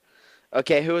 2004.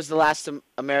 Okay, who was the last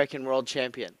American world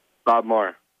champion? Bob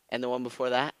Moore. And the one before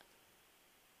that?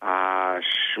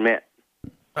 Schmidt.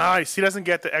 Nice. He doesn't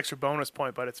get the extra bonus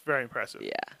point, but it's very impressive.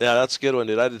 Yeah. Yeah, that's a good one,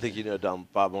 dude. I didn't think you knew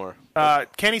Bob Moore.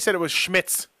 Kenny said it was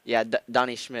Schmitz. Yeah,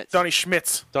 Donnie Schmitz. Donnie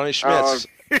Schmitz. Donnie Schmitz.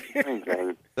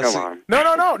 Okay. Come on.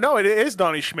 No, it is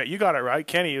Donnie Schmidt. You got it right.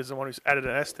 Kenny is the one who's added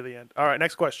an S to the end. All right,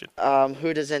 next question.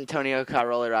 Who does Antonio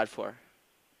Cairoli ride for?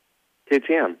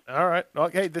 KTM. All right.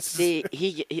 Okay, these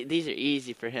are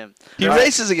easy for him. He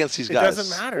races against these guys. It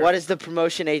doesn't matter. What is the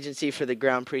promotion agency for the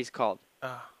Grand Prix called?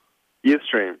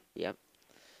 Youthstream. Yep.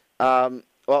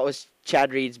 What was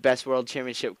Chad Reed's best world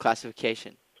championship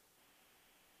classification?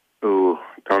 Ooh,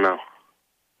 don't know.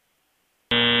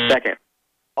 Second.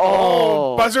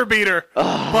 Oh, buzzer beater.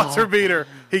 Buzzer beater.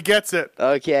 He gets it.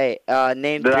 Okay.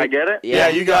 Name. Did three, I get it? Yeah,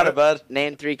 you got it, bud.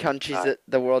 Name 3 countries that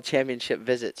the world championship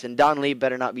visits. And Don Lee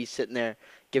better not be sitting there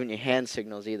giving you hand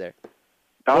signals either.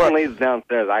 Don Lee's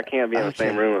downstairs. I can't be in the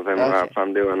same room with him if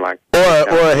I'm doing like... Or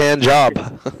a hand job.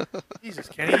 Jesus,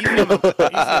 Kenny. He's on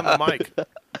the mic.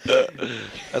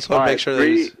 That's what I make sure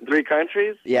that three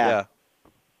countries? Yeah.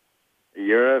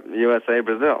 Europe, USA,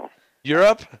 Brazil.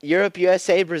 Europe,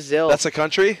 USA, Brazil. That's a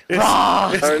country? Or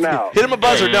no. Hit him a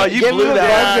buzzer. No, you blew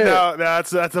that. Yeah, no,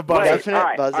 that's a buzzer.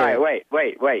 Definite buzzer. All right,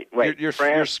 wait. You're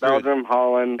France, screwed. Belgium,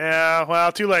 Holland. Yeah,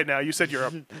 well, too late now. You said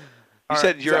Europe. You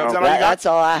said Europe. Is that all you got? That's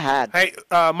all I had. Hey,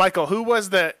 Michael, who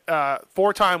was the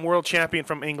 4-time world champion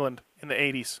from England in the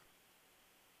 80s?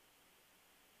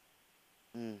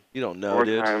 You don't know,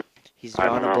 dude. He's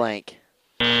drawing a blank.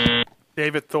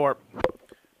 David Thorpe.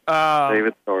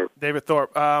 David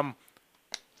Thorpe.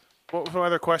 What was my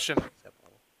other question?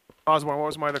 Osbourne, what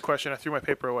was my other question? I threw my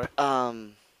paper away.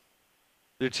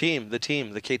 The team, the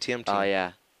KTM team. Oh,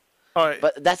 yeah. All right.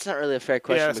 But that's not really a fair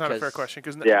question. Yeah, that's not a fair question.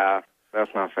 Yeah,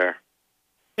 that's not fair.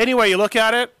 Anyway, you look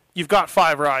at it, you've got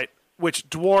 5 right, which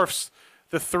dwarfs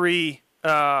the 3.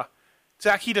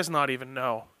 Zach, he does not even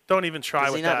know. Don't even try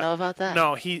with that. Does he not know about that?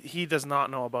 No, he does not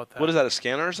know about that. What is that, a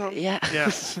scanner or something? Yeah.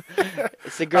 Yes.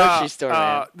 It's a grocery store,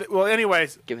 man. Well,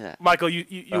 anyways, give me that. Michael,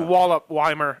 you wall up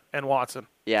Weimer and Watson.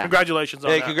 Yeah. Congratulations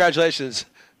on that. Hey, congratulations.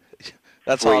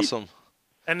 That's awesome.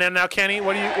 And then now, Kenny,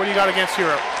 what do you got against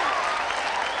Europe?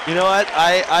 You know what?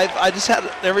 I just had,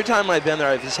 every time I've been there,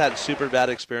 I've just had super bad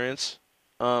experience.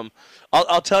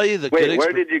 I'll tell you the good experience.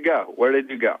 Where did you go? Where did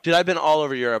you go? Dude, I've been all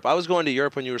over Europe. I was going to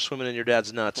Europe when you were swimming in your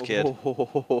dad's nuts, kid.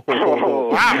 Wow.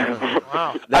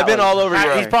 I've been all over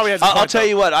Europe. He's probably has a I'll point, tell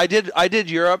you what. I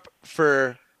did Europe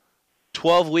for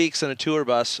 12 weeks in a tour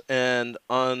bus and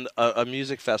on a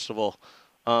music festival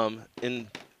in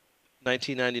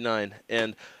 1999.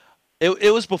 And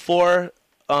it was before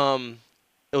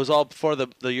it was all before the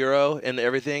euro and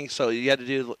everything, so you had to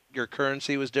do, your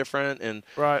currency was different, and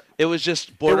right. It was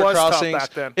just border crossings. Tough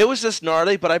back then. It was just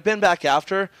gnarly, but I've been back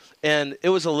after, and it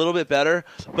was a little bit better.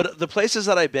 But the places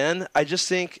that I've been, I just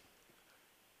think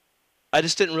I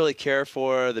just didn't really care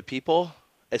for the people.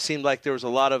 It seemed like there was a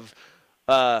lot of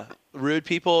rude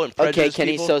people and prejudiced Okay,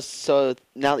 Kenny. people. So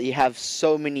now that you have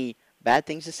so many bad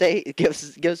things to say, give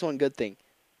us one good thing.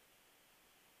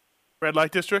 Red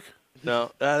Light District.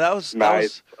 No, that was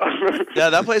Nice. yeah,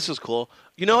 that place was cool.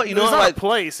 You know what? It's not a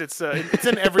place. It's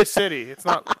in every city. It's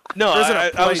not. No, there isn't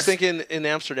a I was place. thinking in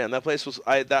Amsterdam. That place was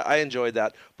I enjoyed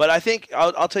that. But I think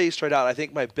I'll tell you straight out. I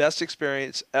think my best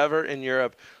experience ever in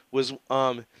Europe was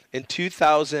in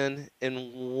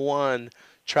 2001.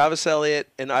 Travis Elliott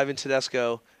and Ivan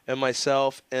Tedesco and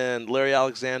myself and Larry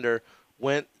Alexander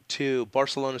went to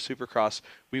Barcelona Supercross.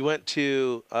 We went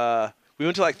to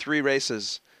like 3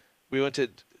 races. We went to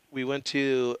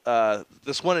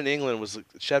this one in England was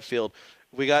Sheffield.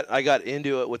 I got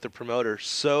into it with the promoter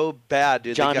so bad,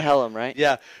 dude. John Hellam, right?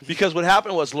 Yeah, because what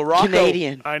happened was Larocco.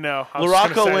 Canadian. I know.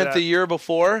 Larocco went the year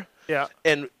before. Yeah.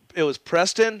 And it was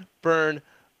Preston, Byrne,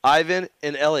 Ivan,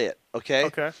 and Elliott. Okay.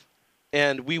 Okay.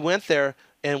 And we went there,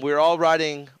 and we were all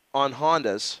riding on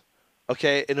Hondas.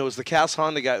 Okay, and it was the Cass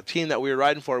Honda team that we were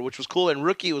riding for, which was cool. And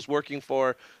Rookie was working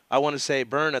for, I want to say,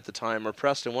 Byrne at the time, or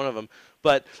Preston, one of them.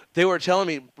 But they were telling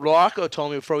me, Larocco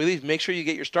told me before we leave, make sure you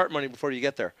get your start money before you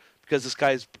get there, because this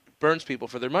guy burns people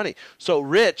for their money. So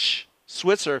Rich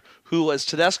Switzer, who was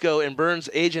Tedesco and Byrne's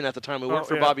agent at the time, who worked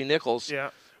for Bobby Nichols,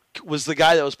 was the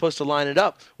guy that was supposed to line it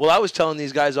up. Well, I was telling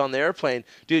these guys on the airplane,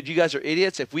 dude, you guys are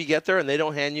idiots. If we get there and they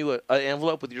don't hand you an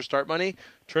envelope with your start money,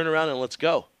 turn around and let's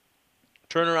go.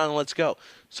 Turn around and let's go.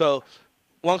 So,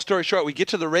 long story short, we get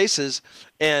to the races,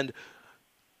 and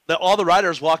all the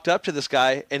riders walked up to this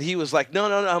guy, and he was like,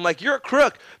 no. I'm like, you're a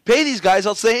crook. Pay these guys,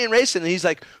 else they ain't racing. And he's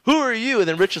like, who are you? And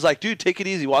then Rich is like, dude, take it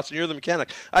easy, Watson. You're the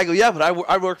mechanic. I go, yeah, but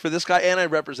I work for this guy, and I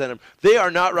represent him. They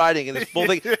are not riding in this full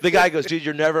thing. The guy goes, dude,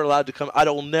 you're never allowed to come. I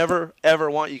don't never, ever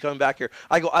want you coming back here.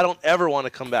 I go, I don't ever want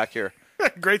to come back here.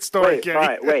 Great story, Wait, Kenny. all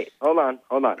right, wait, hold on.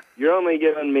 You're only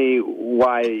giving me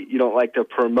why you don't like the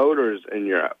promoters in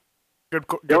Europe.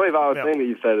 The only valid thing that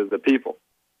you said is the people.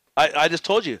 I just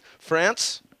told you,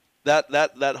 France. That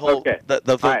whole okay.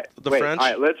 the French. All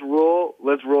right, let's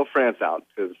rule France out,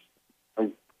 because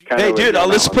I'm kind of. Hey, dude,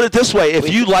 let's put it this way: if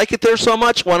you like it there so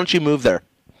much, why don't you move there?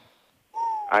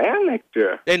 I am next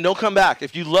year. And don't come back.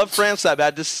 If you love France that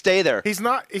bad, just stay there. He's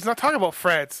not talking about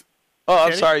France. Oh, I'm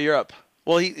Kenny? sorry, Europe.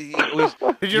 Well, he was.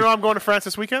 Did you know I'm going to France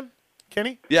this weekend,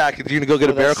 Kenny? Yeah, you're gonna go get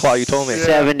a bear claw. You told me.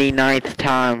 79th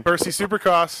time. Bercy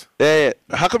Supercross. Hey,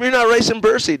 how come you're not racing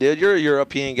Bercy, dude? You're a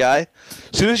European guy.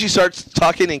 As soon as you start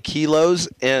talking in kilos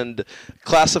and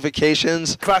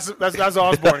classifications. That's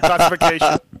Osbourne,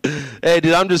 classification. Hey,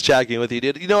 dude, I'm just chatting with you,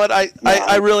 dude. You know what?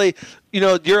 I really,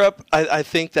 Europe, I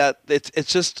think that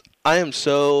it's just, I am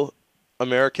so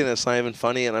American, it's not even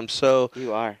funny, and I'm so.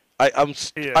 You are. I'm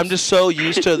just so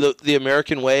used to the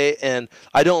American way, and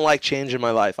I don't like change in my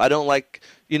life. I don't like,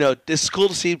 it's cool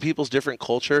to see people's different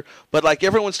culture, but like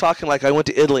everyone's talking like I went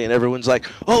to Italy, and everyone's like,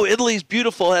 oh, Italy's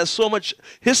beautiful, has so much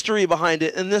history behind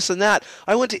it, and this and that.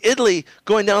 I went to Italy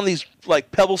going down these like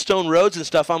pebblestone roads and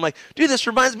stuff. I'm like, dude, this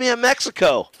reminds me of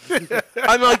Mexico.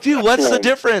 I'm like, dude, what's the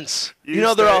difference?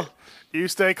 They're all. You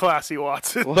stay classy,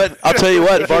 Watson. But I'll tell you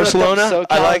what, Barcelona,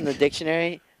 I like in the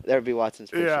dictionary. There would be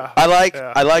Watson's picture. Yeah.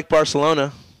 I like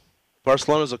Barcelona.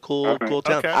 Barcelona's a cool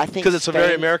town. Okay. I think because it's Spain,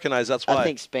 very Americanized. That's why. I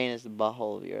think Spain is the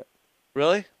butthole of Europe.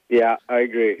 Really? Yeah, I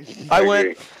agree. I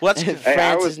went. Let's. Hey, France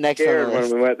I was is next scared on the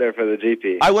list. when we went there for the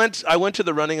GP. I went to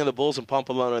the running of the bulls in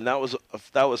Pamplona, and that was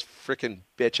freaking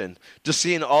bitching. Just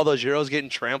seeing all those Euros getting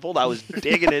trampled, I was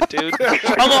digging it, dude.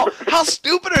 I'm all, how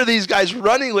stupid are these guys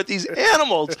running with these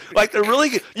animals? Like they're really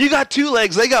good. You got 2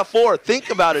 legs, they got 4. Think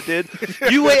about it, dude.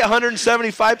 You weigh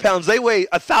 175 pounds, they weigh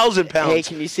 1,000 pounds. Hey,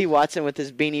 can you see Watson with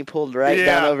his beanie pulled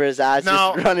down over his eyes,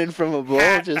 just running from a bull?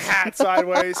 Hat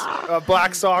sideways,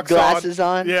 black socks glasses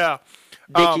on. Yeah.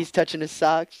 Dicky's touching his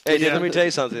socks. Hey, dude, let me tell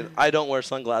you something. I don't wear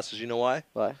sunglasses. You know why?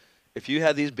 Why? If you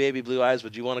had these baby blue eyes,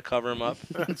 would you want to cover them up?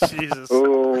 Jesus.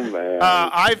 Oh, man.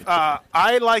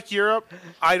 I like Europe.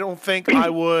 I don't think I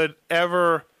would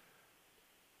ever.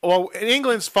 Well,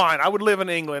 England's fine. I would live in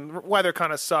England. Weather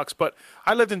kind of sucks, but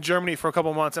I lived in Germany for a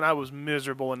couple months, and I was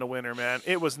miserable in the winter, man.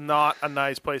 It was not a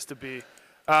nice place to be.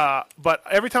 But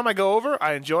every time I go over,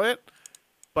 I enjoy it,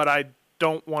 but I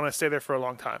don't want to stay there for a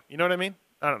long time. You know what I mean?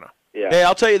 I don't know. Yeah. Hey,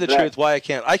 I'll tell you the truth. Why I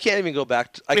can't even go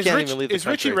back. I can't even leave the Is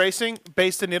country. Richie Racing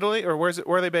based in Italy, or where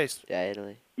are they based? Yeah,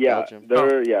 Italy. Yeah, Belgium.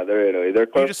 they're Italy. They're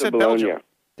close just to said Bologna. Belgium.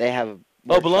 They have.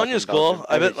 Bologna's cool.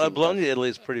 I bet Bologna, Italy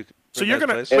is pretty. So you're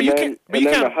gonna, place. but And you then, can't, but and you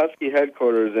then can't, the Husky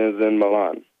headquarters is in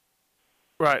Milan.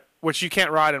 right? Which you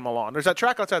can't ride in Milan. There's that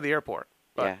track outside the airport.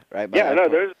 But, Yeah, right. By Yeah, the no,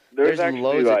 airport. there's actually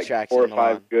loads of like tracks 4 or in 5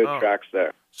 Milan. good Oh. tracks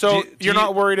there. So Do you're you-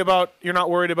 not worried about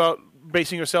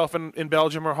basing yourself in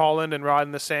Belgium or Holland and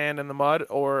riding the sand and the mud,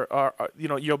 or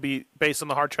you'll be based on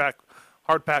the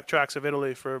hard pack tracks of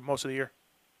Italy for most of the year?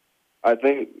 I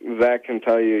think Zach can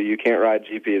tell you can't ride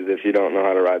GPs if you don't know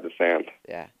how to ride the sand.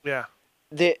 Yeah. Yeah.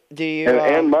 Do you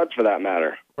and mud for that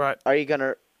matter. Right. Are you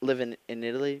gonna live in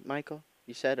Italy, Michael?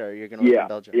 You said, or you're gonna live in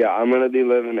Belgium? Yeah, I'm gonna be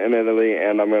living in Italy,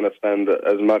 and I'm gonna spend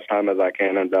as much time as I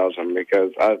can in Belgium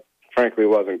because I frankly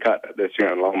wasn't cut this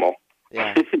year in Lommel.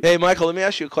 Yeah. Hey, Michael, let me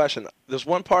ask you a question. There's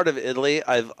one part of Italy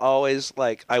I've always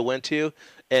I went to,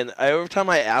 and every time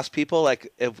I ask people I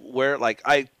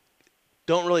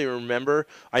don't really remember.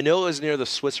 I know it was near the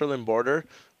Switzerland border,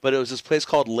 but it was this place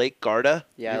called Lake Garda.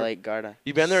 Yeah, Lake Garda.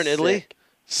 You been there in Italy?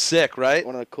 Sick, right?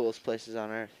 One of the coolest places on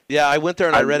earth. Yeah, I went there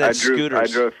and I rented scooters. I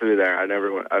drove through there. I've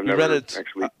never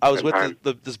actually. I was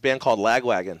with this band called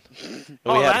Lagwagon.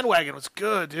 Lagwagon was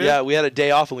good, dude. Yeah, we had a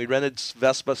day off and we rented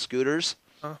Vespa scooters.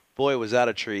 Huh. Boy, was that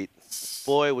a treat.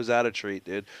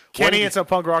 Dude. Kenny and some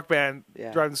punk rock band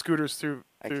Yeah. driving scooters through.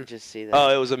 I could just see that.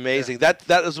 Oh, it was amazing. That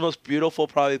is the most beautiful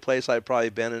place I've probably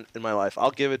been in my life.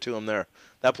 I'll give it to him there.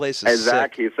 That place is Hey, sick.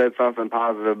 Zach, he said something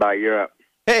positive about Europe.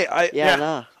 Hey,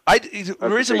 no. The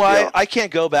reason why I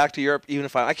can't go back to Europe, even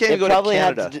if I can't It even go to probably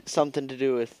Canada. had something to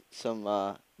do with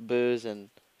some booze and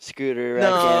scooter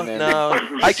No, wrecking. no,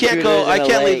 and I can't go. scooters I in a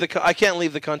can't leave lake. I can't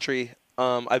leave the country.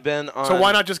 I've been on. So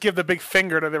why not just give the big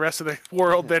finger to the rest of the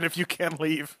world then if you can't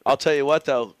leave? I'll tell you what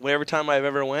though. Every time I've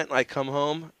ever went, I come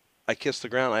home, I kiss the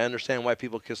ground. I understand why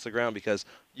people kiss the ground because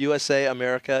USA,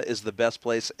 America is the best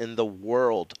place in the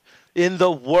world. In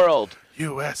the world.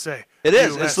 USA. It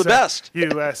is. It's the best.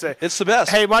 USA. It's the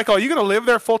best. Hey, Michael, are you going to live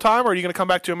there full time, or are you going to come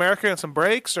back to America and some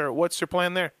breaks, or what's your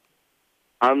plan there?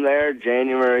 I'm there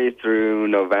January through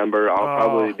November. I'll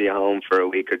probably be home for a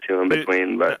week or two in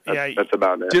between, but that's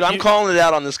about it. Dude, I'm calling it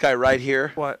out on this guy right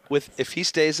here. What? If he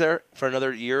stays there for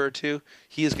another year or two,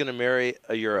 he is going to marry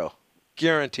a Euro.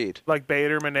 Guaranteed. Like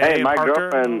Bader, Monet, Hey, and my Parker?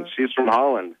 girlfriend, she's from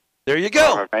Holland. There you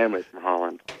go. Her family's from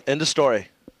Holland. End of story.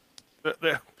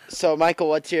 So, Michael,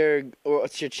 what's your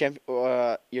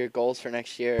your goals for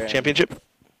next year? Championship.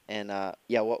 And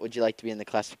what would you like to be in the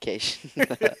classification?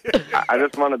 I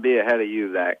just want to be ahead of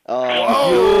you, Zach.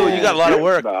 Oh, you got a lot of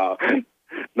work.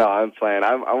 No, I'm playing.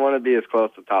 I want to be as close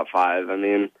to top 5. I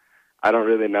mean, I don't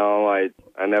really know. I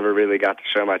never really got to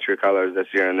show my true colors this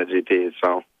year in the GP.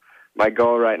 So my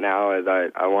goal right now is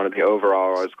I want to be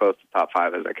overall as close to top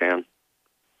 5 as I can.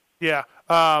 Yeah.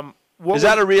 Is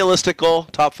that a realistic goal?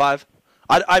 Top 5?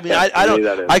 I mean, I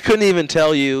don't. I couldn't even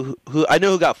tell you who. I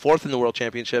know who got 4th in the World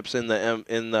Championships in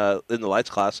the lights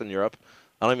class in Europe.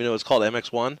 I don't even know what it's called.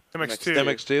 MX1? MX2.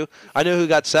 MX2. I know who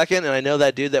got 2nd, and I know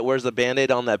that dude that wears the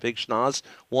Band-Aid on that big schnoz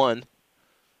won.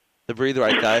 The breathe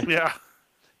right guy. Yeah.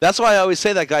 That's why I always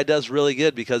say that guy does really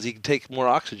good because he can take more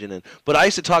oxygen in. But I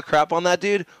used to talk crap on that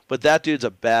dude, but that dude's a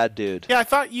bad dude. Yeah, I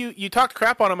thought you talked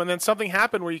crap on him, and then something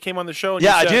happened where you came on the show. And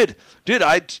Yeah, you said,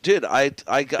 I did.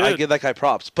 I give that guy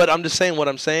props. But I'm just saying what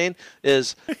I'm saying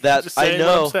is that Just saying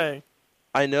what I'm saying.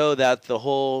 I know that the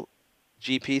whole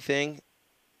GP thing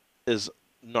is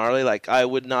gnarly. Like, I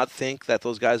would not think that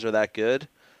those guys are that good,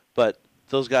 but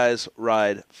those guys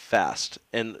ride fast.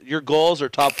 And your goals are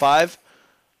top 5.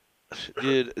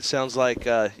 Dude, it sounds like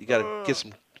you got to get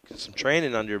some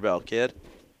training under your belt, kid.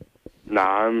 Nah,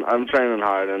 I'm training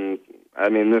hard, and I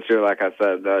mean this year, like I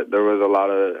said, there was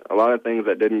a lot of things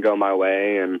that didn't go my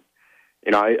way, and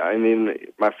you know, I mean,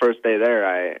 my first day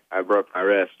there, I broke my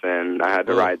wrist, and I had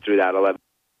to ride through that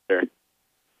 11.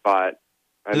 But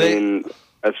I mean,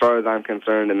 as far as I'm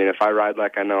concerned, I mean, if I ride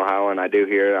like I know how, and I do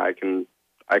here, I can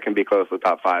be close to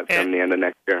top 5 come the end of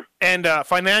next year. And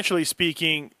financially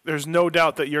speaking, there's no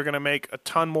doubt that you're going to make a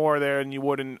ton more there than you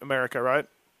would in America, right?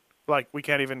 Like, we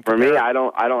can't even For compare. me, I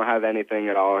don't have anything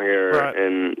at all here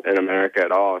in America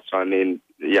at all. So I mean,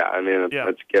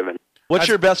 it's given. What's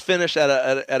your best finish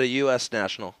at a U.S.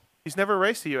 national? He's never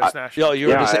raced a U.S. national.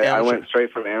 I went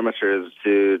straight from amateurs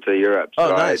to Europe.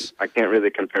 So nice. I can't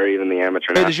really compare even the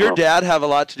amateur. Hey, does your dad have a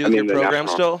lot to do with your the program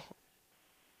national. still?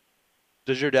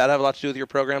 Does your dad have a lot to do with your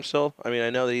program still? I mean, I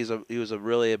know that he was a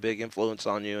really big influence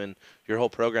on you and your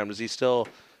whole program. Does he still,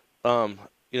 have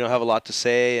a lot to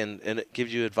say and it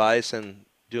gives you advice and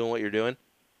doing what you're doing?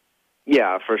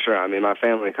 Yeah, for sure. I mean, my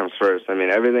family comes first. I mean,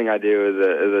 everything I do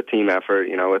is a team effort,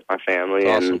 with my family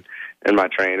and my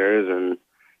trainers. And,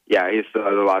 yeah, he still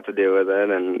has a lot to do with it.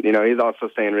 And, he's also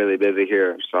staying really busy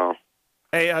here. So,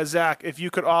 Hey, Zach, if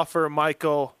you could offer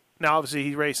Michael, now obviously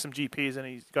he raced some GPs and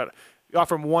he's got you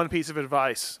offer him one piece of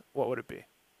advice, what would it be?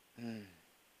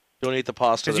 Don't eat the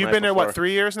pasta. Because you've been there,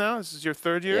 3 years now? This is your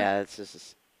 3rd year? Yeah, it's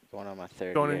just going on my 3rd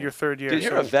year. Going into your 3rd year. Dude,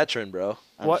 you're a veteran, bro.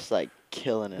 I'm just,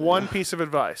 killing it. One piece of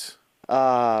advice.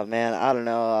 Man, I don't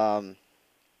know.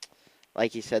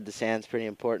 Like you said, the sand's pretty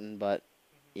important, but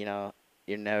you know,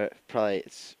 you're never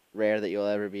it's rare that you'll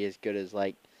ever be as good as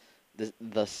like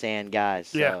the sand guys.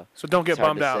 So yeah. So don't get it's hard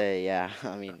bummed to out. say, yeah.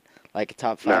 I mean, like a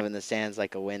top 5 in the sand's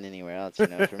like a win anywhere else. You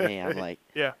know, for me, I'm like,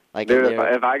 yeah. Like Dude,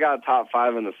 if I got top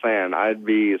 5 in the sand, I'd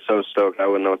be so stoked I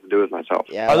wouldn't know what to do with myself.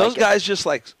 Yeah. Are those guys just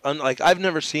like I've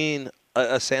never seen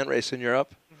a sand race in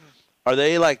Europe? Are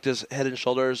they like just head and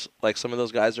shoulders like some of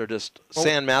those guys are just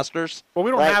sand masters? Well,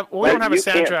 we don't have a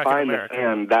sand track in America. You can't find the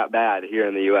sand that bad here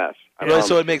in the U.S. Really?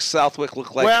 So it makes Southwick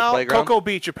look like the playground? Cocoa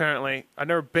Beach, apparently. I've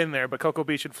never been there, but Cocoa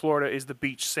Beach in Florida is the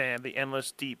beach sand, the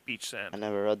endless, deep beach sand. I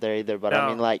never rode there either, but No. I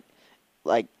mean,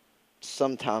 like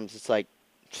sometimes it's like,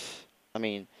 I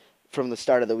mean, from the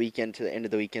start of the weekend to the end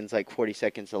of the weekend, it's like 40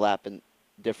 seconds a lap and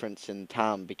difference in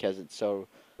time because it's so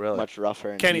much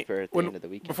rougher and deeper at the end of the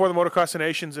weekend. Before the Motocross of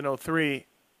Nations in 2003,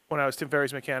 when I was Tim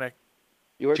Ferry's mechanic.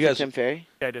 You worked with Tim Ferry?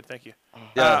 Yeah, I did. Thank you.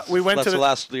 Yeah, we went that's to the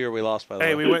last year we lost, by the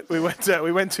way. we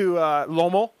went to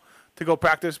Lommel to go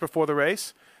practice before the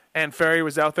race, and Ferry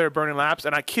was out there burning laps,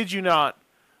 and I kid you not,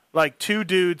 like 2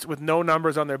 dudes with no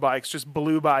numbers on their bikes just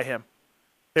blew by him.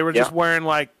 They were just wearing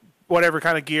like whatever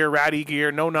kind of gear, ratty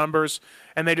gear, no numbers,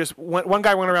 and they just one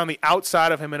guy went around the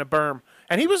outside of him in a berm.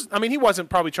 And he wasn't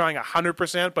probably trying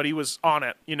 100%, but he was on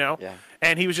it, you know? Yeah.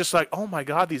 And he was just like, oh, my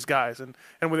God, these guys. And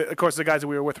of course, the guys that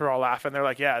we were with were all laughing. They're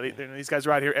like, yeah, these guys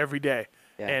are out here every day.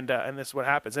 Yeah. And this is what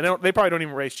happens. And they probably don't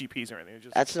even race GPs or anything.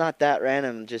 That's not that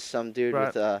random. Just some dude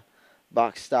with a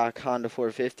box stock Honda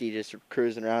 450 just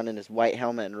cruising around in his white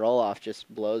helmet and roll off just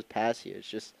blows past you. It's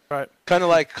just kind of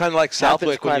like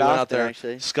Southwick when you went out there.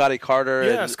 Actually. Scotty Carter.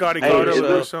 Yeah, Scotty Carter.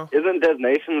 Isn't Des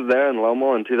Nations there in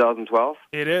Lommel in 2012?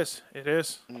 It is.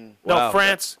 No, Wow.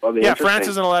 France. That'll be Yeah, France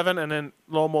interesting. is in 11, and then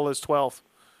Lommel is 12.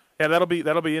 Yeah,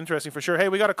 that'll be interesting for sure. Hey,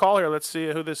 we got a call here. Let's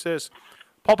see who this is.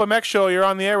 PulpMX Show. You're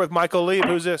on the air with Michael Leib.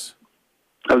 Who's this?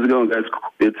 How's it going, guys?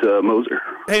 It's Moser.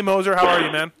 Hey, Moser. How are you,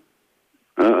 man?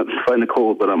 Fighting the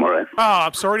cold, but I'm all right. Oh,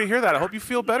 I'm sorry to hear that. I hope you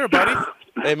feel better, buddy.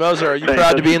 Hey, Moser, are you Thanks.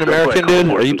 proud to be an That's American, why I dude?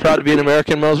 call Are you proud to be an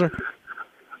American, Moser?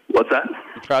 What's that?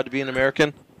 You proud to be an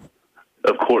American?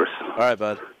 Of course. All right,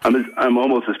 bud. I'm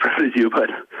almost as proud as you,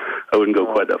 but I wouldn't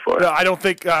go quite that far. No, I don't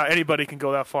think anybody can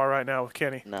go that far right now with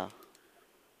Kenny. No.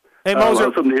 Hey, I Moser.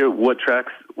 was hoping to hear what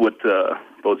tracks,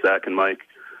 both Zach and Mike,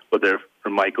 or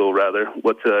Michael rather,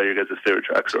 what your guys' favorite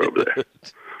tracks are over there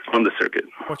on the circuit.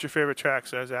 What's your favorite tracks,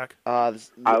 Zach? I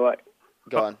like.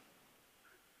 Go on.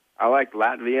 I like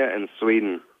Latvia and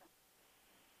Sweden.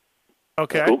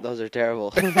 Okay. Those are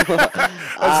terrible.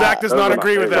 Zach does not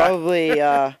agree with that. Probably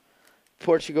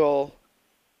Portugal,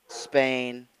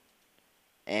 Spain,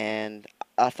 and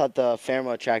I thought the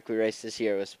Fermo track we raced this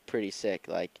year was pretty sick.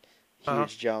 Like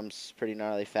huge jumps, pretty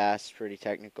gnarly fast, pretty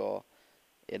technical.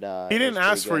 He didn't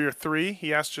ask for your 3.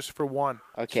 He asked just for 1.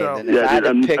 Okay, so. then if I had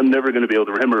to pick, I'm never going to be able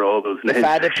to remember all those names. if I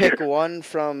had to pick one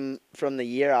from the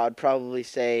year, I would probably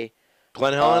say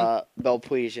Glen Helen,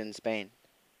 Belpuig in Spain.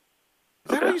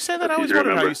 Is that how you say that? I always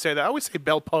wondered how you say that. I always say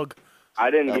Belpug. I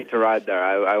didn't get to ride there.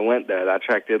 I went there. That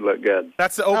track did look good.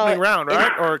 That's the opening round,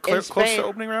 right? Or close Spain, to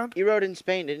opening round? You rode in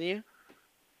Spain, didn't you?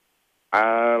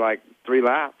 Like 3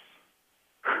 laps.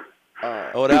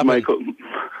 what happened?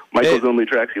 Michael's only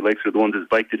tracks he likes are the ones his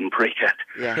bike didn't break at.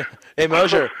 Yeah. Hey,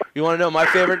 Moser, you want to know my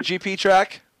favorite GP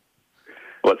track?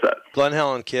 What's that? Glen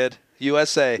Helen, kid.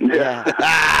 USA. Yeah.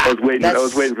 I was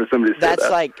waiting for somebody to say that.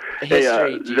 That's like history.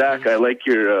 Hey, Zach, I like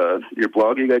your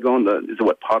blog you got going. Is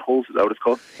it Potholes? Is that what it's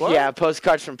called? Yeah,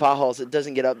 postcards from potholes. It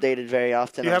doesn't get updated very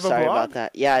often. You I'm have a sorry blog? about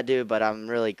that. Yeah, I do, but I'm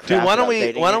really crap Dude, why don't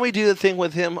at we do the thing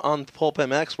with him on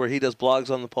PulpMX where he does blogs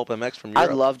on the PulpMX from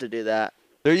Europe? I'd love to do that.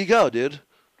 There you go, dude.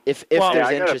 If I there's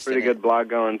got a interest pretty in good blog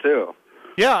going too.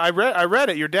 Yeah, I read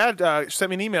it. Your dad sent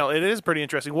me an email. It is pretty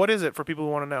interesting. What is it for people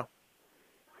who want to know?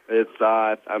 It's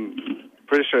I'm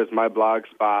pretty sure it's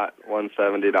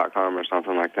myblogspot170.com or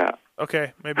something like that.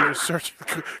 Okay, maybe just search.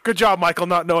 Good job, Michael,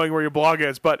 not knowing where your blog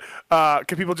is. But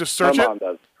can people just search My it? mom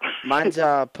does. Mine's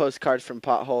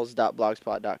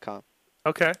postcardsfrompotholes.blogspot.com.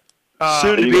 Okay.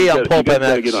 Soon to You be guys on gotta- you guys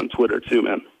gotta PulpMX. get on Twitter too,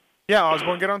 man. Yeah,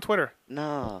 Osbourne, get on Twitter.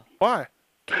 No. Why?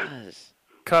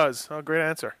 Cause. Oh, great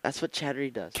answer. That's what Chad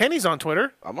Reed does. Kenny's on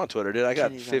Twitter. I'm on Twitter, dude. I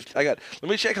got Kenny's on 50. Let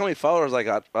me check how many followers I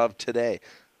got today.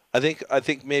 I think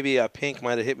maybe Pink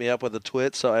might have hit me up with a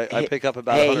twit, so I pick up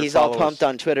about 100 he's followers. all pumped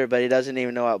on Twitter, but he doesn't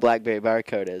even know what BlackBerry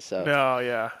barcode is. So. No,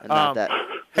 yeah. I'm not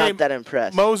that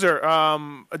impressed. Moser,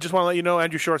 I just want to let you know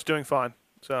Andrew Short's doing fine.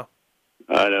 So.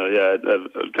 I know. Yeah,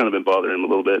 I've kind of been bothering him a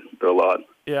little bit or a lot.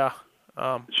 Yeah.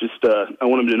 It's just I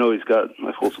want him to know he's got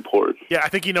my full support. Yeah, I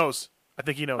think he knows. I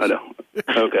think he knows. I know.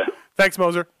 Okay. Thanks,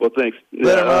 Moser. Well, thanks.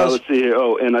 Later, Mose. Let's see here.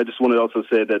 Oh, and I just wanted to also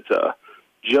say that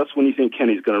just when you think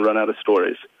Kenny's going to run out of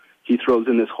stories, he throws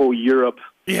in this whole Europe.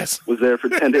 Yes. Was there for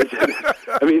 10 days.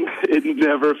 I mean, it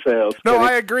never fails. No, Kenny.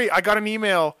 I agree. I got an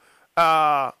email,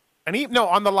 on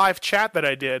the live chat that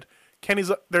I did.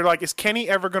 They're like, is Kenny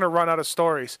ever going to run out of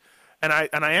stories? And I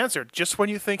answered, just when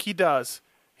you think he does,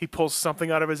 he pulls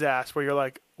something out of his ass where you're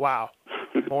like, wow,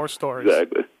 more stories.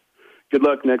 Exactly. Good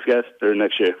luck next year.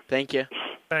 Thank you.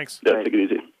 Thanks. Yeah, take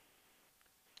it easy.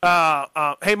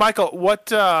 Hey, Michael, what?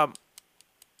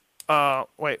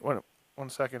 Wait, one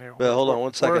second here. Well, hold on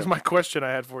 1 second. Where's my question I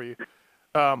had for you?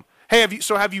 Hey,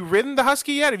 have you ridden the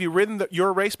Husky yet? Have you ridden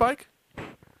your race bike?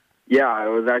 Yeah, I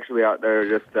was actually out there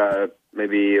just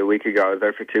maybe a week ago. I was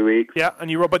there for 2 weeks. Yeah,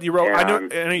 and you rode. I know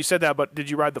And you said that, but did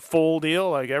you ride the full deal,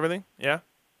 like everything? Yeah.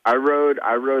 I rode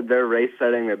their race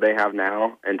setting that they have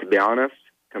now, and to be honest,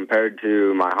 compared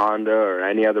to my Honda or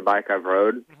any other bike I've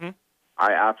rode,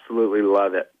 I absolutely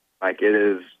love it. Like, it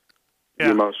is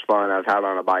the most fun I've had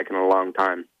on a bike in a long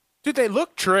time. Dude, they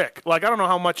look trick. Like, I don't know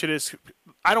how much it is.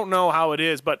 I don't know how it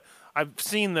is, but I've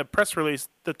seen the press release.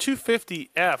 The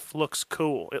 250F looks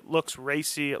cool. It looks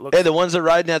racy. It looks. Hey, the ones that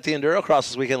riding at the Enduro Cross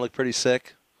this weekend look pretty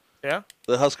sick. Yeah.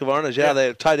 The Husqvarnas, they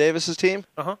have Ty Davis's team.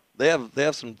 Uh-huh. They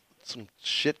have some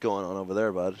shit going on over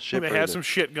there, bud. They have some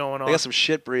shit going on. They got some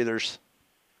shit breathers.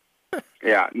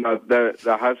 Yeah, no,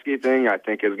 the Husky thing I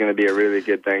think is going to be a really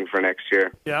good thing for next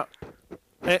year. Yeah.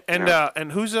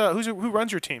 And who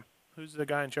runs your team? Who's the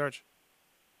guy in charge?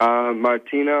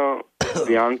 Martino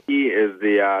Bianchi is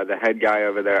the head guy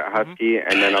over there at Husky,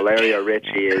 and then Ilario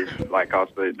Ricci is like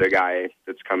also the guy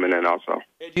that's coming in also.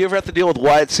 Do you ever have to deal with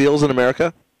Wyatt Seals in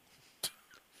America?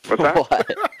 What's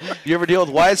that? You ever deal with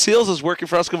Wyatt Seals as working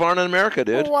for Husqvarna in America,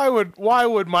 dude? Well, why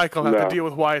would Michael have to deal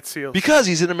with Wyatt Seals? Because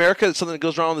he's in America. It's something that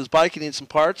goes wrong with his bike. He needs some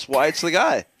parts. Wyatt's the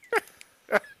guy.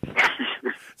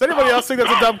 Does anybody else think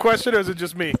that's a dumb question, or is it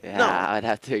just me? Yeah, I'd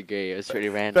have to agree. It was pretty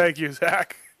random. Thank you,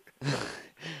 Zach.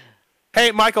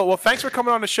 Hey, Michael. Well, thanks for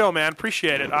coming on the show, man.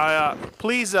 Appreciate it.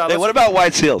 Please. Hey, what about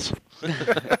Wyatt Seals?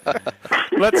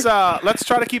 Let's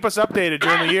try to keep us updated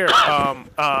during the year.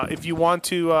 If you want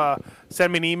to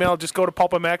send me an email, just go to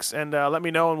PulpMX and let me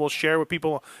know, and we'll share with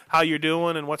people how you're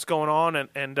doing and what's going on,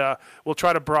 and we'll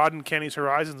try to broaden Kenny's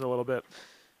horizons a little bit.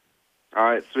 All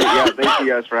right, sweet. Yeah, thank you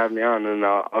guys for having me on, and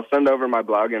I'll send over my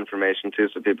blog information too,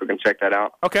 so people can check that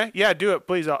out. Okay, yeah, do it,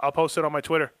 please. I'll post it on my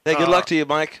Twitter. Hey, good luck to you,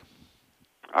 Mike.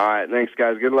 All right, thanks,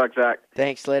 guys. Good luck, Zach.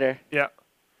 Thanks. Later. Yeah.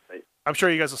 I'm sure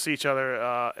you guys will see each other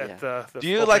at the Do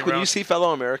you like when you see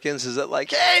fellow Americans? Is it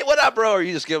like, hey, what up, bro? Or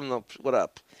you just give them the what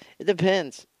up? It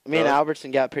depends. Me and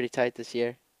Albertson got pretty tight this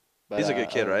year. But, he's a good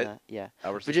kid, right? Yeah.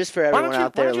 Albertson. But just for everyone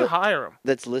out there why don't you hire him?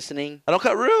 that's listening. I don't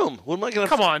got room. What am I going to...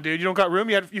 Come on, dude. You don't got room?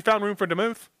 You found room for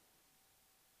DeMuth?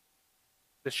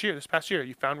 This past year,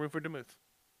 you found room for DeMuth.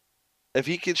 If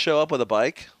he could show up with a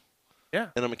bike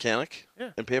and a mechanic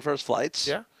and pay for his flights,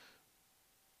 I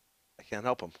can't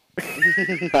help him.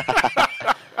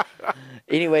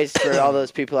 Anyways, for all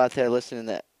those people out there listening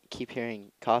that keep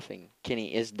hearing coughing,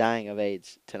 Kenny is dying of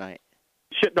AIDS tonight.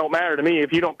 Shit don't matter to me.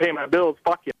 If you don't pay my bills,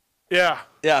 fuck you. Yeah.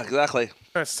 Yeah, exactly.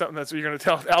 That's something that's what you're going to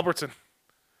tell Albertson.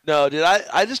 No, dude,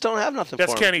 I just don't have nothing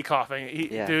That's for him. Kenny coughing.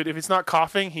 Dude, if it's not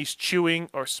coughing, he's chewing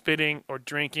or spitting or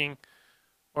drinking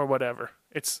or whatever.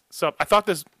 I thought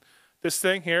this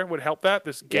thing here would help that,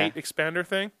 this gate expander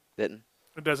thing. Didn't.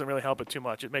 It doesn't really help it too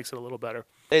much. It makes it a little better.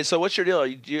 Hey, so what's your deal? Are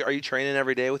you training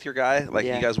every day with your guy? Like,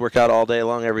 you guys work out all day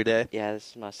long every day? Yeah,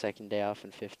 this is my second day off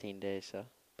in 15 days, so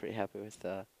pretty happy with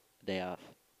the day off.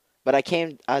 But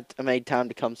I made time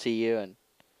to come see you. And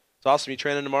it's awesome. You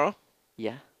training tomorrow?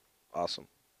 Yeah. Awesome.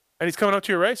 And he's coming up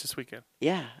to your race this weekend.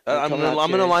 Yeah. I'm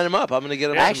gonna line him up. I'm gonna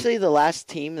get him. Actually, the last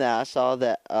team that I saw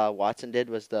that Watson did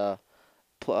was the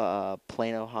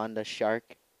Plano Honda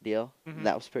Shark deal. Mm-hmm.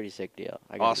 That was a pretty sick deal.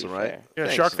 Awesome, right? Yeah,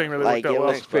 the Shark thing really worked out well.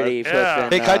 It looks pretty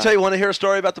flippin'. Hey, can I tell you, want to hear a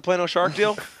story about the Plano Shark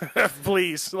deal?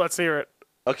 Please, let's hear it.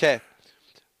 Okay.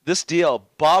 This deal,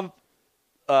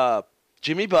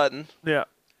 Jimmy Button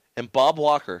and Bob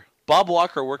Walker. Bob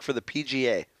Walker worked for the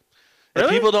PGA. And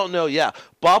Really? people don't know,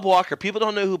 Bob Walker. People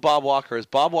don't know who Bob Walker is.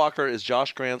 Bob Walker is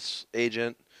Josh Grant's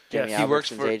agent. Jimmy He works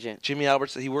Albertson's for agent. Jimmy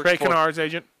Albertson. He works Trey for Kennard's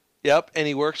agent. Yep, and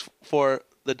he works for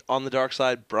on the dark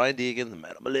side, Brian Deegan, the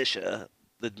Metal Militia,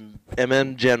 the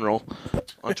MN General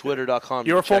on Twitter.com.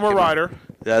 You're a former rider.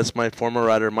 That's my former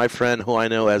rider, my friend who I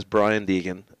know as Brian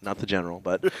Deegan, not the General.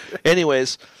 But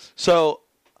anyways, so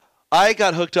I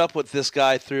got hooked up with this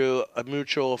guy through a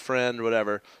mutual friend or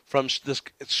whatever from this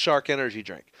Shark Energy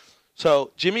drink.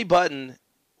 So Jimmy Button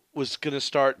was going to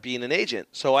start being an agent.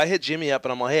 So I hit Jimmy up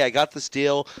and I'm like, hey, I got this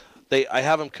deal I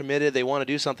have them committed. They want to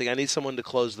do something. I need someone to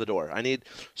close the door.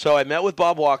 So I met with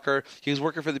Bob Walker. He was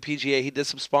working for the PGA. He did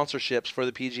some sponsorships for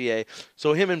the PGA.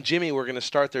 So him and Jimmy were going to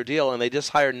start their deal, and they just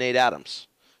hired Nate Adams.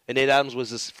 And Nate Adams was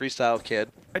this freestyle kid.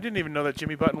 I didn't even know that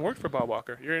Jimmy Button worked for Bob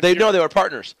Walker. They were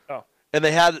partners. Oh. And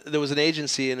there was an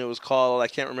agency, and it was called, I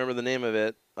can't remember the name of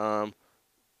it.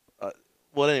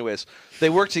 Well, anyways, they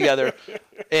worked together.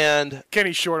 And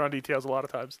Kenny's short on details a lot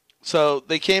of times. So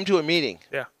they came to a meeting.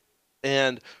 Yeah.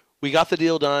 And we got the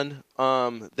deal done.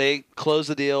 They closed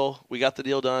the deal. We got the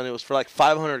deal done. It was for like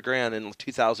 $500,000 in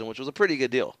 2000, which was a pretty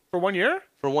good deal. For 1 year?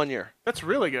 For 1 year. That's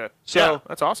really good. So yeah,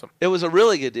 that's awesome. It was a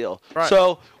really good deal. Right.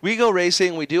 So we go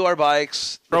racing. We do our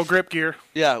bikes. Pro grip gear.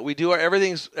 Yeah, we do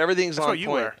everything's that's on what you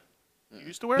point. wear. You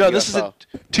used to wear? No, this is a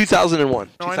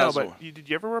 2001. No, I know, but did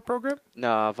you ever wear Pro Grip?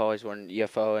 No, I've always worn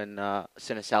UFO and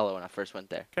Cinesello when I first went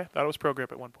there. Okay, thought it was Pro Grip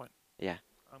at one point. Yeah.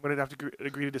 I'm going to have to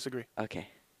agree to disagree. Okay.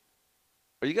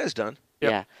 Are you guys done?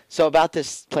 Yep. Yeah. So about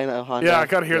this Plano Honda. Yeah, I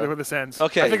got to hear where this ends.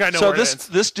 Okay. I think I know so where it ends.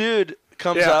 this dude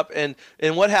comes up, and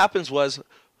what happens was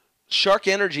Shark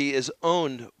Energy is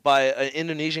owned by an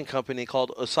Indonesian company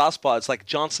called Osaspa. It's like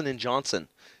Johnson & Johnson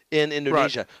in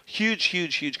Indonesia. Right.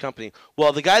 Huge company.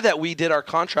 Well, the guy that we did our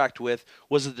contract with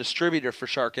was a distributor for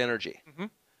Shark Energy. Mm-hmm.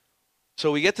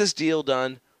 So we get this deal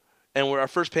done, and our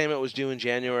first payment was due in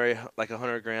January, like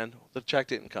 $100,000. The check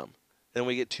didn't come. Then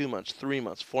we get 2 months, 3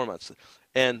 months, 4 months.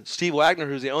 And Steve Wagner,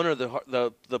 who's the owner of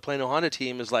the Plano Honda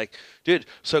team, is like, dude.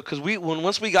 So because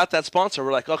once we got that sponsor,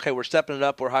 we're like, okay, we're stepping it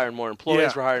up. We're hiring more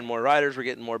employees. We're hiring more riders. We're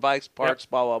getting more bikes, parts,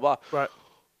 blah blah blah. Right.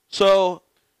 So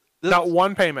not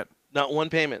one payment. Not one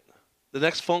payment. The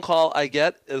next phone call I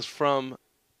get is from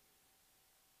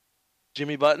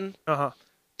Jimmy Button,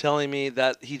 telling me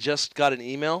that he just got an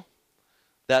email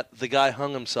that the guy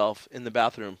hung himself in the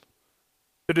bathroom.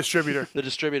 The distributor. The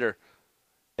distributor,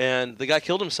 and the guy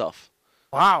killed himself.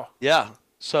 Wow. Yeah.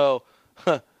 So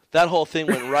that whole thing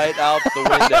went right out the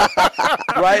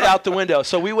window. Right out the window.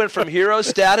 So we went from hero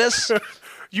status.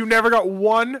 You never got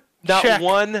one Not check.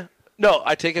 one. No,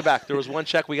 I take it back. There was one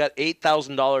check. We got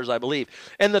 $8,000, I believe.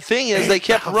 And the thing is, they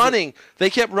kept running. They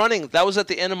kept running. That was at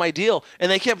the end of my deal.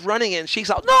 And they kept running it. And Sheik's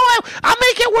like, no, I'll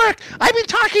make it work. I've been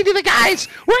talking to the guys.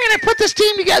 We're going to put this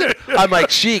team together. I'm like,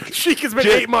 Sheik. Sheik has been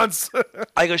 8 months.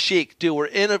 I go, Sheik, dude, we're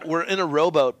in a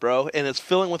rowboat, bro. And it's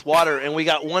filling with water. And we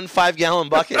got one 5-gallon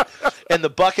bucket. And the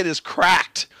bucket is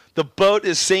cracked. The boat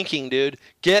is sinking, dude.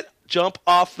 Jump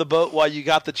off the boat while you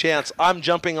got the chance. I'm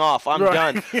jumping off. I'm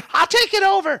done. I'll take it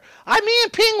over. Me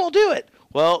and Ping will do it.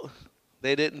 Well,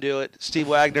 they didn't do it. Steve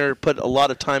Wagner put a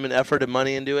lot of time and effort and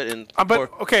money into it. And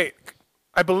okay,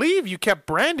 I believe you kept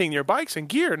branding your bikes and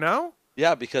gear, no?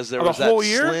 Yeah, because there the was that whole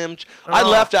year? slim. I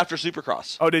left after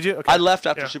Supercross. Oh, did you? Okay. I left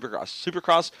after Supercross.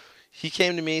 Supercross, he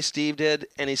came to me, Steve did,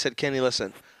 and he said, Kenny,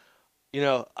 listen. You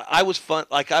know, I was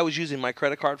I was using my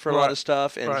credit card for a lot of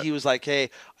stuff, and he was like, hey,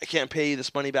 I can't pay you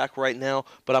this money back right now,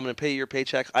 but I'm going to pay you your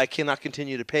paycheck. I cannot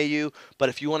continue to pay you, but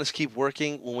if you want us to keep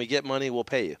working, when we get money, we'll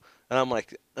pay you. And I'm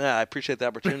like, I appreciate the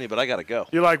opportunity, but I got to go.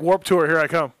 You're like, Warped Tour, here I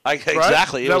come.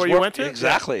 Exactly. Is that what you went to?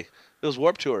 Exactly. Yeah. It was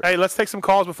Warped Tour. Hey, let's take some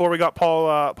calls before we got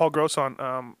Paul Gross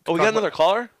on. We got another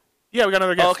caller? Yeah, we got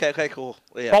another guest. Oh, okay, cool.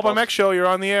 Yeah, PulpMX Show, you're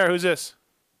on the air. Who's this?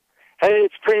 Hey,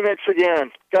 it's Premix again.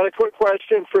 Got a quick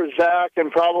question for Zach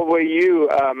and probably you,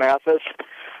 Mathis.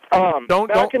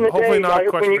 Back in the day,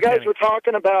 when you guys were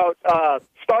talking about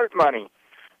start money,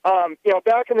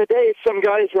 back in the day, some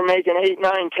guys were making $8,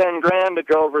 $9, $10 to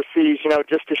go overseas,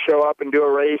 just to show up and do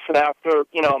a race. And after,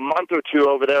 a month or two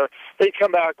over there, they'd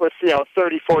come back with,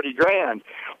 30, 40 grand.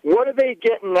 What are they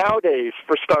getting nowadays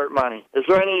for start money? Is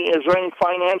there any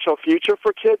financial future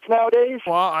for kids nowadays?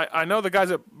 Well, I know the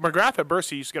guys at McGrath at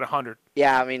Bercy used to get 100.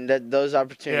 Yeah, I mean those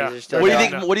opportunities are still. What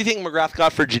do you think McGrath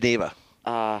got for Geneva?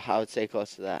 I would say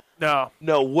close to that.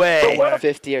 No way.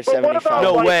 50 or 75.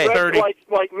 No way. 30.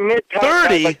 Like mid-pack 30?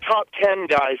 guys, like top 10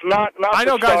 guys, not I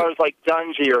know the stars like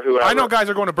Dungy or whoever. I know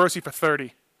guys are going to Bercy for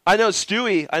 30. I know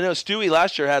Stewie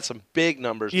last year had some big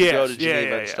numbers to go to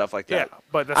Geneva and stuff like that. Yeah,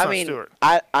 but that's not Stewart.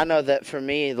 I know that for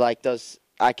me, like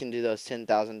I can do those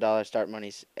 $10,000 start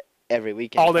monies every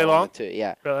weekend. All day long?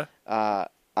 Yeah. Really? Why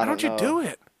don't you do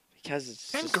it? Because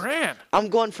it's $10,000. I'm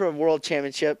going for a world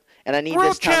championship, and I need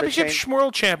World this time championship, to train.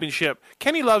 World championship.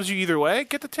 Kenny loves you either way.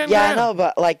 Get the $10,000. Yeah, I know,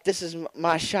 but this is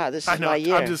my shot. This is my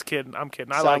year. I'm just kidding. I'm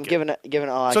kidding. So I'm giving it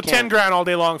all I can. So $10,000 all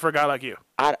day long for a guy like you.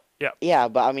 Yeah,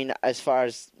 but I mean, as far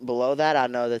as below that, I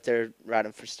know that they're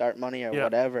riding for start money or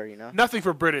whatever, Nothing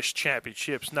for British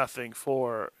championships. Nothing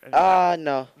for.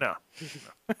 No. No.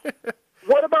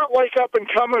 What about like up and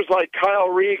comers like Kyle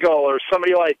Regal or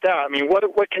somebody like that? I mean, what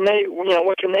can they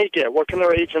what can they get? What can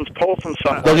their agents pull from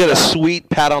something? They'll get a sweet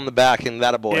pat on the back and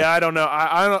that a boy. Yeah, I don't know.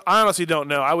 I honestly don't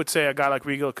know. I would say a guy like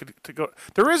Regal could go.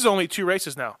 There is only 2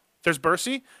 races now. There's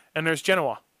Bercy and there's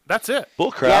Genoa. That's it.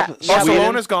 Bull crap. Yeah,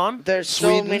 Barcelona's gone. There's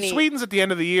so many. Sweden's at the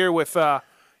end of the year with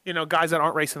guys that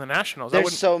aren't racing the nationals.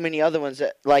 There's so many other ones,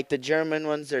 like the German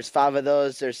ones. There's 5 of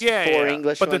those. There's 4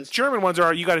 English but ones. The German ones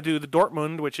are you got to do the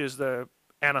Dortmund, which is the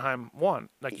Anaheim one.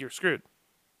 Like you're screwed.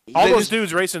 All those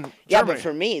dudes racing. Yeah, Germany. but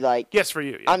for me, like yes, for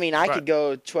you. Yeah. I mean, I Right. could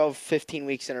go 12, 15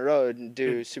 weeks in a row and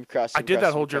do Supercross. I did Supercross,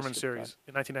 that whole Supercross, German Supercross. series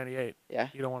in 1998. Yeah.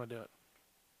 You don't want to do it.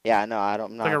 Yeah, no, I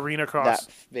don't. I'm Like not arena cross.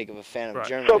 that big of a fan of Right.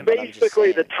 German. So but I'm just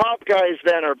basically, saying. the top guys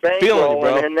then are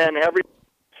bankrolling, and then everybody's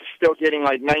still getting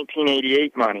like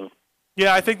 1988 money.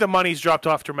 Yeah, I think the money's dropped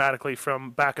off dramatically from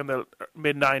back in the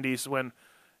mid 90s when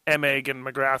Emig and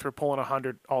McGrath were pulling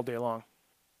 100 all day long.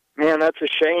 Man, that's a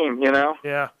shame, you know?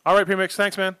 Yeah. All right, Premix.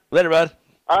 Thanks, man. Later, bud.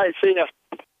 All right, see ya.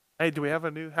 Hey, do we have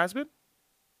a new has-been?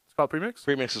 It's called Premix?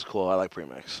 Premix is cool. I like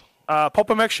Premix.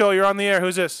 PulpMX Show, you're on the air.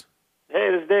 Who's this?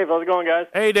 Hey, this is Dave. How's it going, guys?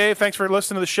 Hey, Dave. Thanks for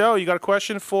listening to the show. You got a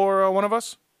question for one of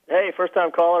us? Hey,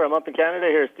 first-time caller. I'm up in Canada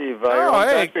here, Steve. You're Oh, on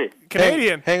hey, Factory.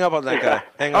 Canadian. Hang up on that guy.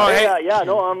 Hang Oh, on. hey. Yeah,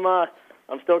 no,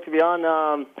 I'm stoked to be on. We're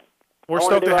I wanted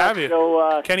stoked to have ask, you.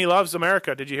 So, Kenny loves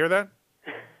America. Did you hear that?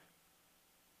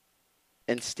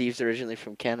 And Steve's originally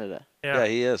from Canada. Yeah,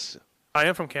 he is. I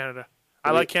am from Canada.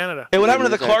 I like Canada. Hey, what happened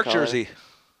to the Clark jersey?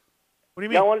 What do you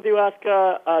mean? Yeah, I wanted to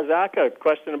ask Zach a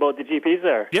question about the GPs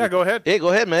there. Yeah, go ahead. Hey, go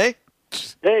ahead, May.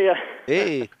 Hey,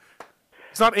 Hey.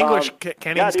 It's not English,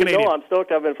 Kenny. Yeah, It's dude, Canadian. no, I'm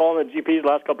stoked. I've been following the GPs the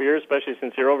last couple of years, especially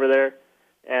since you're over there.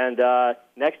 And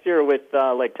next year with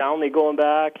like Townley going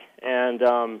back and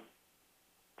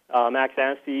Max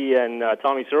Anstey and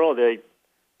Tommy Searle, the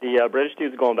British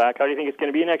dudes going back, how do you think it's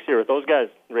going to be next year with those guys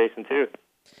racing too?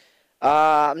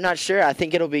 I'm not sure. I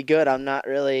think it'll be good. I'm not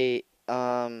really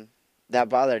that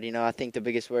bothered. You know, I think the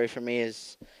biggest worry for me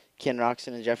is Ken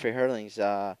Roxon and Jeffrey Hurlings.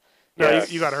 No,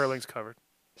 you got Hurlings covered.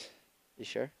 You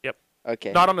sure? Yep.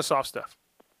 Okay. Not on the soft stuff.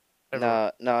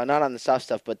 No, not on the soft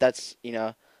stuff, but that's,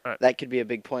 that could be a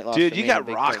big point loss. Dude, for you me and got a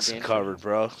big point rocks gain. covered,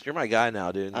 bro. You're my guy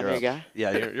now, dude. in I'm your Europe. guy?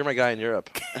 Yeah, you're my guy in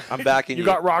Europe. I'm backing you. You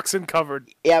got Roxon covered.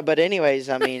 Yeah, but anyways,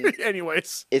 I mean,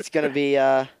 anyways, it's gonna be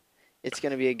a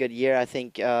good year. I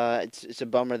think it's a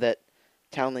bummer that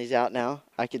Townley's out now.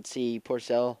 I could see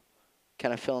Porcel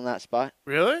kind of filling that spot.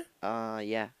 Really?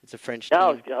 Yeah, it's a French Yeah,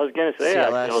 team. I was going to say, I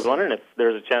CLS. was wondering if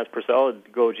there's a chance Purcell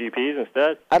would go GPs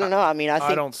instead. I don't know. I mean, I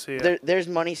think don't see it. there's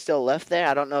money still left there.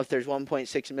 I don't know if there's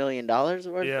 $1.6 million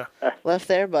worth Yeah. left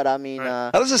there, but I mean, How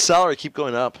does his salary keep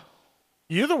going up?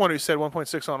 You're the one who said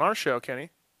 1.6 on our show, Kenny,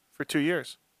 for 2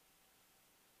 years.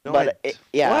 No, but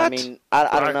yeah, I What? mean,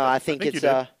 I don't know. I think you it's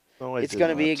did. No, I it's did going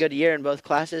to be a not. good year in both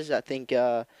classes. I think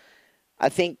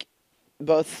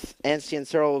both Anstey and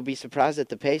Searle will be surprised at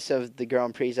the pace of the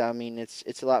Grand Prix. I mean, it's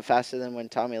a lot faster than when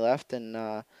Tommy left,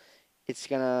 and it's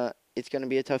gonna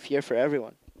be a tough year for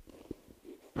everyone.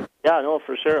 Yeah, no,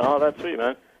 for sure. Oh, that's sweet,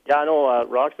 man. Yeah, I know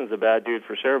Roxon's a bad dude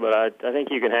for sure, but I think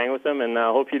you can hang with him, and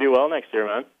I hope you do well next year,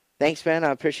 man. Thanks, man.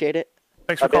 I appreciate it.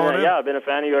 Thanks for I've been, calling in. Yeah, I've been a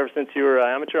fan of you ever since you were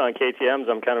amateur on KTMs.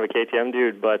 I'm kind of a KTM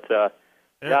dude, but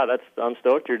I'm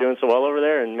stoked. You're doing so well over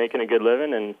there and making a good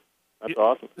living, and that's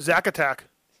awesome. Zach Attack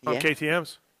on Yeah.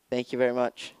 KTMs. Thank you very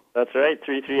much. That's right,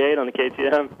 338 on the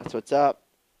KTM. That's what's up.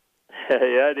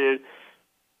 Yeah, dude.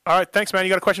 All right, thanks, man. You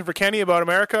got a question for Kenny about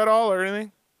America at all or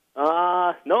anything?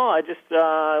 No, I just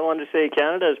I wanted to say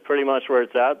Canada is pretty much where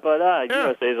it's at, but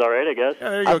USA is all right, I guess. Yeah,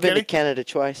 there you I've been to Canada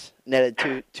twice. Netted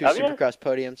two Have you? Supercross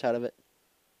podiums out of it.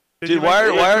 Dude, why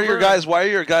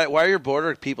are your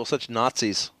border people such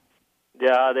Nazis?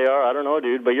 Yeah, they are. I don't know,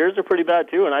 dude, but yours are pretty bad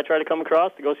too. And I try to come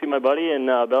across to go see my buddy in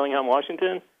Bellingham,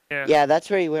 Washington. Yeah, that's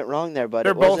where you went wrong there, but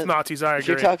They're it both wasn't- Nazis, I If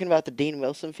you're agree. talking about the Dean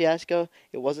Wilson fiasco,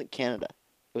 it wasn't Canada.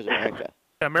 It was America.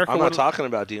 Yeah, America I'm not wouldn't- talking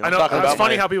about Dean. I I'm know. talking It's about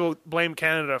funny my- how people blame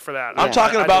Canada for that. I'm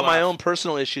talking I about do my laugh. own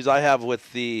personal issues I have with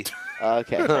the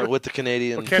with the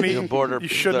Canadian Well, Kenny, border. you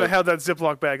shouldn't have held that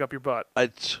Ziploc bag up your butt. I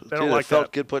don't like it felt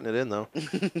that. good putting it in though.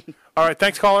 All right,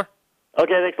 thanks, caller.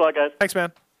 Okay, thanks a lot, guys. Thanks,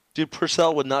 man. Dude,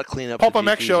 Purcell would not clean up.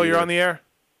 PulpMX Show, you're on the air.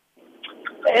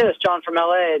 Hey, this is John from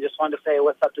LA. I just wanted to say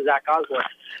what's up to Zach Osbourne.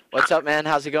 What's up, man?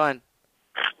 How's it going?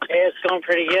 Hey, it's going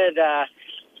pretty good.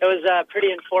 It was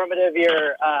pretty informative,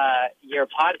 your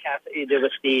podcast that you did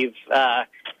with Steve.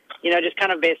 Just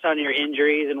kind of based on your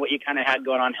injuries and what you kind of had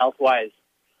going on health-wise.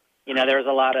 There was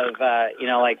a lot of,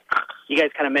 like you guys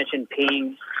kind of mentioned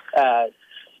Ping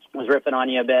was ripping on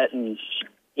you a bit. And,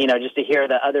 just to hear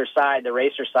the other side, the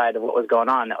racer side of what was going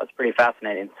on, that was pretty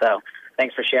fascinating. So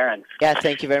Thanks for sharing. Yeah,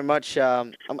 thank you very much.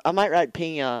 I might write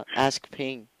Ping, ask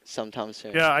Ping sometime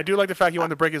soon. Yeah, I do like the fact you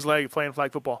wanted to break his leg playing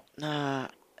flag football. Nah,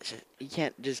 you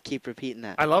can't just keep repeating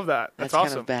that. I love that. That's kind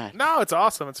awesome. of bad. No, it's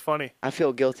awesome. It's funny. I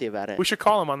feel guilty about it. We should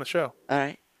call him on the show. All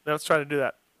right. Let's try to do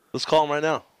that. Let's call him right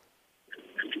now.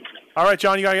 All right,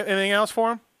 John, you got anything else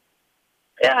for him?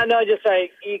 Yeah, no, just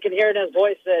you can hear in his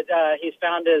voice that he's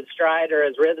found his stride or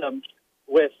his rhythm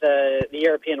with the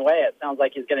European way. It sounds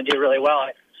like he's going to do really well.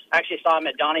 I actually saw him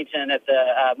at Donington at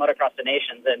the Motocross the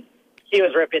Nations, and he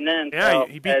was ripping then. Yeah, so,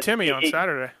 he beat Timmy on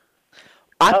Saturday.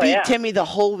 I beat Timmy the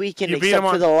whole weekend except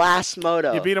for the last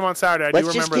moto. You beat him on Saturday. I Let's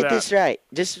do just remember get that. this right.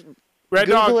 Just Red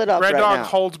Google Dog, it up Red right Dog now.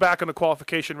 holds back in the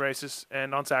qualification races,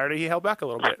 and on Saturday he held back a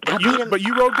little bit. But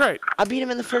you rode great. I beat him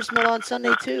in the first moto on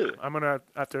Sunday, too. I'm going to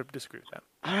have to disagree with that.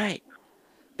 All right.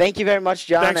 Thank you very much,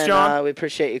 John. Thanks, John. And we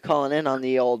appreciate you calling in on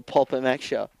the old PulpMX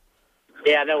show.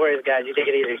 Yeah, no worries, guys. You take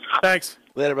it easy. Thanks.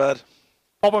 Later, bud.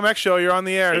 PulpMX Show, you're on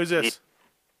the air. Who's this?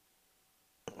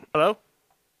 Hello?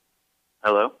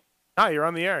 Hello? Hi, you're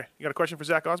on the air. You got a question for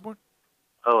Zach Osbourne?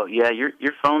 Oh, yeah, your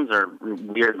phones are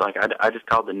weird. Like, I just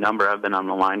called the number. I've been on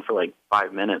the line for like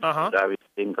 5 minutes. Uh-huh. But obviously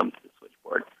didn't come to the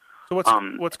switchboard. So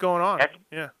what's going on?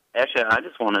 Yeah. Actually, I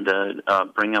just wanted to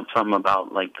bring up something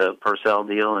about, like, the Purcell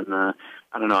deal and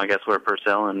I don't know, I guess where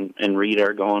Purcell and Reed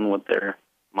are going with their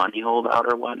money holdout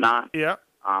or whatnot. Yeah.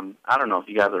 I don't know if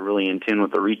you guys are really in tune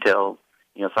with the retail,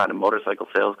 side of motorcycle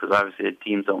sales, because obviously the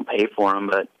teams don't pay for them,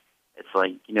 but it's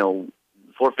like,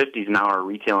 450s now are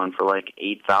retailing for like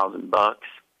 $8,000,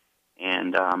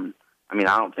 and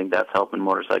I don't think that's helping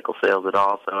motorcycle sales at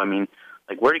all. So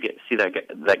like, where do you see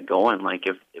that going? Like,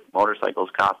 if motorcycles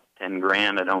cost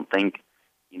 $10,000, I don't think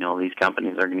these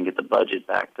companies are going to get the budget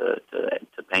back to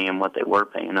pay them what they were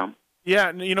paying them.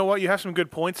 Yeah, you know what? You have some good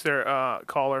points there,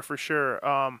 caller, for sure.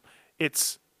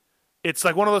 It's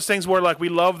like one of those things where, like, we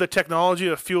love the technology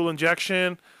of fuel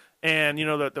injection, and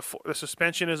the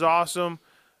suspension is awesome,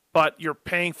 but you're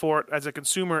paying for it as a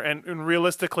consumer. And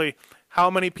realistically, how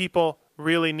many people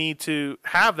really need to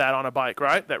have that on a bike,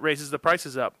 right? That raises the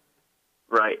prices up.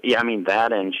 Right. Yeah.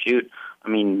 That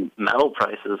and metal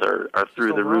prices are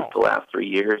through the roof the last 3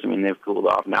 years. They've cooled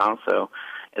off now, so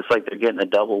it's like they're getting a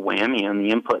double whammy on the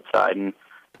input side. And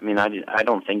I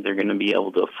don't think they're going to be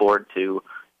able to afford to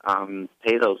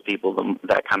pay those people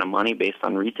that kind of money based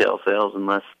on retail sales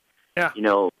unless,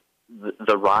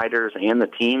 the riders and the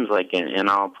teams, like, and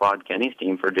I'll applaud Kenny's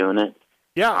team for doing it.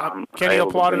 Yeah, Kenny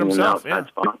applauded himself. Yeah.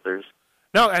 Sponsors.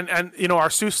 No, and our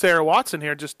soothsayer Watson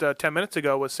here just 10 minutes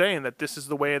ago was saying that this is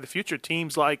the way of the future.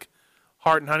 Teams like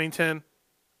Hart and Huntington,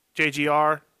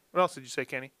 JGR. What else did you say,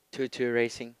 Kenny? 2-2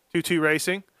 Racing. 2-2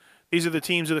 Racing. These are the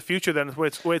teams of the future. Then the way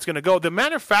it's going to go. The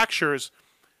manufacturers,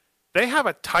 they have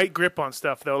a tight grip on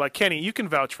stuff, though. Like, Kenny, you can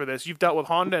vouch for this. You've dealt with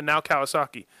Honda and now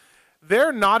Kawasaki.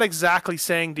 They're not exactly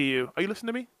saying to you, are you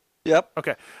listening to me? Yep.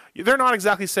 Okay. They're not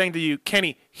exactly saying to you,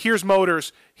 Kenny, here's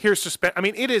motors, here's suspension.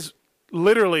 It is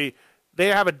literally, they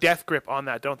have a death grip on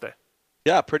that, don't they?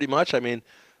 Yeah, pretty much.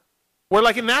 Where,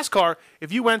 like in NASCAR,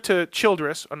 if you went to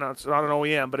Childress, it's not an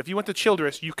OEM, but if you went to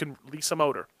Childress, you can lease a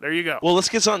motor. There you go. Well, let's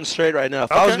get something straight right now.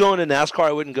 If I was going to NASCAR,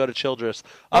 I wouldn't go to Childress.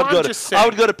 I would go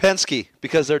to Penske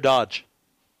because they're Dodge.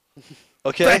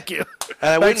 Okay? Thank you.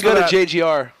 And I wouldn't go to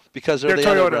JGR because they're the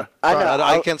Toyota.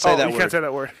 I can't say that word. You can't say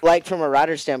that word. Like, from a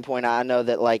rider standpoint, I know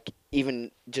that, like,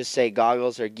 even just say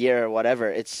goggles or gear or whatever,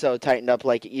 it's so tightened up.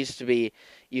 Like, it used to be,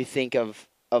 you think of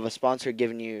a sponsor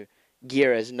giving you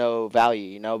gear as no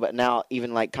value, but now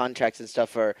even like contracts and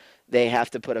stuff they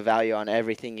have to put a value on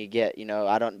everything you get.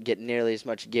 I don't get nearly as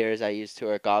much gear as I used to,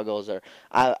 or goggles, or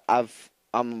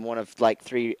I'm one of like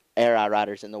 3 air eye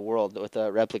riders in the world with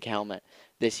a replica helmet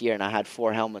this year, and I had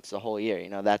 4 helmets the whole year.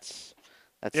 That's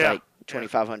like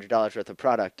 $2,500 worth of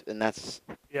product, and that's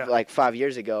like 5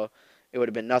 years ago. It would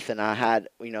have been nothing. I had,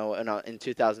 in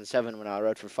 2007 when I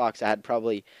rode for Fox, I had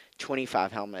probably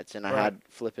 25 helmets, and I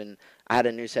had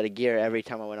a new set of gear every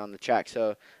time I went on the track.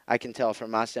 So I can tell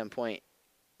from my standpoint,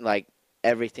 like,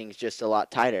 everything's just a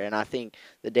lot tighter. And I think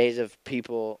the days of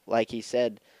people, like he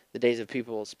said, the days of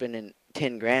people spending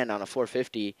 $10,000 on a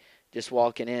 450, just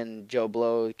walking in, Joe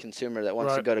Blow consumer that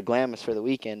wants to go to Glamis for the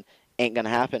weekend, ain't gonna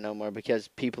happen no more, because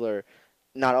people are,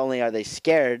 not only are they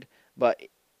scared, but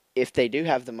if they do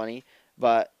have the money,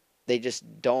 but they just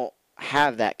don't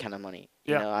have that kind of money.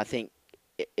 I think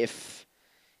if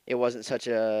it wasn't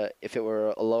if it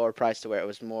were a lower price to where it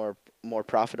was more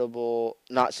profitable,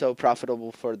 not so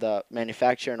profitable for the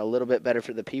manufacturer and a little bit better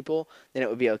for the people, then it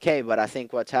would be okay. But I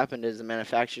think what's happened is the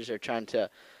manufacturers are trying to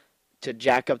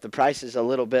jack up the prices a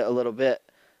little bit.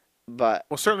 But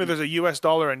certainly there's a U.S.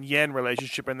 dollar and yen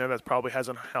relationship in there that probably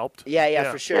hasn't helped.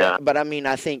 Yeah, for sure. Yeah. But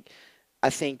I think I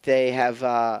think they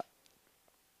have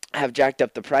jacked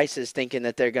up the prices, thinking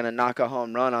that they're going to knock a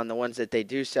home run on the ones that they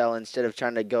do sell, instead of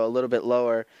trying to go a little bit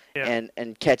lower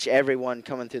and catch everyone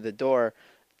coming through the door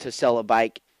to sell a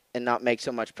bike and not make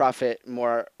so much profit,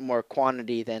 more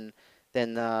quantity than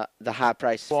the high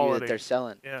price few that they're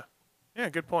selling. Yeah,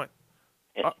 good point.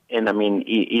 And I mean,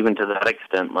 even to that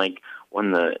extent, like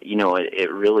when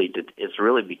it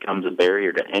really becomes a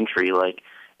barrier to entry. Like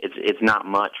it's not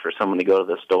much for someone to go to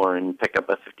the store and pick up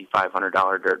a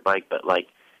 $5,500 dirt bike, but like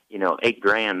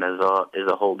 $8,000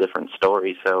 is a whole different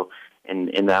story. So,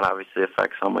 and that obviously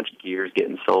affects how much gear is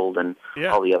getting sold and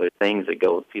all the other things that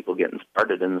go with people getting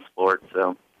started in the sport.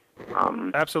 So,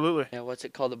 absolutely. Yeah, what's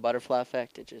it called? The butterfly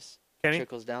effect. It just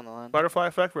trickles down the line. Butterfly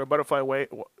effect, where a butterfly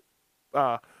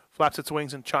flaps its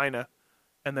wings in China,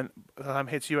 and then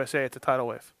hits USA at the tidal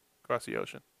wave across the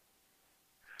ocean.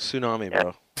 Tsunami,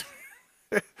 bro.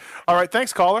 All right,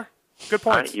 thanks, caller. Good points.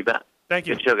 All right, you bet. Thank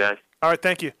you. Good show, guys. All right,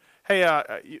 thank you. Hey,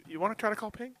 you want to try to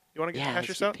call Ping? You want to hash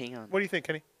this out? Ping on. What do you think,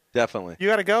 Kenny? Definitely. You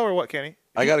got to go or what, Kenny?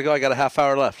 I got to go. I got a half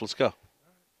hour left. Let's go.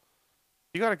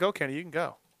 You got to go, Kenny. You can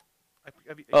go.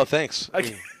 Oh, thanks. You're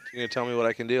going to tell me what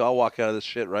I can do? I'll walk out of this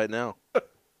shit right now.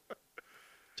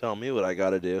 Tell me what I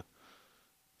got to do.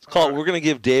 Let's call it. We're going to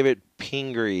give David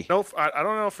Pingree. No, I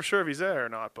don't know for sure if he's there or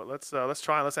not, but let's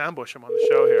try and let's ambush him on the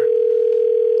show here.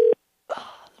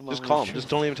 Just call him. Just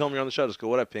don't even tell him you're on the show. Just go,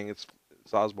 what up, Ping? It's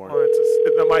Osbourne.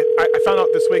 I found out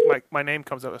this week my name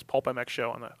comes up as PulpMX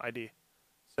Show on the ID.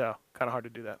 So, kind of hard to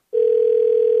do that.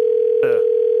 The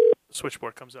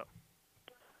switchboard comes up.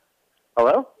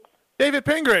 Hello? David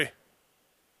Pingree.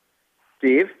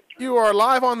 Steve? You are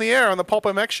live on the air on the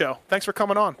PulpMX Show. Thanks for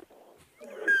coming on.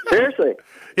 Seriously?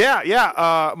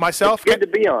 Yeah. Myself. It's good to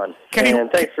be on.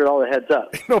 And thanks for all the heads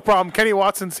up. No problem. Kenny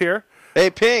Watson's here. Hey,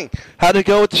 Ping. How'd it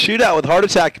go with the shootout with Heart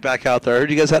Attack back out there? I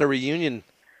heard you guys had a reunion.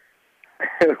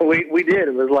 we did.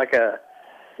 It was like a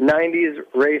 90s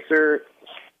racer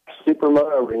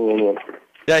supermoto reunion.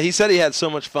 Yeah, he said he had so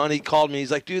much fun. He called me.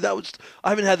 He's like, dude, I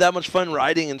haven't had that much fun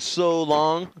riding in so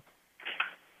long.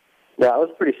 Yeah, it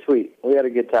was pretty sweet. We had a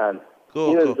good time.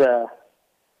 Cool. He was, I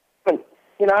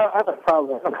haven't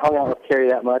hung out with Kerry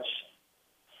that much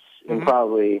in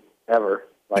probably ever.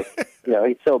 Like,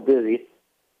 he's so busy.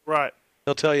 Right.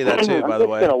 He'll tell you that too, by the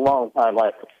way. It's been a long time,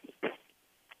 like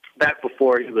back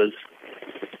before he was,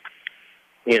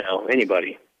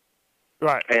 anybody.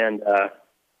 Right. And it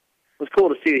was cool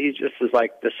to see that he's just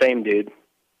like the same dude.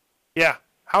 Yeah.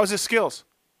 How's his skills?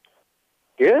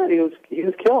 Good. He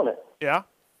was killing it. Yeah.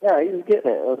 Yeah, he was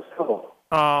getting it. It was cool.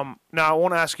 Now I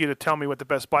won't ask you to tell me what the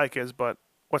best bike is, but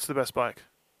what's the best bike?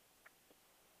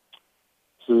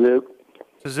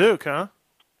 Suzuki, huh?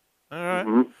 All right.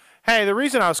 Mm-hmm. Hey, the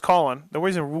reason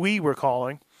we were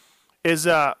calling, is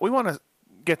we want to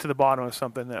get to the bottom of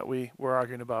something that we were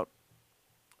arguing about.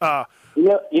 I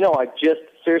just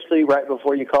seriously right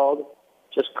before you called,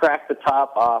 just cracked the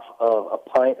top off of a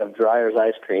pint of Dreyer's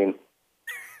ice cream,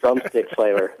 drumstick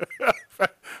flavor.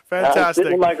 Fantastic. I'm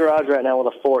sitting in my garage right now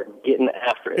with a fork, getting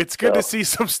after it. It's good to see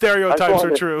some stereotypes are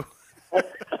true.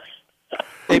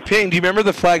 Hey, Ping, do you remember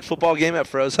the flag football game at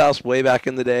Fro's house way back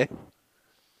in the day?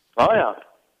 Oh, yeah.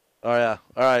 Oh, yeah.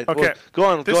 All right. Okay. Well, go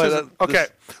on. Go ahead. Okay.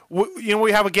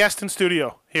 We have a guest in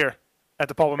studio here at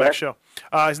the PulpMX Show.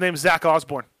 His name is Zach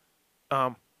Osbourne.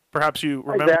 Perhaps you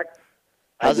remember. Hi, Zach.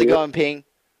 How's it going, Ping?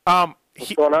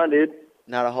 What's going on, dude?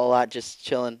 Not a whole lot, just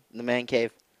chilling in the man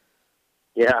cave.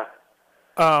 Yeah.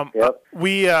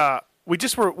 We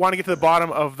just want to get to the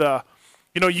bottom of the,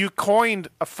 you coined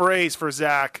a phrase for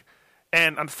Zach,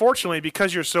 and unfortunately,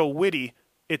 because you're so witty,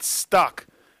 it's stuck,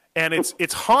 and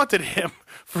it's haunted him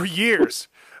for years.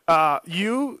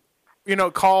 You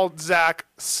called Zach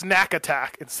Snack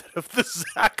Attack instead of the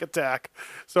Zach Attack.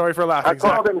 Sorry for laughing, I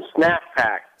called him Snack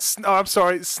Pack. I'm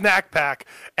sorry, Snack Pack.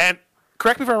 And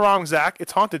correct me if I'm wrong, Zach,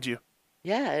 it's haunted you.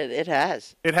 Yeah, it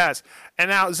has. It has. And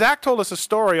now Zach told us a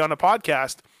story on a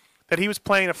podcast that he was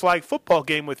playing a flag football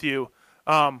game with you.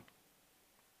 Where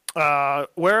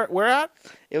at?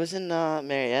 It was in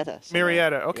Marietta.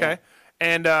 Marietta, okay.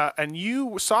 Yeah. And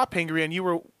you saw Pingree and you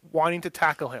were wanting to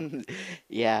tackle him.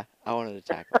 Yeah, I wanted to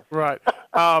tackle him. Right.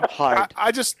 Hard.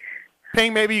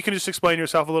 Ping, maybe you can just explain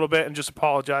yourself a little bit and just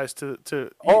apologize to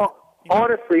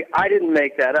honestly, I didn't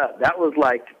make that up. That was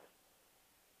like,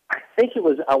 I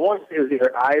want to say it was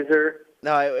either Iser.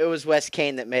 No, it was Wes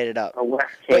Kane that made it up. Wes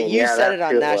Kane, but you said it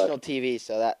on national was. TV,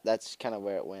 so that's kind of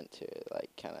where it went to, like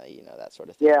kind of that sort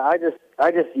of thing. Yeah, I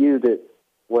just used it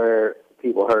where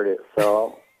people heard it,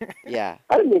 so. Yeah.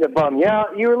 I didn't mean to bum you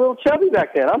out. You were a little chubby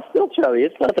back then. I'm still chubby.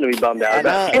 It's nothing to be bummed out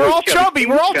about. We're all chubby.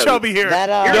 We're all chubby here.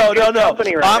 No.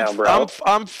 Company right now, bro.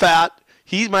 I'm fat.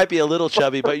 He might be a little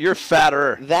chubby, but you're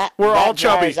fatter. We're all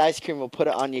chubby. Dreyer's ice cream will put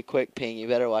it on you quick, Ping. You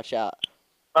better watch out.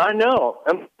 I know.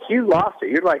 You lost it.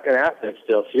 You're like an athlete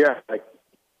still. So you're like,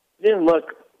 you didn't look.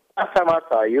 Last time I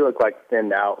saw you, looked like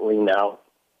thinned out, lean out.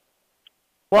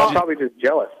 Well, I'm probably just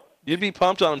jealous. You'd be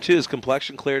pumped on him too. His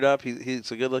complexion cleared up.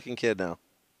 He's a good-looking kid now.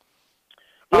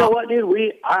 You know what, dude?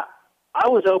 I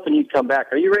was hoping you'd come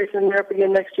back. Are you racing in Europe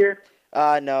again next year?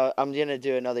 No, I'm gonna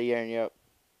do another year in Europe.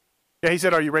 Yeah, he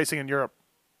said, "Are you racing in Europe?"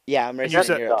 Yeah, I'm racing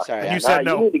in Europe. Sorry, and you said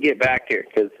no. You need to get back here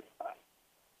because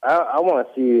I want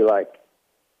to see you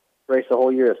race a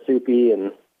whole year of Soupy,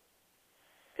 and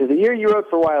because the year you rode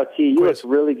for YOT, you looked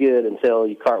really good until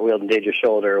you cartwheeled and did your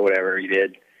shoulder or whatever you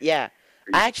did. Yeah.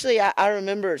 Actually, I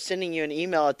remember sending you an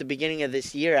email at the beginning of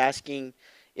this year asking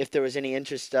if there was any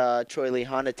interest Troy Lee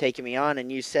Honda taking me on,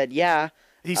 and you said, yeah.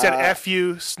 He said, F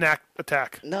you, snack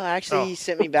attack. No, actually, he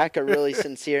sent me back a really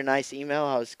sincere, nice email.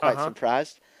 I was quite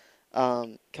surprised,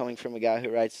 coming from a guy who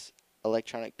writes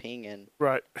electronic ping and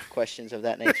questions of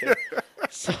that nature.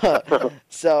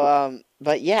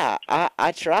 But yeah,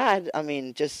 I tried. I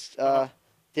mean, just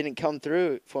didn't come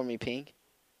through for me, Ping.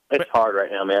 It's hard right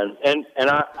now, man, and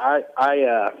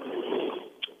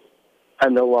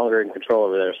I'm no longer in control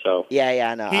over there. So yeah,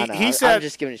 I know. He said, I'm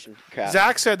just giving you some crap.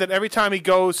 Zach said that every time he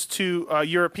goes to a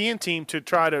European team to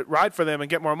try to ride for them and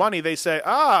get more money, they say,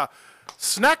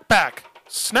 snack pack,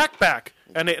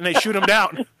 and they shoot him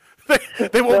down.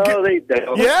 They won't they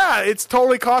don't. Yeah, it's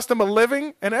totally cost them a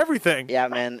living and everything. Yeah,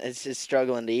 man, it's just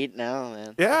struggling to eat now,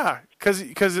 man. Yeah,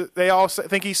 because they all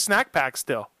think he's snack pack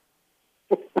still.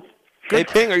 Hey,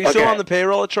 Ping, are you still on the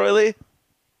payroll at Troy Lee?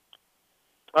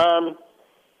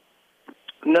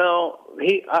 No,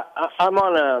 I'm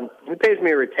on he pays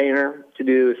me a retainer to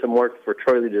do some work for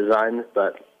Troy Lee Designs,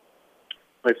 but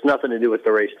it's nothing to do with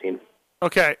the race team.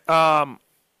 Okay,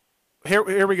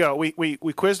 here we go. We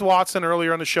quizzed Watson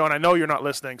earlier on the show, and I know you're not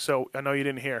listening, so I know you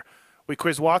didn't hear. We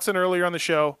quizzed Watson earlier on the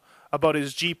show about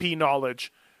his GP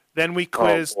knowledge. Then we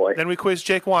quizzed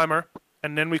Jake Weimer,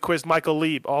 and then we quizzed Michael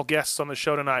Leib, all guests on the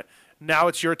show tonight. Now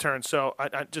it's your turn, so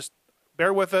I just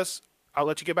bear with us. I'll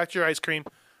let you get back to your ice cream,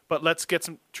 but let's get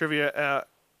some trivia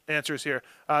answers here.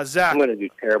 Zach. I'm going to do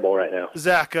terrible right now.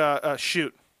 Zach,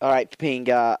 shoot. All right, Ping.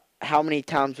 How many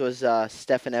times was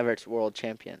Stefan Everts world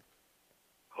champion?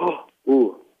 I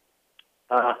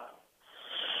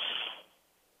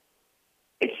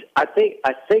think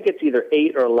it's either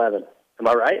 8 or 11. Am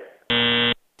I right?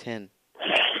 10.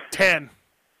 10.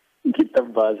 Get the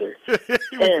buzzer.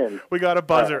 10. We got a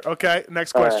buzzer. Okay,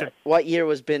 next question. Right. What year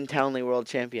was Ben Townley world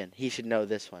champion? He should know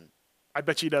this one. I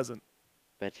bet he doesn't.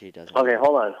 Okay,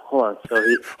 hold on. So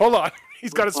hold on.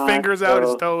 He's got his fingers out,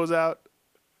 his toes out.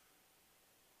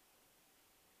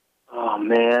 Oh,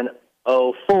 man.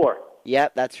 04.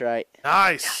 Yep, that's right.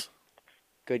 Nice.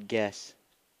 Good guess.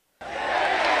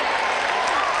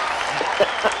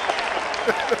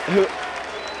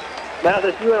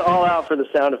 Mathis, you went all out for the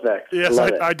sound effects. Yes,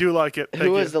 I do like it.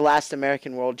 Who was the last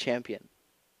American world champion?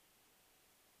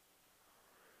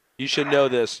 You should know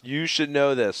this. You should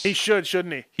know this. He should,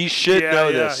 shouldn't he? He should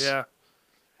know this. Yeah.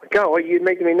 God, you're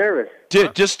making me nervous.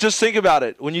 Dude, just think about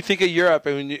it. When you think of Europe,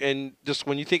 when you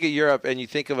think of Europe and you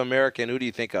think of American, who do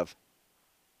you think of?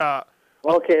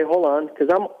 Okay, hold on, because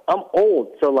I'm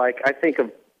old, so I think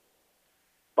of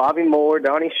Bobby Moore,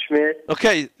 Donnie Schmidt.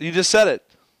 Okay, you just said it.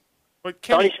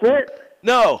 Donnie Schmidt?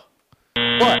 No.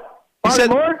 What? He said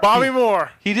Moore? Bobby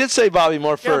Moore. He did say Bobby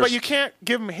Moore first. Yeah, but you can't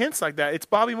give him hints like that. It's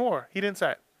Bobby Moore. He didn't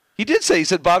say it. He did say. He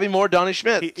said Bobby Moore, Donnie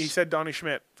Schmidt. He said Donnie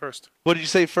Schmidt first. What did you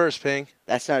say first, Ping?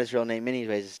 That's not his real name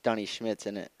anyways. It's Donnie Schmidt's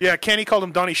in it. Yeah, Kenny called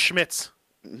him Donnie Schmitz.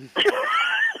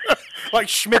 Like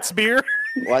Schmitz beer?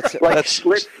 What's like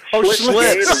Schlitz?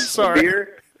 Schlitz. Sorry.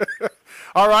 Beer?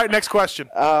 All right, next question.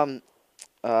 Who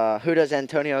does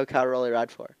Antonio Cairoli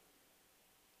ride for?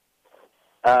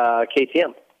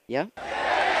 KTM. Yeah.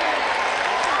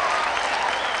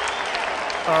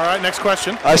 All right, next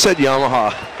question. I said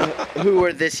Yamaha. Who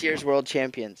were this year's world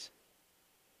champions?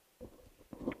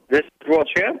 This world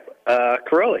champ,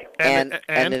 Cairoli. And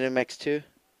in MX2?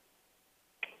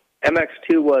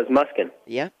 MX2 was Muskin.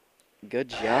 Yeah. Good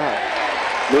job.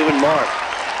 Moving Mark.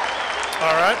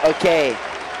 All right. Okay.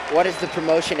 What is the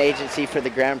promotion agency for the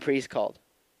Grand Prix called?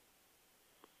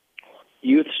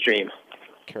 Youth Stream.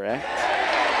 Correct.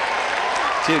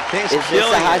 Dude, Ping's Is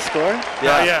this a high score?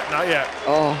 Yeah. Not yet.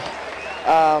 Oh.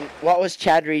 What was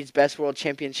Chad Reed's best world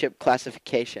championship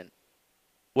classification?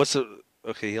 What's the...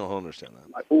 Okay, he'll understand that.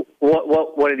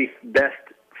 What did he best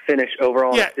finish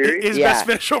overall in the series? His best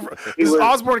finish overall.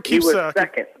 Osbourne keeps... He was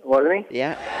second, wasn't he?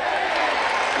 Yeah.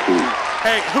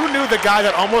 Hey, who knew the guy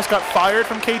that almost got fired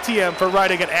from KTM for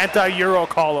writing an anti-Euro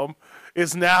column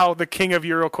is now the king of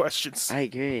Euro questions. I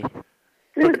agree.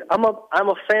 Dude, I'm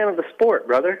a fan of the sport,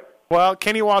 brother. Well,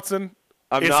 Kenny Watson.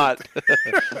 I'm isn't. not.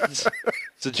 It's a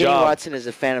Kenny job. Watson is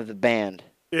a fan of the band.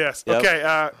 Yes. Yep.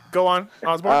 Okay. Go on,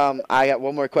 Osbourne. I got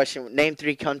one more question. Name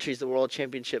 3 countries the World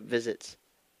Championship visits.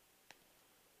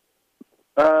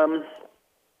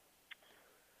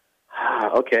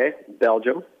 Okay,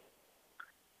 Belgium,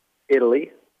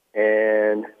 Italy,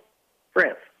 and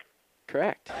France.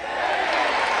 Correct.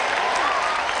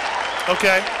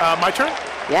 Okay. My turn.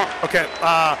 Yeah. Okay.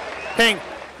 Ping,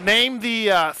 name the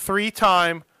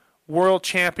 3-time world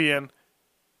champion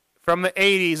from the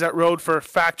 80s that rode for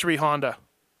factory Honda.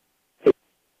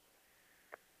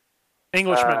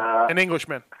 Englishman. An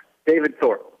Englishman. David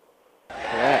Thorpe.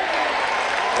 Correct.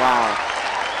 Wow.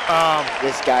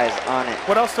 This guy's on it.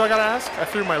 What else do I got to ask? I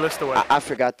threw my list away. I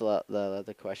forgot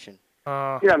the question.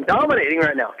 Dude, I'm dominating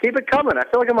right now. Keep it coming. I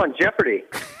feel like I'm on Jeopardy.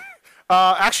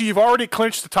 Actually, you've already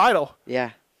clinched the title.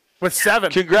 Yeah. With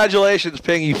 7. Congratulations,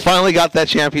 Ping. You finally got that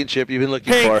championship you've been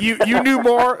looking Ping, for. you knew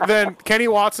more than Kenny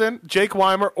Watson, Jake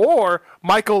Weimer, or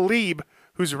Michael Leib,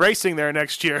 who's racing there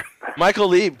next year. Michael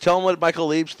Leib. Tell him what Michael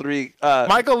Leib's 3.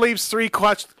 Michael Leib's 3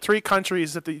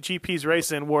 countries that the GP's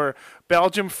race in were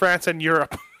Belgium, France, and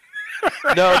Europe.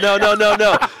 No.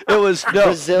 It was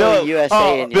Brazil,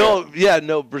 USA, and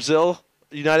Europe. Brazil,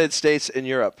 United States, and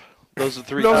Europe. Those are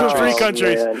 3 Those countries. are 3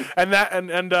 countries. Man.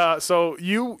 And so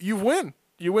you win.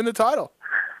 You win the title.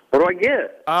 What do I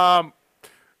get?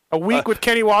 A week with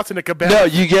Kenny Watson at Quebec. No,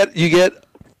 you get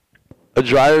a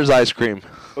Dryer's ice cream.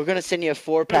 We're going to send you a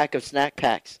 4-pack of snack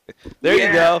packs. There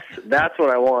you go. That's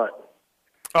what I want.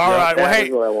 All right. Well, That hey,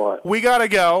 is what I want. we got to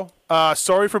go.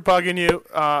 Sorry for bugging you.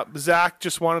 Zach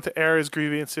just wanted to air his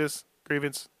grievance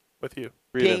with you.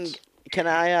 Ping, can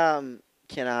I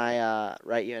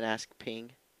write you and ask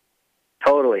Ping?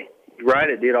 Totally. You write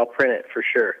it, dude. I'll print it for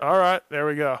sure. All right. There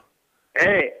we go.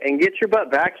 Hey, and get your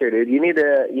butt back here, dude. You need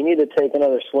to take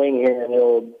another swing here in the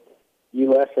old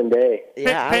U.S. and day.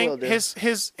 Yeah, Ping, I will do.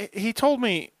 he told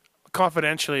me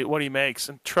confidentially what he makes,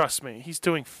 and trust me, he's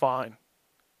doing fine.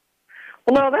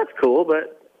 Well, no, that's cool,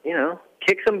 but,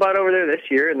 kick some butt over there this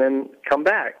year and then come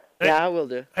back. Yeah, I will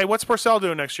do. Hey, what's Purcell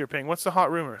doing next year, Ping? What's the hot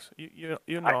rumors? You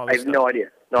know all I this have stuff. no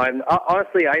idea. No,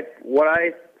 honestly, what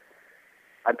I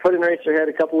put in Racerhead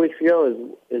a couple weeks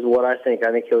ago is what I think.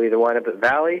 I think he'll either wind up at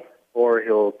Valley or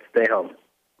he'll stay home.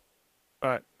 All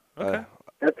right. Okay.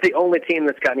 That's the only team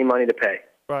that's got any money to pay.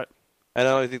 Right. I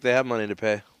don't think they have money to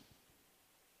pay.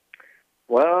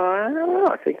 Well, I don't know.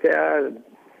 I think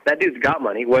that dude's got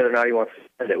money. Whether or not he wants to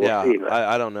spend it, we'll see. But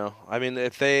I don't know. I mean,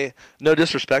 no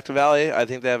disrespect to Valley, I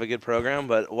think they have a good program,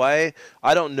 but why?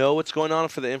 I don't know what's going on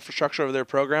for the infrastructure of their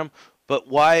program, but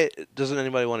why doesn't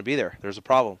anybody want to be there? There's a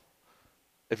problem.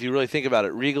 If you really think about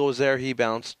it, Regal was there, he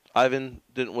bounced. Ivan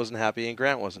wasn't happy, and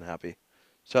Grant wasn't happy.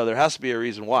 So there has to be a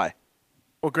reason why.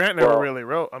 Well, Grant never really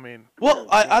wrote. I mean, well,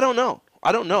 I don't know.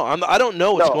 I don't know. I don't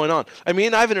know what's going on. I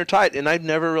mean, Ivan are tight, and I've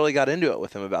never really got into it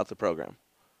with him about the program.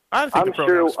 I think the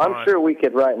program's fine. I'm sure we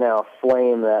could right now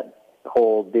flame that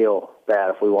whole deal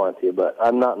bad if we wanted to, but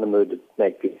I'm not in the mood to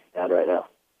make people mad right now.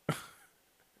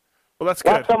 Well, that's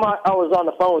good. Last time I was on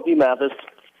the phone with you, Mathis,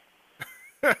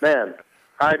 man,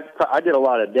 I did a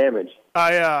lot of damage.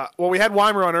 Well, we had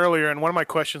Weimer on earlier, and one of my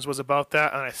questions was about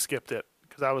that, and I skipped it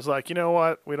because I was like, you know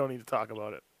what? We don't need to talk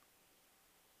about it.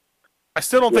 I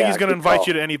still don't think he's going to invite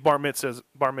you to any bar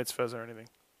mitzvahs or anything.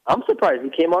 I'm surprised he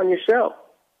came on your show.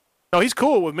 No, he's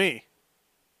cool with me.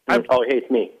 He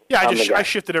hates me. Yeah, I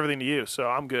shifted everything to you, so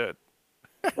I'm good.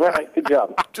 All right, good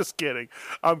job. I'm just kidding.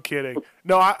 I'm kidding.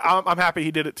 No, I'm happy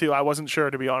he did it too. I wasn't sure,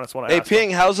 to be honest, when I asked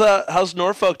Ping, him. how's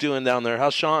Norfolk doing down there?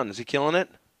 How's Sean? Is he killing it?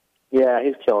 Yeah,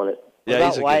 he's killing it. Yeah,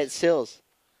 What about Wyatt Sills?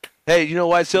 Hey, you know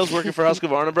Wyatt Sills working for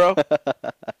Husqvarna, bro?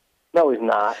 No, he's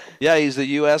not. Yeah, he's the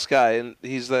U.S. guy, and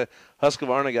he's the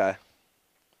Husqvarna guy.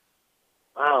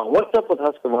 Wow, what's up with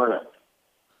Husqvarna?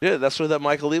 Yeah, that's where that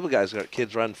Michael Leib guy's got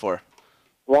kids running for.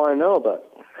 Well, I know,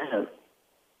 but man.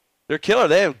 They're killer.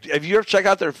 Have you ever checked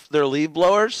out their leaf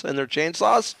blowers and their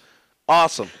chainsaws?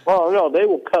 Awesome. Oh no, they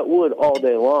will cut wood all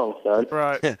day long, son.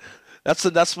 Right. That's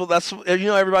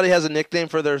everybody has a nickname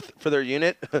for their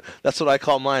unit. That's what I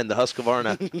call mine, the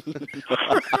Husqvarna.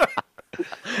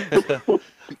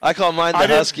 I call mine the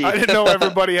Husky. I didn't know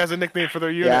everybody has a nickname for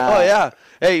their unit. Yeah. Oh yeah.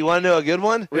 Hey, you want to know a good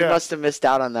one? We must have missed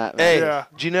out on that. Hey, Man.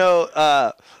 do you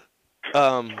know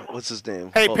what's his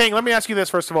name? Hey, Ping, let me ask you this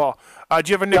first of all. Do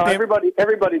you have a nickname? No,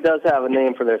 everybody does have a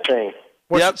name for their thing.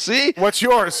 See? What's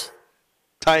yours?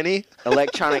 Tiny.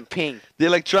 Electronic Ping. The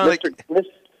electronic.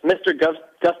 Mr.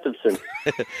 Gustafson.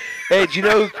 Hey, do you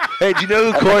know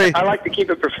who Corey? I like to keep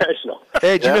it professional.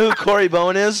 Hey, do you know who Corey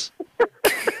Bowen is?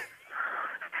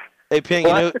 Hey, Ping,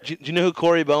 do you know who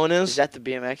Corey Bowen is? Is that the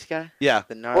BMX guy? Yeah.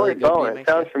 The gnarly good BMX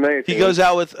guy? familiar. He goes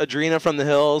out with Adrena from the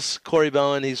Hills, Corey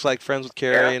Bowen. He's like friends with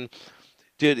Carrie. And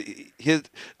dude,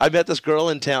 I met this girl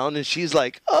in town, and she's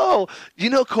like, "Oh, you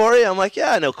know Corey?" I'm like,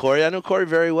 "Yeah, I know Corey. I know Corey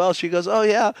very well." She goes, "Oh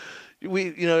yeah."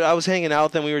 I was hanging out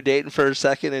with him. We were dating for a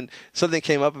second, and something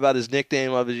came up about his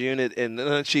nickname of his unit, and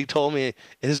then she told me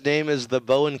his name is the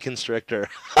Bowen Constrictor.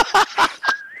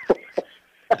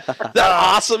 That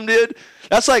awesome, dude.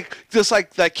 That's just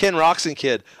like that Ken Roxon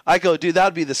kid. I go, dude, that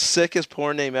would be the sickest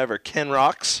porn name ever. Ken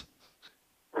Rox.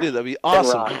 Dude, that'd be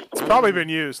awesome. It's probably been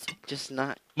used. Just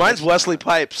not. Mine's Wesley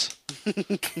Pipes.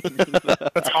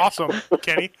 That's awesome,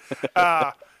 Kenny.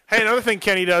 Hey, another thing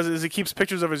Kenny does is he keeps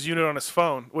pictures of his unit on his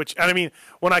phone,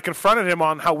 when I confronted him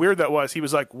on how weird that was, he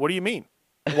was like, "What do you mean?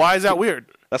 Why is that weird?"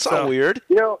 That's not weird.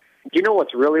 Do you know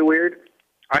what's really weird?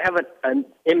 I have an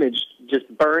image just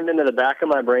burned into the back of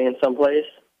my brain someplace.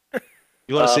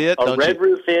 You want to see it? A Red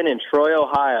Roof Inn in Troy,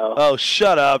 Ohio. Oh,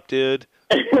 shut up, dude.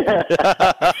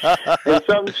 And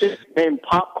some shit named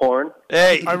Popcorn.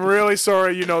 Hey, I'm really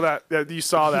sorry that you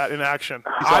saw that in action.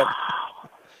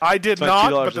 I did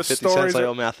not, but the stories I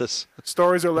owe Mathis.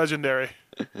 Stories are legendary.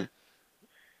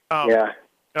 Yeah.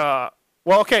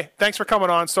 Well, okay. Thanks for coming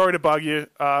on. Sorry to bug you.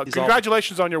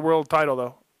 Congratulations on your world title,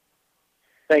 though.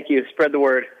 Thank you. Spread the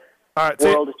word. All right.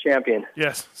 World champion.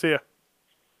 Yes. See ya.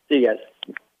 See you guys.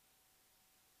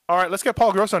 All right. Let's get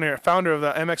Paul Gross on here, founder of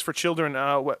the MX for Children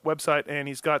website, and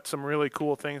he's got some really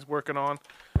cool things working on.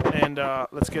 And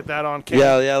let's get that on. Kenny.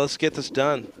 Yeah. Let's get this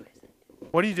done.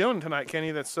 What are you doing tonight,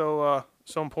 Kenny? That's so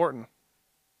important.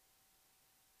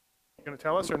 You gonna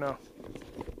tell us or no?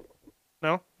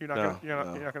 No, you're not. No, You're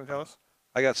not gonna tell us.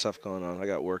 I got stuff going on. I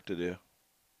got work to do.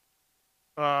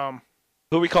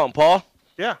 Who we calling, Paul?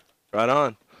 Yeah. Right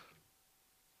on.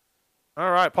 All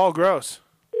right, Paul Gross.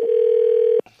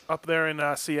 Up there in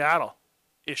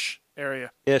Seattle-ish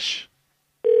area. Ish.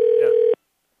 Yeah.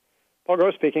 Paul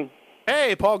Gross speaking.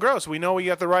 Hey, Paul Gross. We know we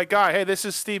got the right guy. Hey, this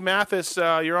is Steve Mathis.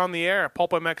 You're on the air,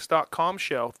 PulpMX.com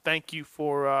show. Thank you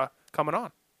for coming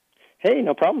on. Hey,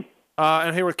 no problem.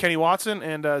 I'm here with Kenny Watson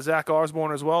and Zach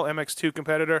Osbourne as well, MX2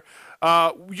 competitor.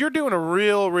 You're doing a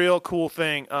real cool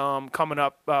thing coming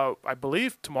up, I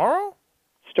believe, tomorrow?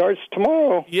 Starts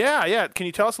tomorrow. Yeah. Can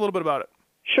you tell us a little bit about it?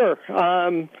 Sure.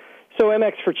 So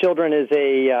MX for Children is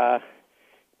a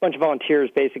bunch of volunteers,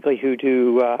 basically, who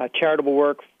do charitable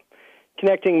work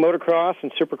connecting motocross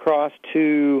and supercross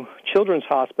to children's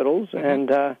hospitals. Mm-hmm. And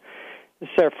this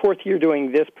is our fourth year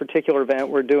doing this particular event.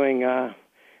 We're doing,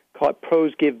 call it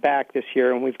Pros Give Back this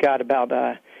year, and we've got about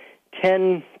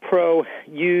 10 pro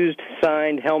used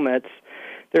signed helmets.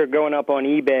 They're going up on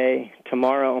eBay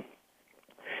tomorrow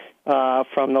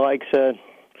from the likes of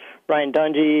Ryan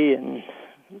Dungey and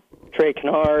Trey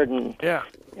Kennard and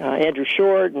Andrew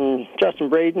Short and Justin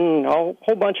Brayton, a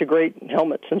whole bunch of great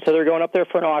helmets. And so they're going up there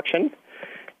for an auction.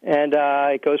 And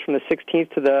it goes from the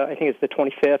 16th to I think it's the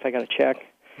 25th. I got to check.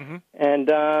 Mm-hmm.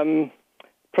 And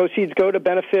proceeds go to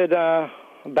benefit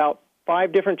about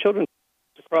 5 different children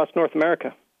across North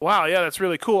America. Wow, yeah, that's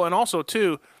really cool. And also,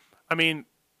 too,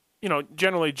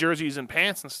 generally jerseys and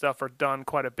pants and stuff are done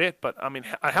quite a bit. But,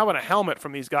 how about a helmet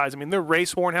from these guys? They're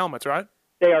race-worn helmets, right?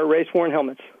 They are race-worn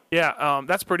helmets. Yeah,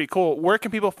 that's pretty cool. Where can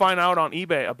people find out on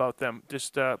eBay about them?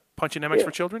 Just punch in MX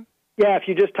for Children? Yeah, if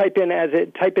you just type it in as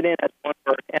one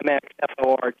word, MX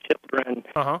FOR Children,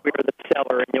 we're the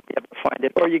seller, and you'll be able to find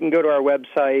it. Or you can go to our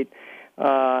website.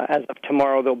 As of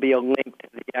tomorrow, there'll be a link to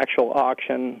the actual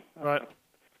auction. Right.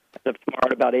 As of tomorrow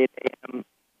at about 8 a.m.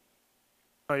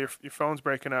 Oh, your phone's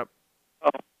breaking up. Oh,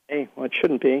 hey, well, it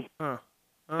shouldn't be.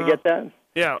 You get that?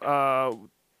 Yeah.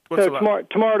 So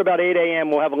tomorrow at about 8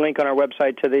 a.m. we'll have a link on our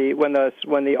website to when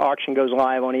the auction goes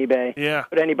live on eBay. Yeah.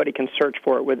 But anybody can search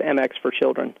for it with MX for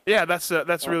Children. Yeah, that's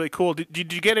really cool.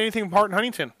 Did you get anything from Hart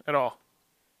Huntington at all?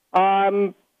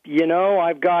 I've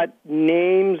got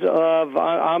names of.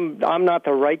 I'm not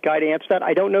the right guy to answer that.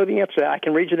 I don't know the answer to that. I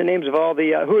can read you the names of all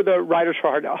the who are the riders for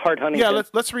Hart Huntington. Yeah,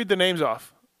 let's read the names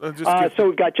off. So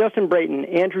we've got Justin Brayton,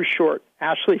 Andrew Short,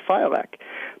 Ashley Filek,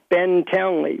 Ben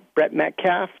Townley, Brett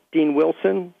Metcalf, Dean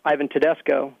Wilson, Ivan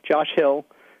Tedesco, Josh Hill,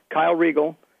 Kyle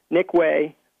Regal, Nick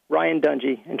Way, Ryan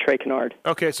Dungey, and Trey Kennard.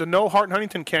 Okay, so no Hart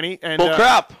Huntington, Kenny. And, bull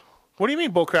crap. What do you mean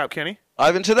bull crap, Kenny?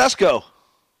 Ivan Tedesco.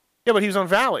 Yeah, but he was on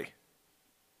Valley.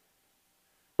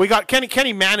 We got Kenny.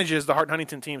 Kenny manages the Hart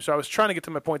Huntington team, so I was trying to get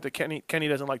to my point that Kenny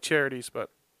doesn't like charities, but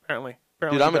apparently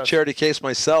Dude, I'm a charity case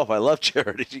myself. I love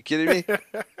charities. You kidding me?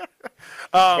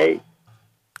 Hey.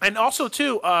 And also,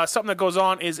 too, something that goes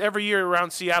on is every year around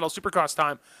Seattle Supercross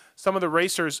time, some of the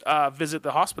racers visit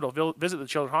the hospital, visit the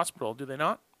children's hospital. Do they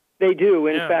not? They do.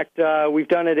 In Yeah. fact, we've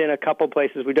done it in a couple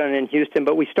places. We've done it in Houston,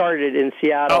 but we started it in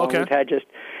Seattle. Oh, okay. And we've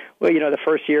had the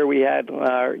first year we had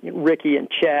Ricky and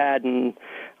Chad and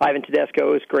Ivan Tedesco.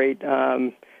 It was great.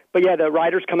 But yeah, the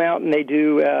riders come out and they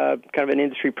do kind of an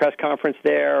industry press conference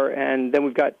there, and then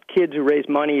we've got kids who raise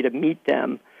money to meet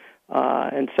them.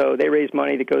 And so they raise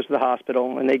money that goes to the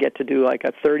hospital, and they get to do like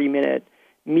a 30-minute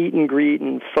meet and greet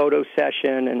and photo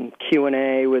session and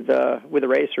Q&A with the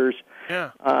racers.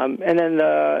 Yeah. And then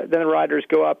the riders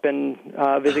go up and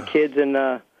visit kids in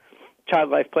the Child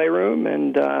Life Playroom,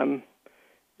 and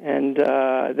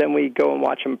then we go and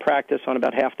watch them practice on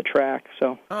about half the track.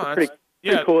 So it's a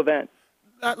pretty cool event.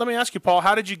 Let me ask you, Paul,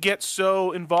 how did you get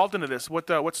so involved into this?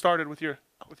 What started with your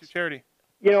charity?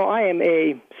 You know, I am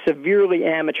a severely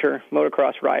amateur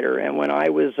motocross rider, and when I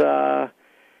was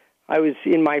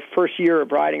in my first year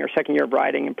of riding or second year of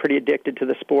riding and pretty addicted to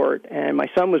the sport. And my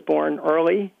son was born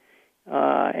early,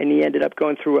 and he ended up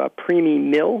going through a preemie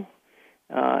mill,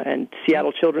 and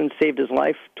Seattle Children's saved his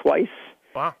life twice.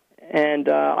 Wow. And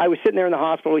I was sitting there in the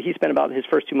hospital. He spent about his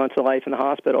first 2 months of life in the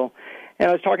hospital. And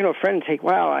I was talking to a friend and saying,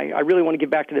 wow, I really want to give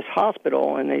back to this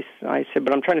hospital. And I said,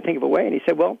 but I'm trying to think of a way. And he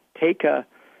said, well, take a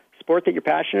sport that you're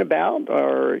passionate about,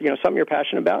 or something you're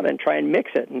passionate about, and try and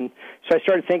mix it. And so I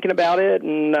started thinking about it,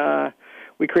 and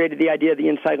we created the idea of the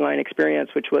Inside Line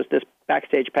Experience, which was this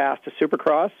backstage pass to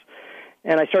Supercross.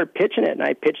 And I started pitching it, and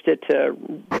I pitched it to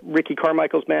Ricky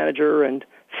Carmichael's manager, and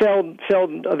Feld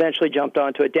eventually jumped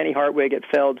onto it. Denny Hartwig at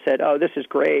Feld said, oh, this is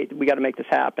great. We got to make this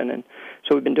happen. And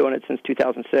so we've been doing it since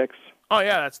 2006. Oh,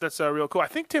 yeah, that's real cool. I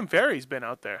think Tim Ferry's been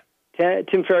out there.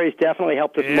 Tim Ferry's definitely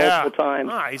helped us multiple times.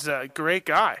 Ah, he's a great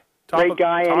guy. Great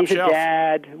guy, and he's shelf. a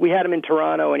dad. We had him in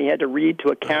Toronto, and he had to read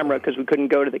to a camera because we couldn't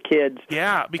go to the kids.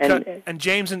 Yeah, because and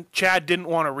James and Chad didn't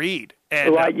want to read.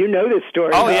 And, well, you know this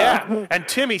story. Oh, yeah. And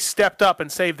Timmy stepped up and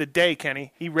saved the day,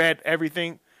 Kenny. He read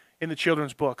everything in the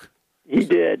children's book. He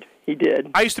did.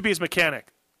 I used to be his mechanic.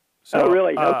 So, oh,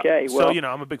 really? Okay. So, well,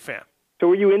 I'm a big fan. So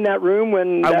were you in that room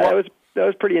when that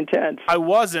was pretty intense? I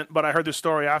wasn't, but I heard the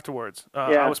story afterwards.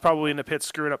 Yeah. I was probably in the pit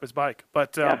screwing up his bike.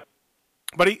 But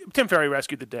Tim Ferry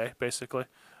rescued the day, basically.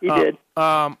 He did.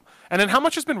 And then how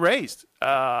much has been raised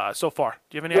so far?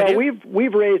 Do you have any idea? Well,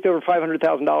 we've raised over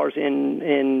 $500,000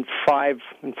 in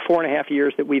 4.5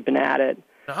 years that we've been at it.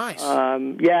 Nice.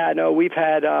 We've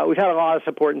had a lot of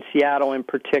support in Seattle in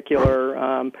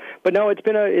particular. But no, it's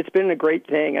been a great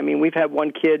thing. I mean, we've had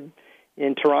one kid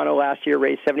in Toronto last year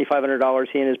raise $7,500.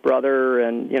 He and his brother,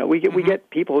 and we get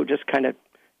people who just kind of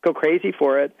go crazy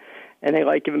for it, and they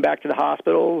like giving back to the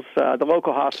hospitals. The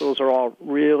local hospitals are all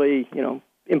really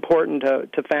important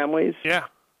to families. Yeah.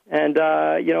 And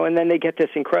and then they get this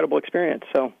incredible experience.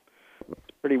 So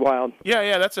it's pretty wild.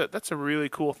 Yeah. That's a really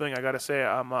cool thing. I got to say,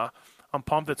 I'm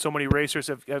pumped that so many racers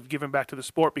have given back to the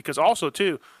sport, because also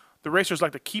too, the racers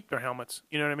like to keep their helmets.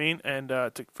 You know what I mean? And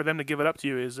for them to give it up to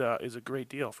you is a great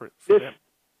deal for them.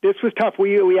 This was tough.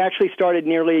 We actually started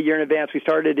nearly a year in advance. We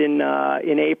started in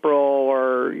April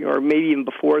or maybe even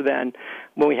before then,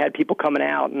 when we had people coming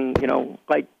out and we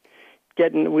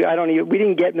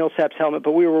didn't get Millsap's helmet,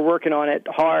 but we were working on it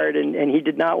hard, and he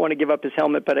did not want to give up his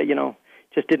helmet, but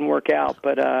just didn't work out.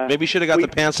 But maybe you should have got the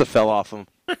pants that fell off him.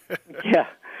 Yeah,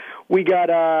 we got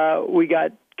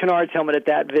Kennard's helmet at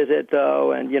that visit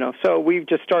though, and so we've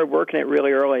just started working it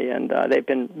really early, and they've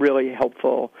been really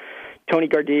helpful. Tony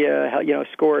Gardia,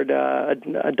 scored a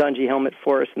Dungey helmet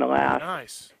for us in the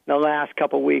last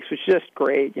couple of weeks, which is just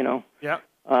great. Yeah.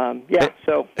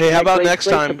 So hey, how about next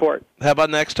time? Support. How about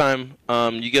next time?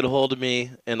 You get a hold of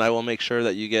me, and I will make sure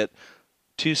that you get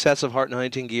 2 sets of Hart and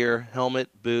Huntington gear, helmet,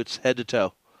 boots, head to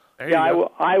toe.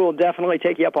 I will definitely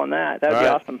take you up on that. That'd be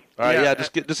awesome. All right,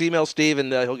 just email Steve,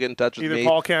 and he'll get in touch with me. Either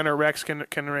Paul can or Rex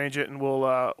can arrange it, and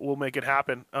we'll make it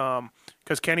happen.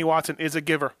 Because Kenny Watson is a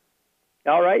giver.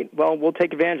 All right. Well, we'll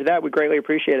take advantage of that. We greatly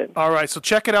appreciate it. All right. So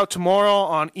check it out tomorrow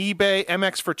on eBay,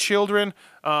 MX for Children.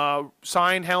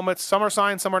 Signed helmets. Some are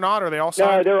signed, some are not. Are they all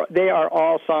signed? No, they are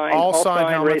all signed. All signed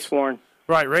helmets. Race-worn.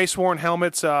 Right, race-worn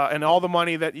helmets, and all the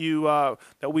money that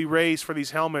that we raise for these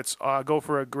helmets go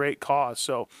for a great cause.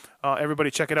 So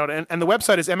everybody check it out. And the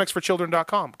website is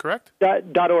mxforchildren.com, correct?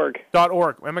 .org.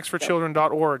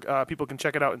 mxforchildren.org. People can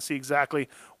check it out and see exactly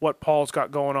what Paul's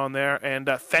got going on there. And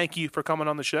thank you for coming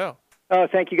on the show. Oh,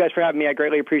 thank you guys for having me. I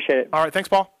greatly appreciate it. All right, thanks,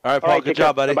 Paul. All right, Paul. Good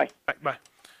job, buddy. Bye-bye. Bye.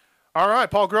 All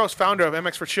right, Paul Gross, founder of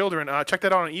MX for Children. Check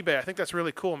that out on eBay. I think that's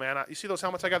really cool, man. You see those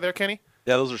helmets I got there, Kenny?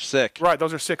 Yeah, those are sick. Right,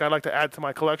 those are sick. I'd like to add to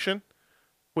my collection.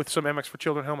 with some MX for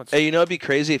Children helmets. Hey, it'd be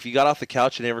crazy if you got off the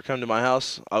couch and ever come to my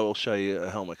house. I will show you a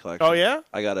helmet collection. Oh, yeah?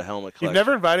 I got a helmet collection. You've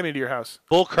never invited me to your house.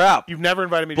 Bull crap. You've never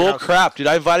invited me to your Bull house. crap, dude.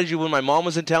 I invited you when my mom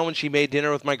was in town when she made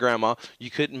dinner with my grandma.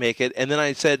 You couldn't make it. And then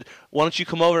I said, why don't you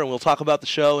come over and we'll talk about the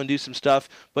show and do some stuff.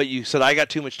 But you said, I got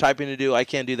too much typing to do. I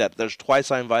can't do that. There's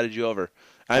twice I invited you over.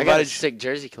 I got a sick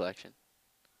jersey collection.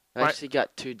 I actually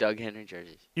got 2 Doug Henry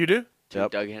jerseys. You do? 2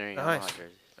 Doug Henry Nice.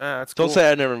 jerseys. That's Don't cool.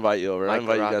 say I never invite you over. I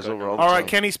Michael invite you guys Rocco, over no. all the All time. right,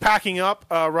 Kenny's packing up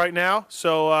right now,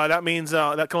 so that means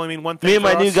that can only mean one thing. Me and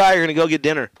for my new us. guy are going to go get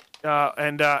dinner.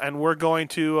 And we're going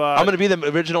to. I'm going to be the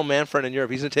original man friend in Europe.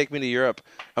 He's going to take me to Europe.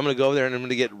 I'm going to go over there and I'm going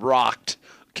to get rocked.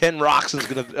 Ken Rocks is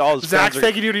going to. All his Zach's friends are,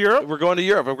 taking you to Europe? We're going to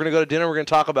Europe. We're going to go to dinner. We're going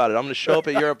to talk about it. I'm going to show up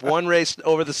at Europe one race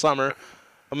over the summer.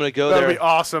 I'm going to go That'll there. be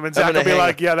awesome. And Zach will be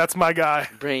like, yeah, that's my guy.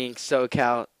 Bringing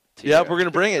SoCal. Yep, we're going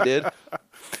to bring it, dude.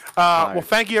 Well,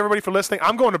 thank you, everybody, for listening.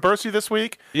 I'm going to Bercy this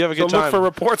week. You have a good so time. look for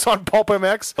reports on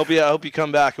PulpMX. I hope you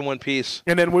come back in one piece.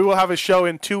 And then we will have a show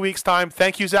in 2 weeks' time.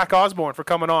 Thank you, Zach Osbourne, for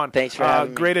coming on. Thanks for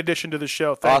having me. Great addition to the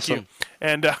show. Thank Awesome. you.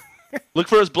 And look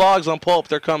for his blogs on Pulp.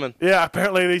 They're coming. yeah,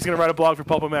 apparently he's going to write a blog for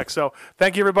PulpMX. So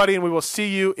thank you, everybody, and we will see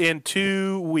you in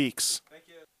 2 weeks.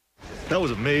 That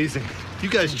was amazing. You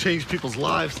guys changed people's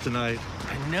lives tonight.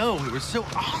 I know, it was so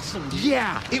awesome.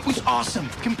 Yeah, it was awesome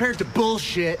compared to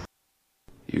bullshit.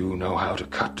 You know how to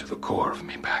cut to the core of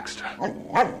me, Baxter.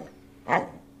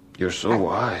 You're so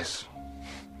wise.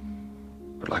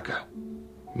 But like a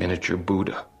miniature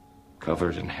Buddha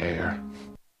covered in hair.